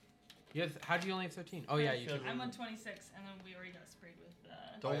 13. You have, how do you only have 13? Oh yeah, you took. I'm on 26, and then we already got sprayed with.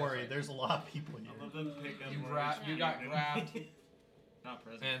 Don't yeah, worry, sorry. there's a lot of people here. Other than pick up You, more you got grabbed Not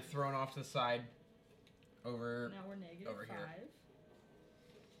present. and thrown off to the side. Over. Now we're negative over here.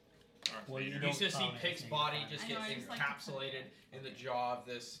 5. Well, you You don't used to see comment, Pick's it's body negative just I get know, I just like to put encapsulated it in the jaw of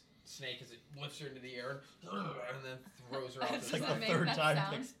this snake as it lifts her into the air and then throws her off to It's the like Does the it side. make third that time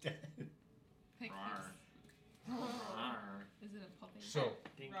sound? Pick's dead. Pick Rawr. this. Rawr. Is it a puppy? So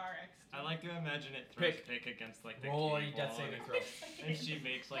Ding. Rar X. I like to imagine it throws Pick. Pick against like the roll a cave death wall, saving throw. and she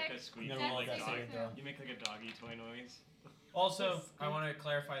makes like a squeaky I'm gonna roll a like death dog. saving throw. You make like a doggy toy noise. Also, I want to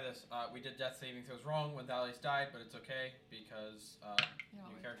clarify this. We did death saving throws wrong when Thales died, but it's okay because new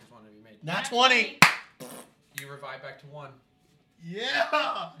characters wanted to be made. Nat 20! You revive back to 1.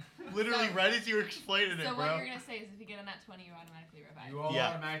 Yeah! Literally So- right as you were explaining it, So bro. what you're gonna say is if you get a nat 20, you automatically revive. You all Yeah.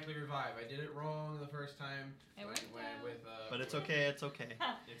 automatically revive. I did it wrong the first time. It worked when out. with, But it's okay, it's okay.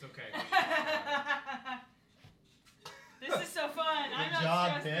 It's okay. This is so fun. I'm Good not job,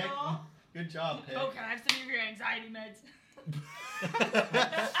 stressed Pick. at all. Good job, Pick. Oh, can I have some of your anxiety meds?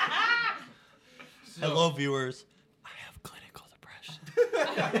 So- Hello, viewers. I have clinical depression.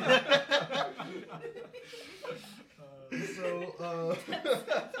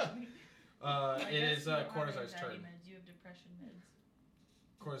 It is Cordozar's turn. Meds. You have depression meds.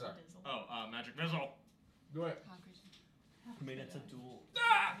 Cordozar. Dizzle. Oh, magic missile. Go ahead. Concrete. I mean, it's a duel.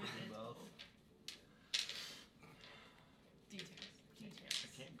 Both. Details. Details.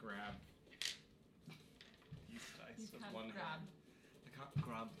 I can't grab these dice You with can't one grab. hand. I can't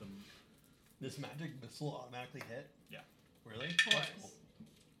grab them. This magic missile automatically hit? Yeah. Really? Of That's course. cool.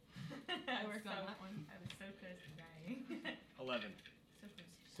 I worked on that one. I was so close to dying. 11.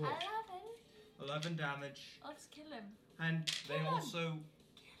 So close. Cool. 11 damage. Let's kill him. And they Kill him. also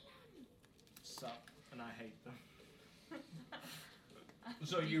suck, and I hate them.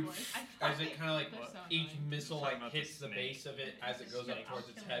 So you, as it kind of like They're so each annoying. missile Sorry like about the hits the snake. base of it as it goes up towards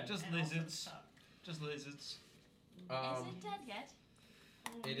its head. Just And also lizards. suck. Just lizards. Is it dead yet?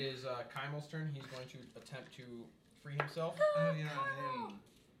 It is Kaimel's turn. He's going to attempt to free himself. Oh yeah, him.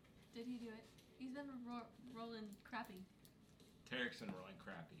 Did he do it? He's been rolling crappy. Terek's been rolling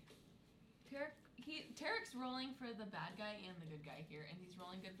crappy. Terek's rolling for the bad guy and the good guy here, and he's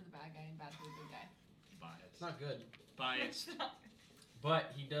rolling good for the bad guy and bad for the good guy. It's Biased. not good, Biased.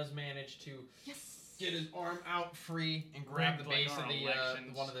 but he does manage to Yes. get his arm out free and grab the Rigged like base our of the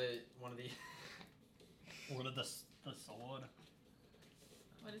elections. one of the What of the sword?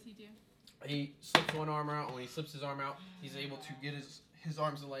 What does he do? He slips one arm out, and when he slips his arm out, he's able to get his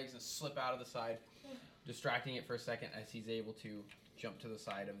arms and legs and slip out of the side, distracting it for a second as he's able to jump to the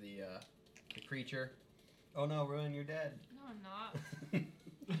side of the creature. Oh no, Ruin, you're dead. No, I'm not.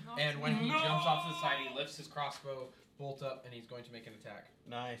 Not And when he No! jumps off to the side, he lifts his crossbow bolt up, and he's going to make an attack.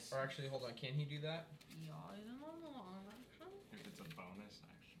 Nice. Or actually, hold on, can he do that? Yeah, I don't know. If it's a bonus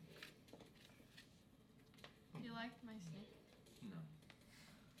action. Do you like my snake? No.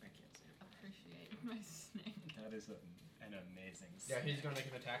 I can't say it. Appreciate my snake. That is an amazing Yeah, he's going to make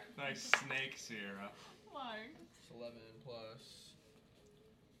an attack. Nice snake, Sierra. Why? It's 11 plus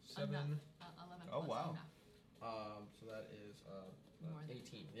 7. Enough. 11 Oh, plus wow. enough. So that is More than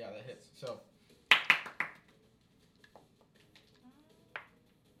 18. Yeah, that hits. So.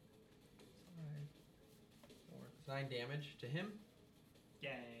 9 damage to him.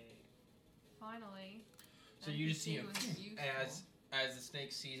 Yay. Finally. So you just see him NPC was as the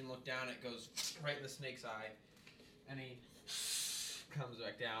snake sees him look down. It goes right in the snake's eye, and he comes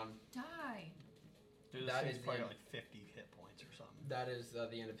back down. Die. Dude, That this thing's is probably the- like 50 hit points or something. That is the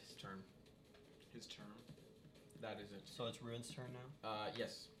end of his turn. His turn. That is it. So it's Ruin's turn now?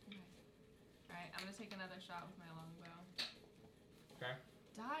 Yes. Alright, I'm gonna take another shot with my longbow. Okay.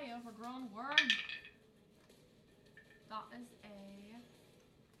 Die, overgrown worm. That is a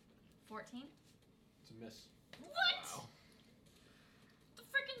 14. It's a miss. What? Wow. The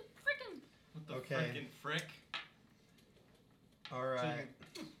frickin'. What the Okay. frickin' frick? Alright.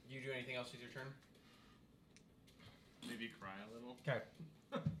 Do you do anything else with your turn? Maybe cry a little. Okay.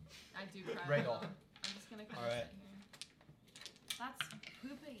 I do cry. Rhaegal. alone. I'm just gonna kind of Alright. sit here. That's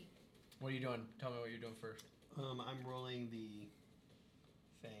poopy. What are you doing? Tell me what you're doing first. I'm rolling the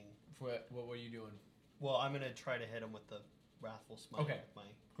thing. What were you doing? Well, I'm gonna try to hit him with the Wrathful Smite Okay. with my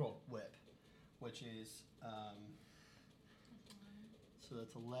Cool. whip, which which is so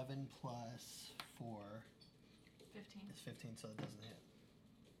that's 11 plus 4 15. is 15, so it doesn't hit.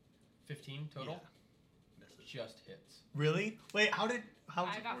 15 total. Yeah. Misses. Just hits. Really? Wait, how?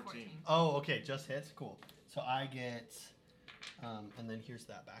 I got 14. Oh, okay, just hits. Cool. So I get, and then here's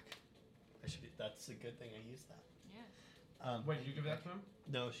that back. That's a good thing I used that. Yes. Wait, did you give that to him?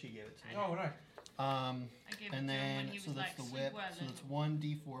 No, she gave it to me. Oh, nice. I gave And it to him then when he so was that's like the super whip. well So that's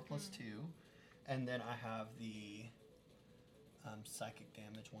 1d4 plus 2, and then I have the psychic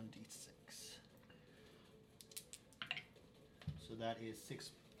damage 1d6. So that is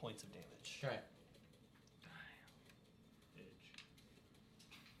 6 points of damage. Okay.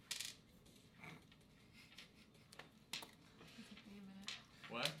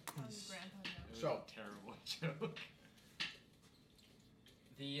 What? That was a grandpa joke. It was So- a terrible joke.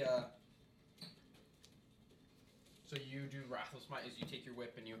 The so you do Wrathful Smite is you take your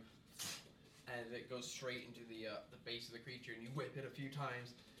whip and it goes straight into the base of the creature and you whip it a few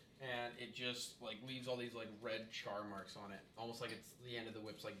times and it just like leaves all these like red char marks on it, almost like it's the end of the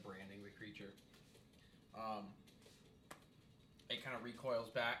whip's like branding the creature. It kind of recoils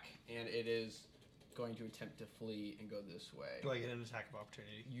back and it is going to attempt to flee and go this way. Do I get an attack of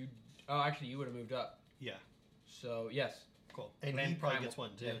opportunity? Actually you would have moved up. Yeah. So yes. Cool. And he probably gets one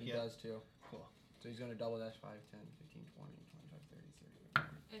too. Yeah, he does too. Cool. So he's going to double dash 5, 10, 15, 20, 25, 30, 40.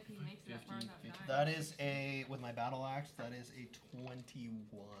 If he makes it that far 50, without 50. dying. That is with my battle axe, that is a 21.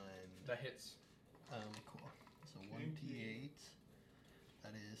 That hits. Cool. So 1d8.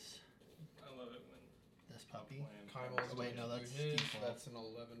 That is I love it when this puppy. Kaimel's Oh, wait, no, going to that's do his. D12. That's an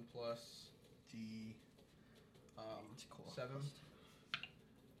 11 plus D. Cool. 7.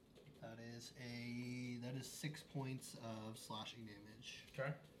 That is 6 points of slashing damage.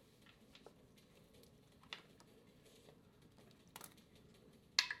 Okay.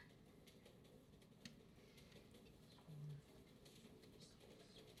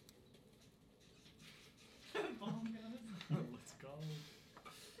 Let's go.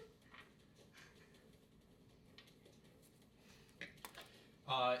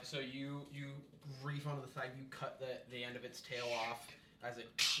 So you reef onto the side. You cut the end of its tail off as it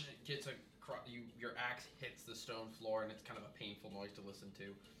gets your axe hits the stone floor, and it's kind of a painful noise to listen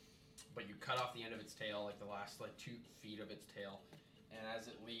to. But you cut off the end of its tail, like the last 2 feet of its tail, and as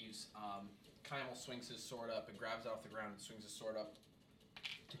it leaves, Kaimel swings his sword up and grabs it off the ground and swings his sword up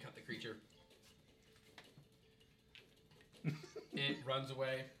to cut the creature. It runs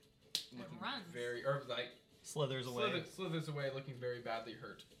away. looking runs. very, or like Slithers away. slithers away, looking very badly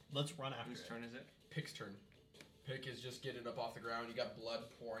hurt. Let's run after Whose it. turn is it? Pick's turn. Pick is just getting up off the ground. You got blood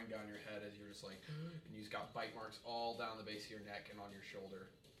pouring down your head as you're just like, and you've got bite marks all down the base of your neck and on your shoulder.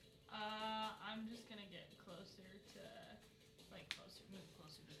 I'm just gonna get closer to, move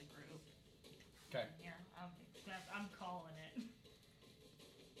closer to the group. Okay. Yeah, I'm calling it.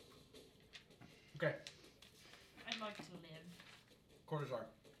 Okay. I'd like to live. Cordozar.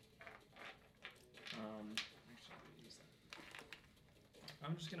 Actually, I'm gonna use that.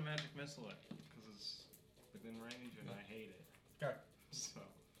 I'm just gonna magic missile it because it's within range and I hate it. Okay. So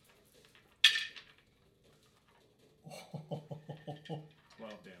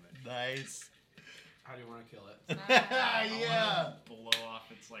 12 damage. Nice. How do you want to kill it? I Yeah. wanna blow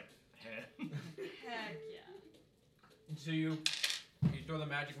off its head. Heck yeah. So you throw the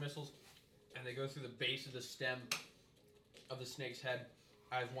magic missiles, and they go through the base of the stem of the snake's head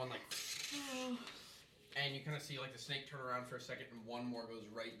as one and you kind of see like the snake turn around for a second, and one more goes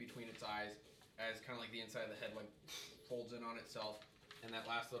right between its eyes as kind of like the inside of the head folds in on itself, and that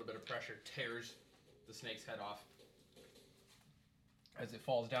last little bit of pressure tears the snake's head off as it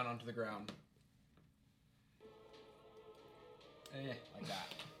falls down onto the ground. Like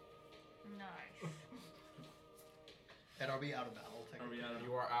that. Nice. And are we out of battle? Are we out of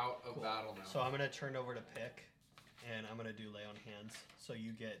You are out of Cool. battle now. So I'm gonna turn over to Pick, and I'm gonna do lay on hands. So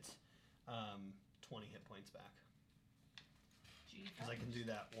you get 20 hit points back, Gee, because I can do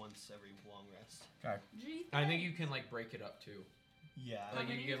that once every long rest. Gee, I think you can break it up too. Yeah. Like you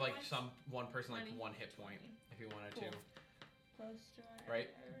many can give hit points? one person 20. 1 hit point if you wanted Cool. to. Close to our Right?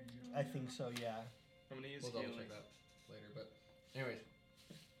 original I think so. Yeah. I'm gonna use We'll double healing. check that later, but anyways.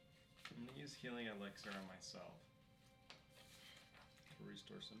 I'm gonna use healing elixir on myself to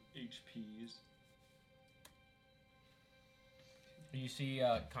restore some HPs. You see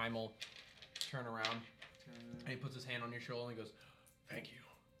Kaimel turn around and he puts his hand on your shoulder and he goes, "Thank you.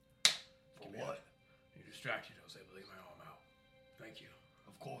 For what? You distracted. I was able to get my arm out. Thank you."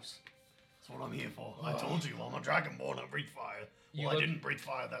 Of course. That's what I'm here for. I told you, I'm a dragonborn. I breathe fire. You Well, I look- didn't breathe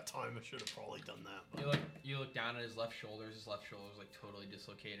fire that time. I should have probably done that. But You look down at his left shoulder. His left shoulder is totally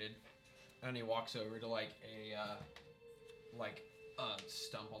dislocated. And he walks over to like a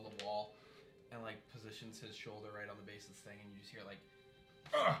stump on the wall, and like positions his shoulder right on the base of this thing, and you just hear like,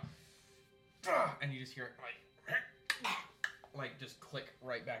 and you just hear it like just click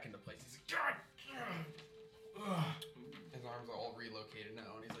right back into place. He's like, his arms are all relocated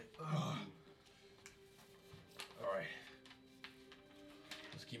now, and he's like, all right,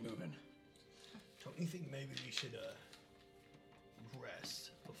 let's keep moving. Don't you think maybe we should rest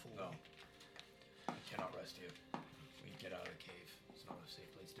before? No. We cannot rest here. We get out of the cave. It's not a safe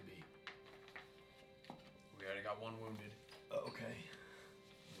place to be. We already got one wounded. Okay.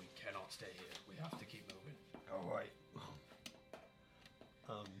 We cannot stay here. We have to keep moving. All right.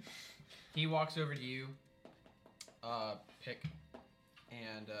 He walks over to you, pick,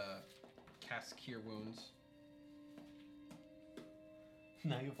 and casts Cure Wounds.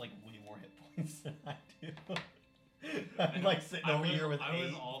 Now you have like way more hit points than I do. I'm like sitting over here with I 8.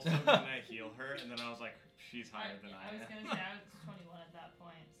 was also gonna heal her, and then I was like, she's higher than I was am. gonna say I was 21 at that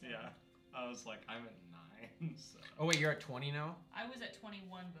point. So. Yeah. I was like, I'm at 9, so. Oh wait, you're at 20 now? I was at 21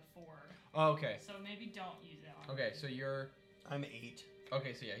 before. Oh, okay. So maybe don't use that one. Okay, so you're... I'm 8.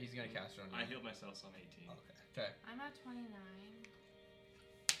 Okay, so yeah, he's gonna cast it on you. I healed myself, so I'm 18. Okay. I'm at 29.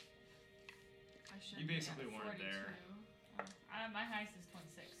 I should You be basically at weren't 42. there. My highest is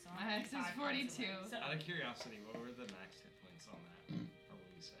 26, so My I'm highest is 5 points 42. away. So, Out of curiosity, what were the max hit points on that? Or what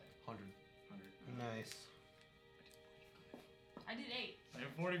do you say? 100. 100. Nice. I did 8. I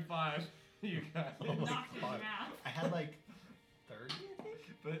have 45. You guys. Oh my Knocked it in God. half. I had like 30, I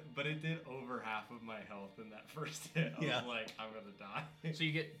think. But it did over half of my health in that first hit. I Yeah. was like, I'm gonna die. So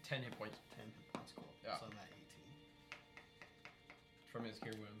you get 10 hit points 10 hit points, cool. Yeah. So I'm at 18. from his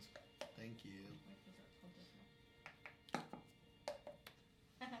Cure Wounds. Thank you.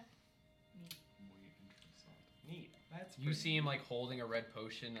 Neat. That's You see him like holding a red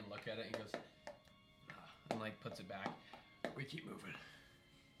potion and look at it. He goes, and like puts it back. We keep moving.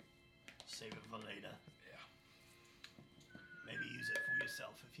 Save it for later. Yeah. Maybe use it for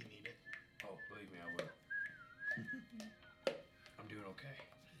yourself if you need it. Oh, believe me, I will. I'm doing okay.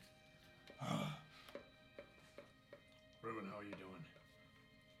 Ruben, how are you doing?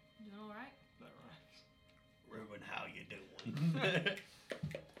 Doing alright? That rhymes. Ruben, how you doing?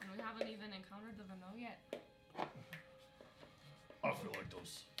 We haven't even encountered the Renault yet. I feel like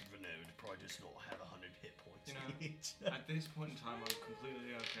those Renaud probably just not have 100 hit points You know, each. At this point in time, I'm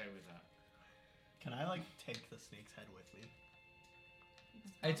completely okay with that. Can I like take the snake's head with me?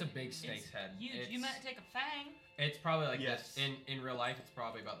 It's a big snake's head. Huge. It's, You might take a fang. it's probably like Yes. this. In real life, it's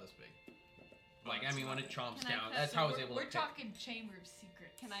probably about this big. Like, I mean, when it chomps Can I down, cut that's some- how I was able to We're pick. talking Chamber of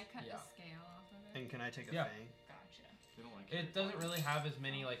Secrets. Can I cut Yeah. the scale off of it? And can I take a Yeah. fang? Gotcha. They don't like It doesn't really have as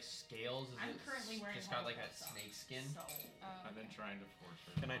many like scales as I'm it's currently wearing just got like one a of those snake skin. So. I've been trying to force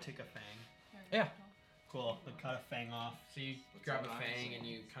her. Can I take a fang? Yeah. Cool. Then cut a fang off. So you What's grab up, a guys? fang and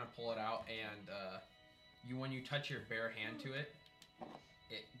you kind of pull it out, and when you touch your bare hand to it,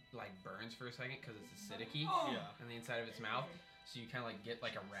 it like burns for a second because it's acidic-y Yeah. on the inside of its mouth. So you kind of like get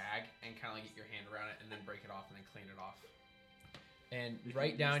like a rag and kind of like get your hand around it and then break it off and then clean it off. And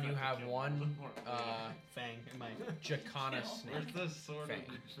right down you have one Fang in my. Jacana Where's snake. the sword Fang.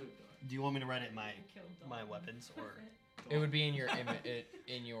 of Do you want me to write it in my Killed the my whole- weapons or It would be in your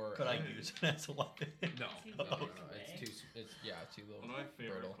in your. could I use it as a weapon? No, Too no, no, little. no. It's too. It's yeah, too little. One of my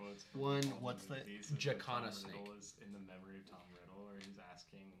favorite brittle. quotes. One, from what's the the- movies is when Jacana Tom snake. Riddle is in the memory of Tom Riddle, where he's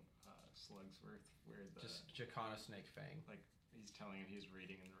asking Slugsworth where the Just Jacana snake fang. like he's telling him he's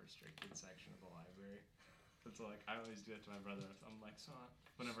reading in the restricted section of the library. It's like I always do it to my brother. I'm like, so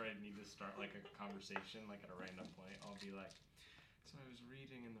whenever I need to start like a conversation, like at a random point, I'll be like, so I was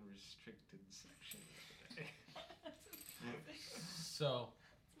reading in the restricted section the other day. So,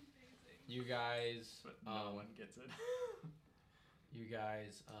 you guys, But no one gets it. you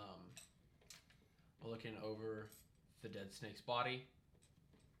guys, are looking over the dead snake's body.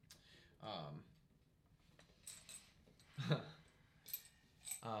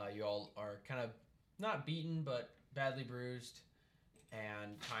 You all are kind of not beaten, but badly bruised,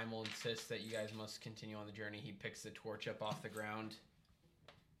 and Time will insist that you guys must continue on the journey. He picks the torch up off the ground,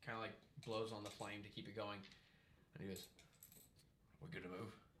 kind of like blows on the flame to keep it going, and he goes, "We good to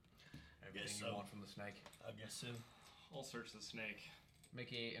move? Everything Guess you so. want from the snake? I guess so. I'll search the snake.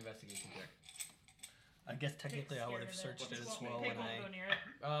 Make a investigation check." I guess technically I would have Scared of searched it as What's well the Pig when won't I go near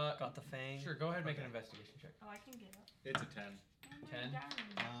it. got the fang. Sure, go ahead and make an Okay. investigation check. Oh, I can get up. It's a 10. Oh my 10?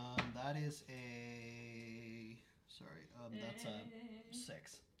 God. That is a. Sorry. That's a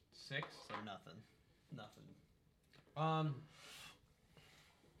 6. 6. So nothing. Nothing.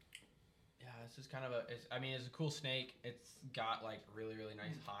 Yeah, this is kind of a. It's a cool snake. It's got like really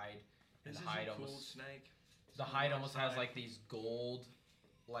nice hide. And This the is hide a cool almost snake. the hide almost has like these gold,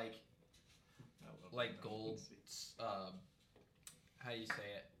 like gold. How do you say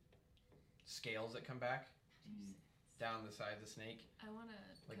it? Scales that come back down the side of the snake. I want to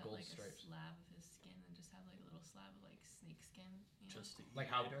Like cut gold like stripes. a slab of his skin and just have like a little slab of like snake skin. You know? Just to eat Like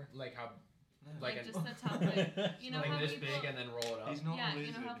how later. like like an- just the top, like you know like how this people, big and then roll it up. He's not yeah, a lizard.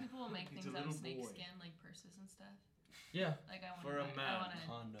 you know how people will make He's things a out of little snake boy. skin, like purses and stuff. Yeah. Like I want For a I man. want to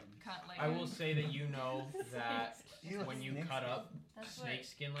Condoms. cut like. I will say that you know that Ew, when you snake cut skin. up That's snake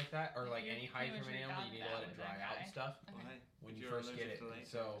skin like that, or like You're any hide pretty from an much animal, you need to let got it that dry with out that and stuff Why? when If you you're first get it. allergic to And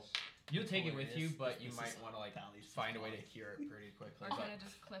latex. so you'll take it with you, but you This might is want to like Bally's find a way to response. cure it pretty quickly. Or But can I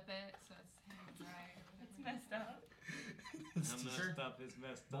just clip it so it's hanging dry or whatever? It's messed up. It's I'm just- Sure. messed up. It's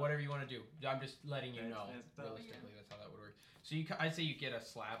messed But up. whatever you want to do, I'm just letting you That's know. messed up. Realistically, that's how that would work. So I'd say you get a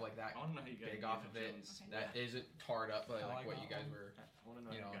slab like that, I want to know how you got big off of it, that isn't tarred up by How like I what got you guys one. were. I want to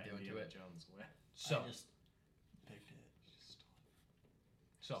know you know, how you got doing to Indiana it. Jones where. So I just picked it.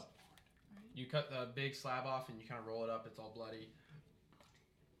 so you cut the big slab off and you kind of roll it up. It's all bloody.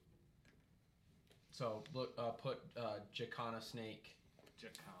 So look, put Jacana snake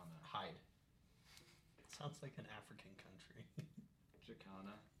Jacana. hide. Sounds like an African country.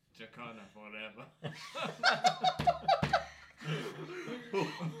 Jacana. Jacana forever.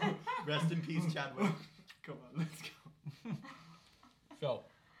 Rest in peace, Chadwick. Come on, let's go. So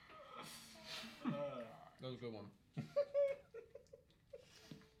that was a good one.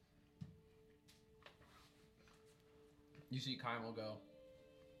 You see, Kyle will go.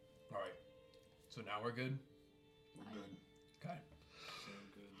 All right. So now we're good. We're good. Okay. So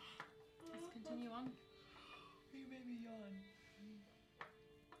good. Let's continue on. You made me yawn.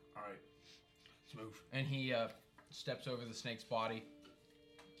 All right. Let's move. And he steps over the snake's body,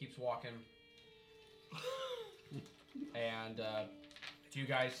 keeps walking, and you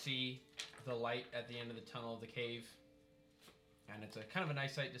guys see the light at the end of the tunnel of the cave. And it's a kind of a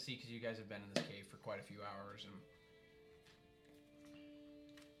nice sight to see because you guys have been in this cave for quite a few hours, and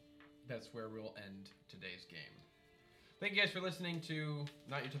that's where we'll end today's game. Thank you guys for listening to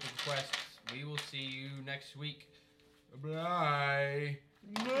Not Your Typical Quests. We will see you next week. Bye.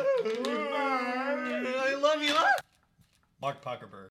 I love you. Mark Puckerberg.